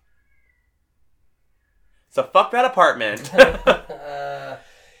up. So fuck that apartment.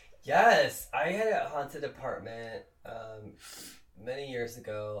 Yes. I had a haunted apartment. Many years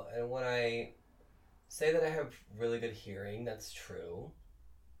ago, and when I say that I have really good hearing, that's true,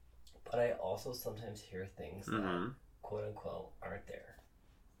 but I also sometimes hear things that, quote unquote, aren't there.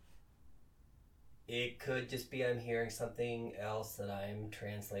 It could just be I'm hearing something else that I'm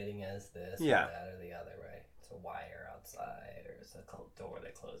translating as this or that or the other, right? It's a wire outside, or it's a door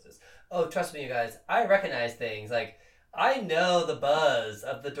that closes. Oh, trust me, you guys, I recognize things. Like, I know the buzz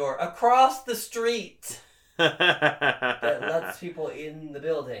of the door across the street. That lets people in the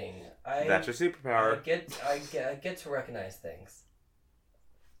building. That's your superpower. I get to recognize things.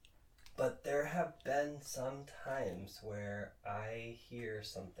 But there have been some times where I hear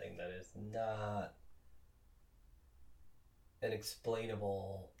something that is not an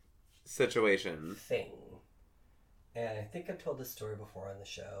explainable situation thing. And I think I've told this story before on the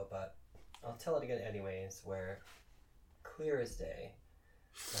show, but I'll tell it again anyways, where clear as day,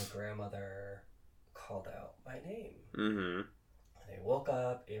 my grandmother called out my name. And I woke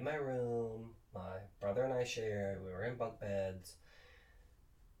up in my room. My brother and I shared. We were in bunk beds.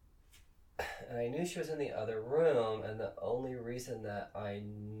 And I knew she was in the other room. And the only reason that I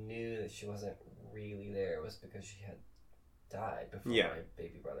knew that she wasn't really there was because she had died before my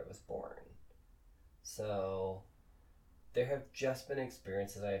baby brother was born. So there have just been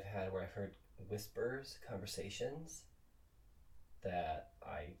experiences I've had where I've heard whispers, conversations that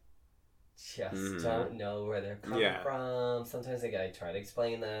I just don't know where they're coming from. Sometimes I try to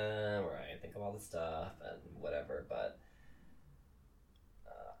explain them, or I think of all the stuff and whatever, but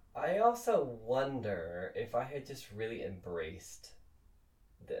I also wonder if I had just really embraced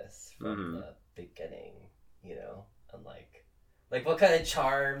this from the beginning, you know, and like what kind of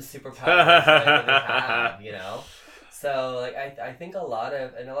charms, superpowers do I really have, you know? So, like, I think a lot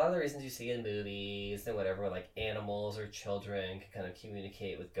of the reasons you see in movies and whatever, like animals or children can kind of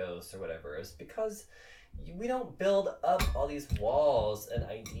communicate with ghosts or whatever, is because we don't build up all these walls and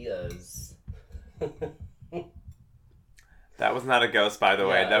ideas. That was not a ghost, by the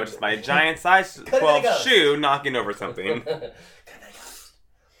way. That was just my giant size 12 shoe knocking over something.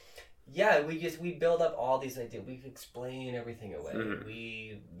 Yeah, we build up all these ideas. We explain everything away.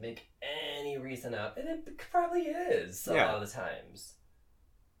 We make any reason up, and it probably is a lot of the times.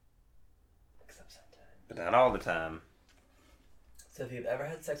 Except sometimes. But not all the time. So if you've ever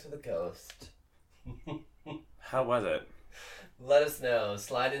had sex with a ghost... How was it? Let us know.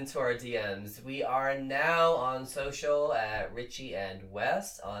 Slide into our DMs. We are now on social at Richie and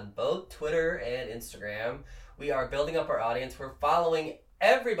Wes on both Twitter and Instagram. We are building up our audience. We're following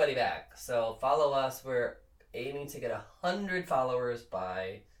everybody back. So follow us. We're aiming to get 100 followers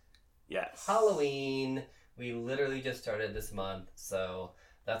by Halloween. We literally just started this month, so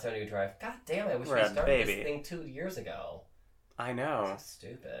that's our new drive. God damn it, I wish we started this thing 2 years ago. I know. So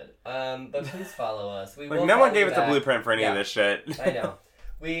stupid. But please follow us. No one gave us a blueprint for any of this shit. I know.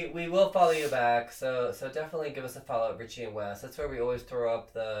 We will follow you back, so definitely give us a follow at Richie and Wes. That's where we always throw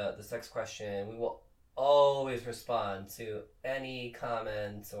up the sex question. We will always respond to any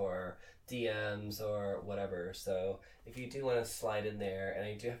comments or DMs or whatever. So if you do want to slide in there, and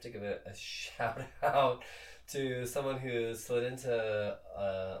I do have to give a shout out to someone who slid into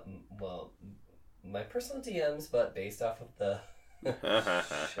my personal DMs, but based off of the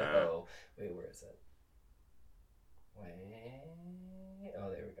show. Wait, where is it? Oh,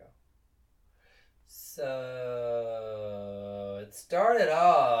 there we go. So it started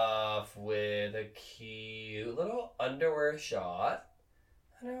off with a cute little underwear shot,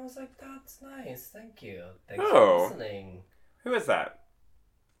 and I was like, "That's nice, thank you, thanks for listening." Who is that?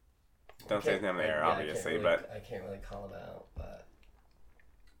 Don't say his name on the air, obviously, I can't really call him out, but...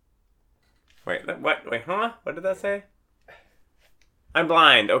 Wait, what? Wait, huh? What did that say? I'm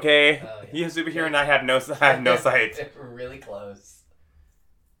blind, okay? Oh, yeah. He's a superhero and I have no sight. Really close.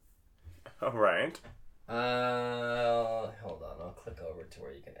 Alright. Hold on, I'll click over to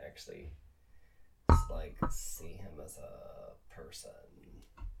where you can actually, like, see him as a person.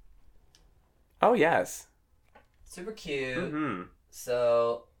 Oh, yes. Super cute. Mm-hmm.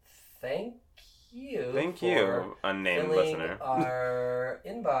 So, thank you. Thank you, unnamed listener. Our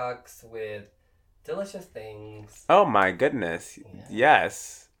inbox with delicious things. Oh my goodness. Yeah.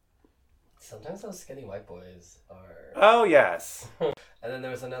 Yes. Sometimes those skinny white boys are... Oh, yes. And then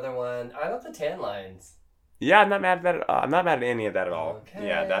there was another one. I love the tan lines. Yeah, I'm not mad at that. I'm not mad at any of that at all. Okay.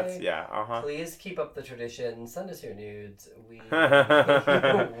 Yeah, that's, yeah, uh-huh. Please keep up the tradition. Send us your nudes. We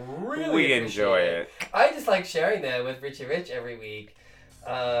really We enjoy it. I just like sharing them with Richie Rich every week.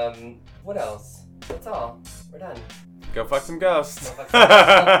 What else? That's all. We're done. Go fuck some ghosts. Go fuck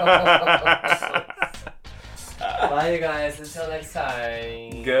some ghosts. Bye, you guys. Until next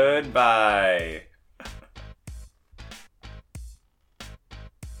time. Goodbye.